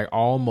have like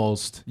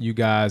almost, you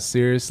guys,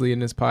 seriously, in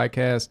this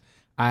podcast,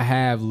 I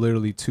have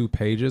literally 2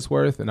 pages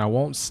worth, and I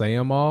won't say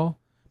them all,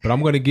 but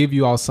I'm going to give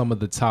you all some of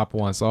the top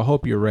ones. So I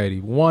hope you're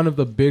ready. One of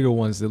the bigger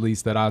ones, at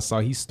least, that I saw,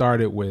 he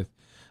started with,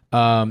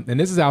 and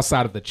this is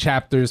outside of the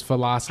chapters,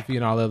 philosophy,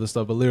 and all the other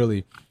stuff, but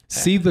literally,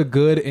 see the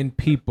good in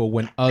people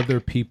when other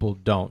people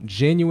don't.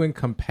 Genuine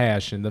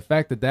compassion. The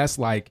fact that that's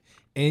like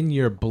in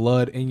your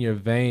blood, in your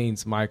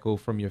veins, Michael,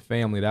 from your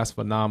family, that's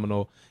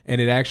phenomenal. And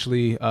it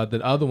actually,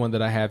 the other one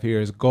that I have here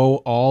is go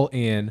all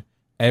in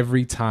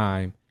every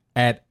time,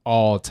 at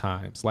all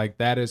times. Like,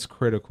 that is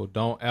critical.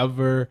 Don't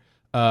ever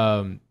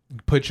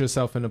put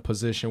yourself in a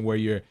position where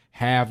you're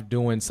half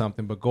doing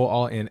something, but go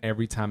all in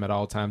every time, at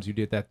all times. You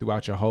did that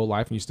throughout your whole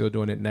life, and you're still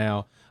doing it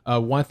now.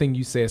 One thing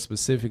you said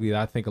specifically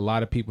that I think a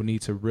lot of people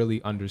need to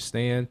really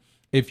understand: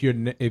 if your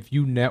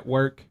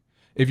network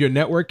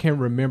can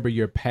remember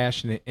your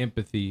passion and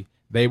empathy,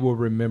 they will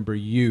remember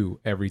you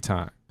every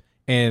time.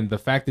 And the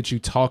fact that you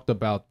talked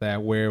about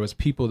that, where it was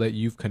people that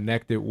you've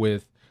connected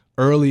with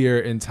earlier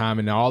in time,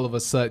 and all of a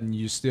sudden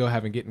you still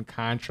haven't gotten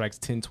contracts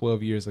 10,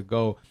 12 years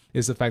ago,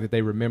 is the fact that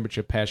they remembered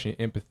your passion and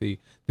empathy.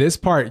 This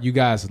part, you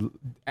guys,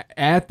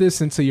 add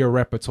this into your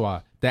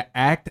repertoire. The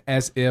act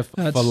as if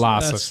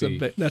philosophy.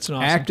 That's an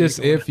awesome act as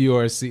if you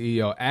are a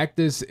CEO. Act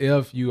as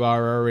if you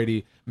are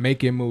already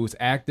making moves.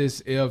 Act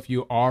as if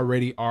you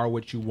already are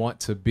what you want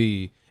to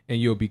be. and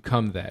you'll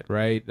become that,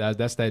 right?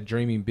 That's that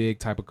dreaming big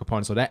type of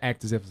component. So that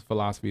act as if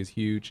philosophy is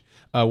huge.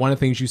 One of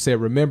the things you said,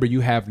 remember,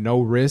 you have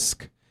no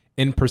risk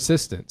in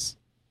persistence.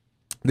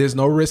 There's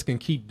no risk in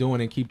keep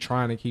doing and keep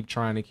trying and keep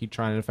trying and keep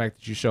trying. And the fact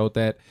that you showed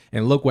that,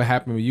 and look what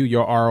happened with you.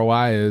 Your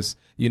ROI is,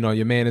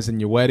 your man is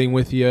in your wedding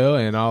with you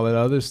and all that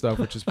other stuff,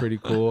 which is pretty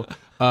cool.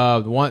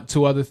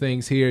 Two other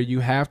things here. You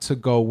have to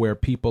go where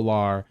people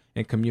are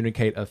and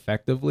communicate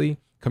effectively.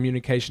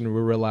 Communication,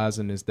 we're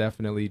realizing, is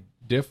definitely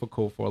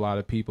difficult for a lot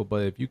of people,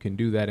 but if you can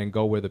do that and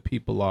go where the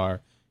people are,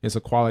 it's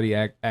a quality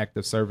act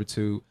of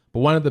servitude.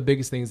 But one of the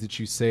biggest things that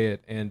you said,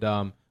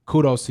 and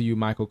kudos to you,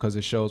 Michael, because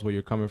it shows where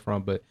you're coming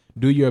from, but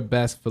do your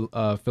best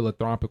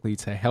philanthropically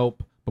to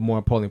help, but more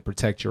importantly,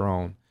 protect your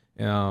own.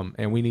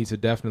 And we need to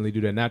definitely do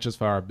that, not just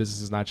for our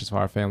businesses, not just for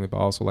our family, but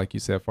also, like you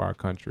said, for our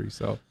country.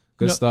 So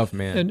good stuff,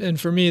 man. And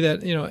for me,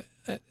 that,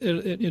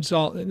 it's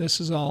all,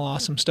 this is all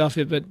awesome stuff,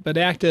 but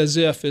act as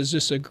if is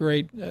just a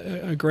great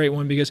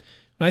one, because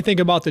when I think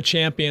about the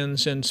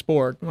champions in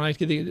sport, when I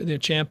think the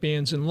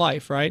champions in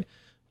life, right?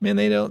 Man,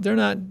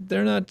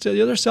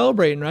 they're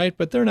celebrating, right?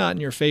 But they're not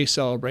in your face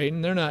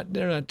celebrating. They're not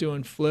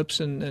doing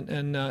flips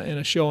and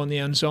a show in the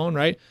end zone,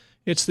 right?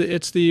 It's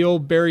the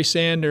old Barry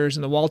Sanders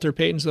and the Walter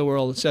Paytons of the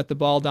world that set the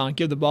ball down,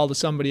 give the ball to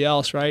somebody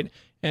else, right?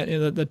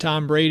 And the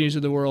Tom Brady's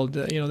of the world,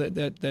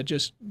 that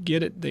just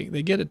get it.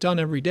 They get it done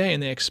every day,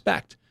 and they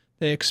expect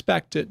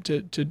it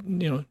to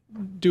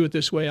do it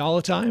this way all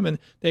the time, and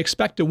they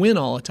expect to win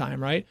all the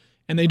time, right?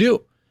 And they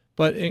do.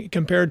 But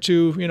compared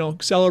to,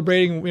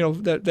 celebrating,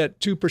 that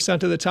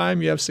 2% of the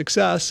time you have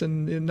success,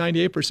 and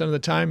 98% of the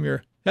time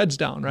your head's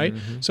down, right?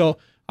 Mm-hmm. So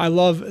I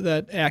love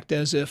that act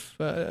as if.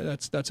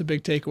 That's a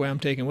big takeaway I'm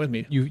taking with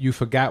me. You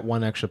forgot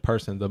one extra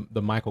person,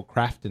 the Michael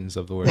Craftons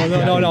of the world. You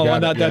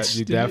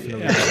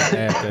definitely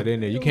add that in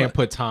there. You can't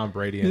put Tom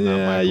Brady in.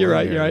 Yeah, you're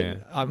right.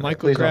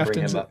 Michael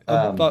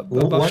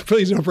Craftons.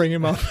 Please don't bring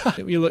him up.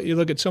 You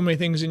look at so many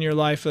things in your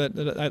life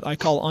that I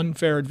call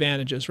unfair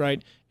advantages,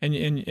 right?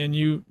 And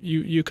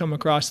you come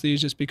across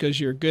these just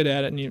because you're good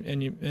at it,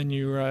 and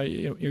you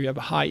have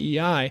a high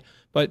EI.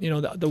 But the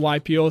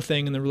YPO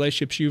thing and the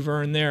relationships you've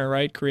earned there,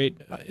 right, create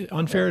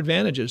unfair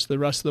advantages to the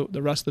rest of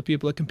the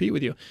people that compete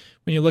with you.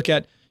 When you look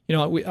at,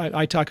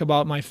 I talk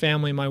about my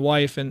family, my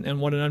wife,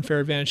 and what an unfair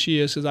advantage she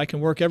is, because I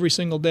can work every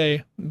single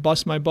day,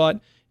 bust my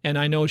butt, and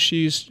I know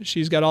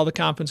she's got all the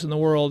confidence in the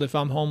world. If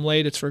I'm home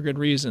late, it's for a good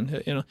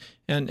reason,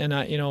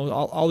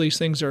 all these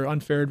things are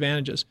unfair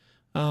advantages.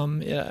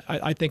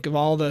 I think of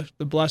all the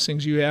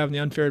blessings you have and the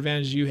unfair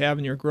advantages you have,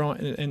 and you're growing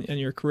and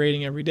you're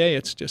creating every day.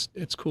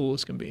 It's cool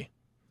as can be.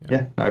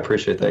 Yeah, I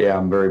appreciate that. Yeah,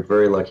 I'm very,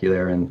 very lucky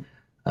there. And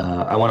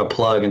I want to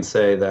plug and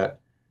say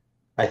that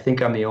I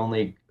think I'm the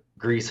only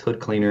grease hood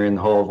cleaner in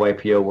the whole of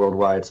YPO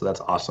worldwide, so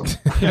that's awesome.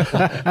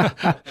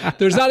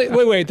 There's not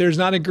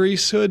a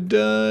grease hood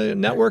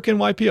network in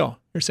YPO,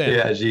 you're saying?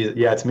 Yeah, geez,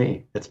 yeah, it's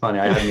me. It's funny.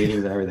 I have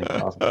meetings and everything.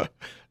 It's awesome.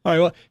 All right.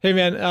 Well, hey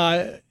man,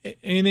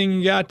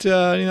 anything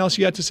else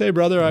you got to say,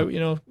 brother?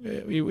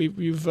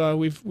 We've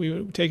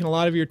taken a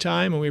lot of your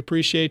time, and we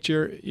appreciate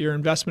your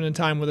investment in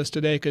time with us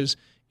today, because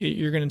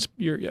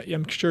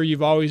I'm sure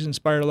you've always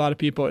inspired a lot of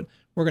people.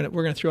 We're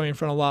gonna throw you in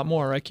front of a lot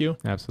more, right, Q?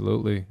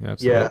 Absolutely.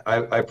 Yeah,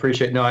 I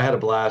appreciate. No, I had a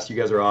blast. You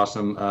guys are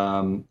awesome.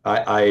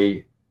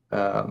 I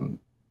am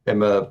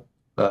a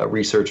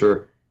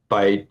researcher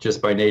by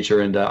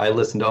nature, and I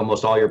listen to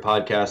almost all your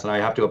podcasts, and I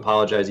have to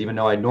apologize, even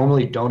though I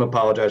normally don't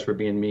apologize for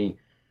being me.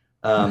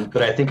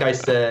 But I think I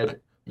said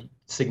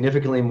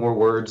significantly more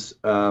words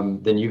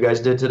than you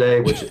guys did today,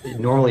 which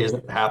normally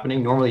isn't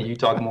happening. Normally you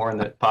talk more in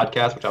the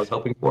podcast, which I was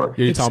hoping for.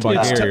 You're talking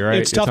about Gary, right?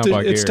 It's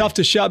tough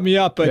to shut me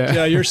up,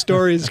 but your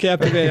story is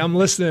captivating. I'm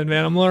listening,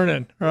 man. I'm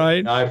learning. All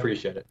right. I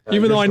appreciate it.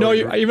 Even though I know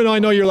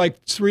you're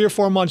like 3 or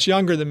 4 months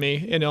younger than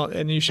me,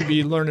 and you should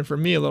be learning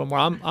from me a little more.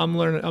 I'm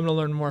learning. I'm gonna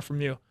learn more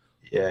from you.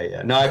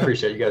 Yeah. No, I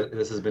appreciate it. You guys.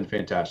 This has been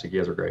fantastic. You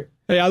guys are great.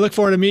 Hey, I look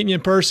forward to meeting you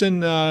in person.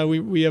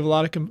 We have a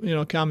lot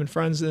of common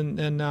friends,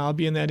 and I'll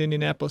be in that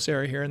Indianapolis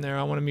area here and there.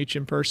 I want to meet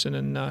you in person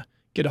and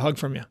get a hug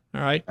from you.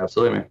 All right.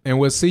 Absolutely, man. And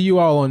we'll see you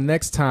all on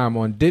next time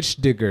on Ditch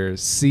Digger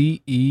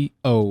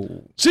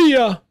CEO. See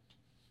ya.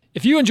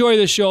 If you enjoy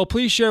this show,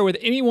 please share with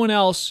anyone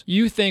else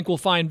you think will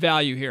find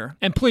value here.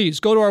 And please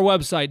go to our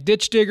website,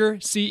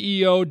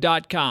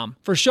 ditchdiggerceo.com,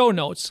 for show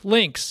notes,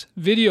 links,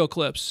 video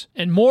clips,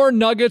 and more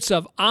nuggets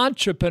of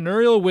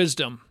entrepreneurial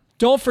wisdom.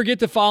 Don't forget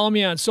to follow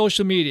me on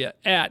social media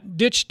at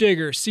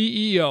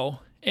ditchdiggerceo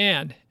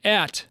and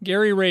at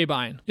Gary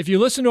Rabine. If you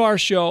listen to our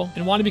show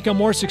and want to become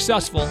more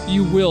successful,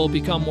 you will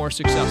become more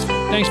successful.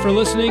 Thanks for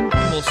listening,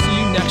 and we'll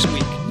see you next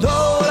week.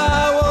 Lord,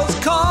 I was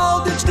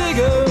called Ditch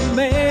Digger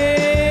Man.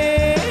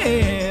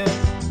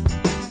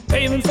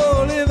 Paving for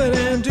a living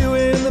and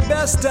doing the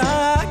best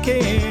I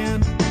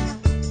can.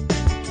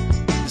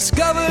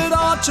 Discovered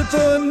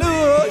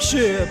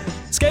entrepreneurship,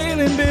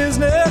 scaling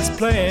business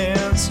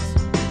plans.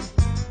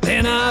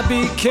 Then I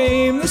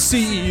became the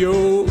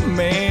CEO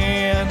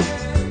man.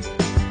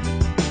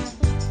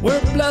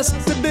 We're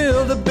blessed to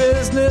build a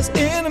business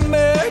in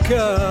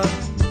America,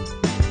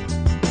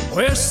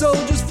 where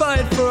soldiers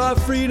fight for our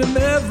freedom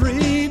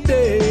every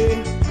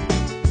day.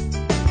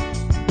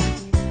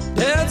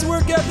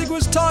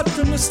 was taught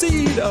from the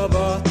seat of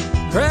a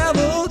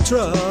gravel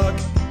truck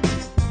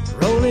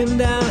rolling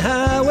down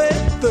Highway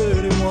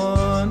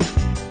 31.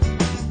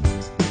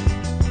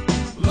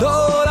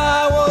 Lord,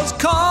 I was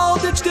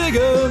called ditch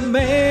digger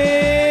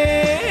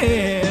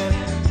man,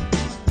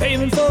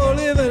 paving for a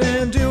living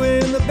and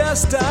doing the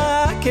best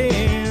I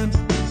can.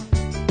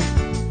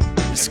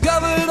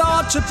 Discovered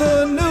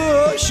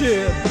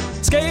entrepreneurship,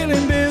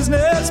 scaling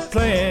business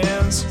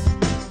plans.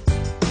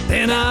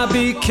 Then I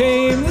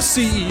became the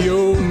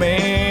CEO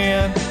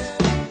man.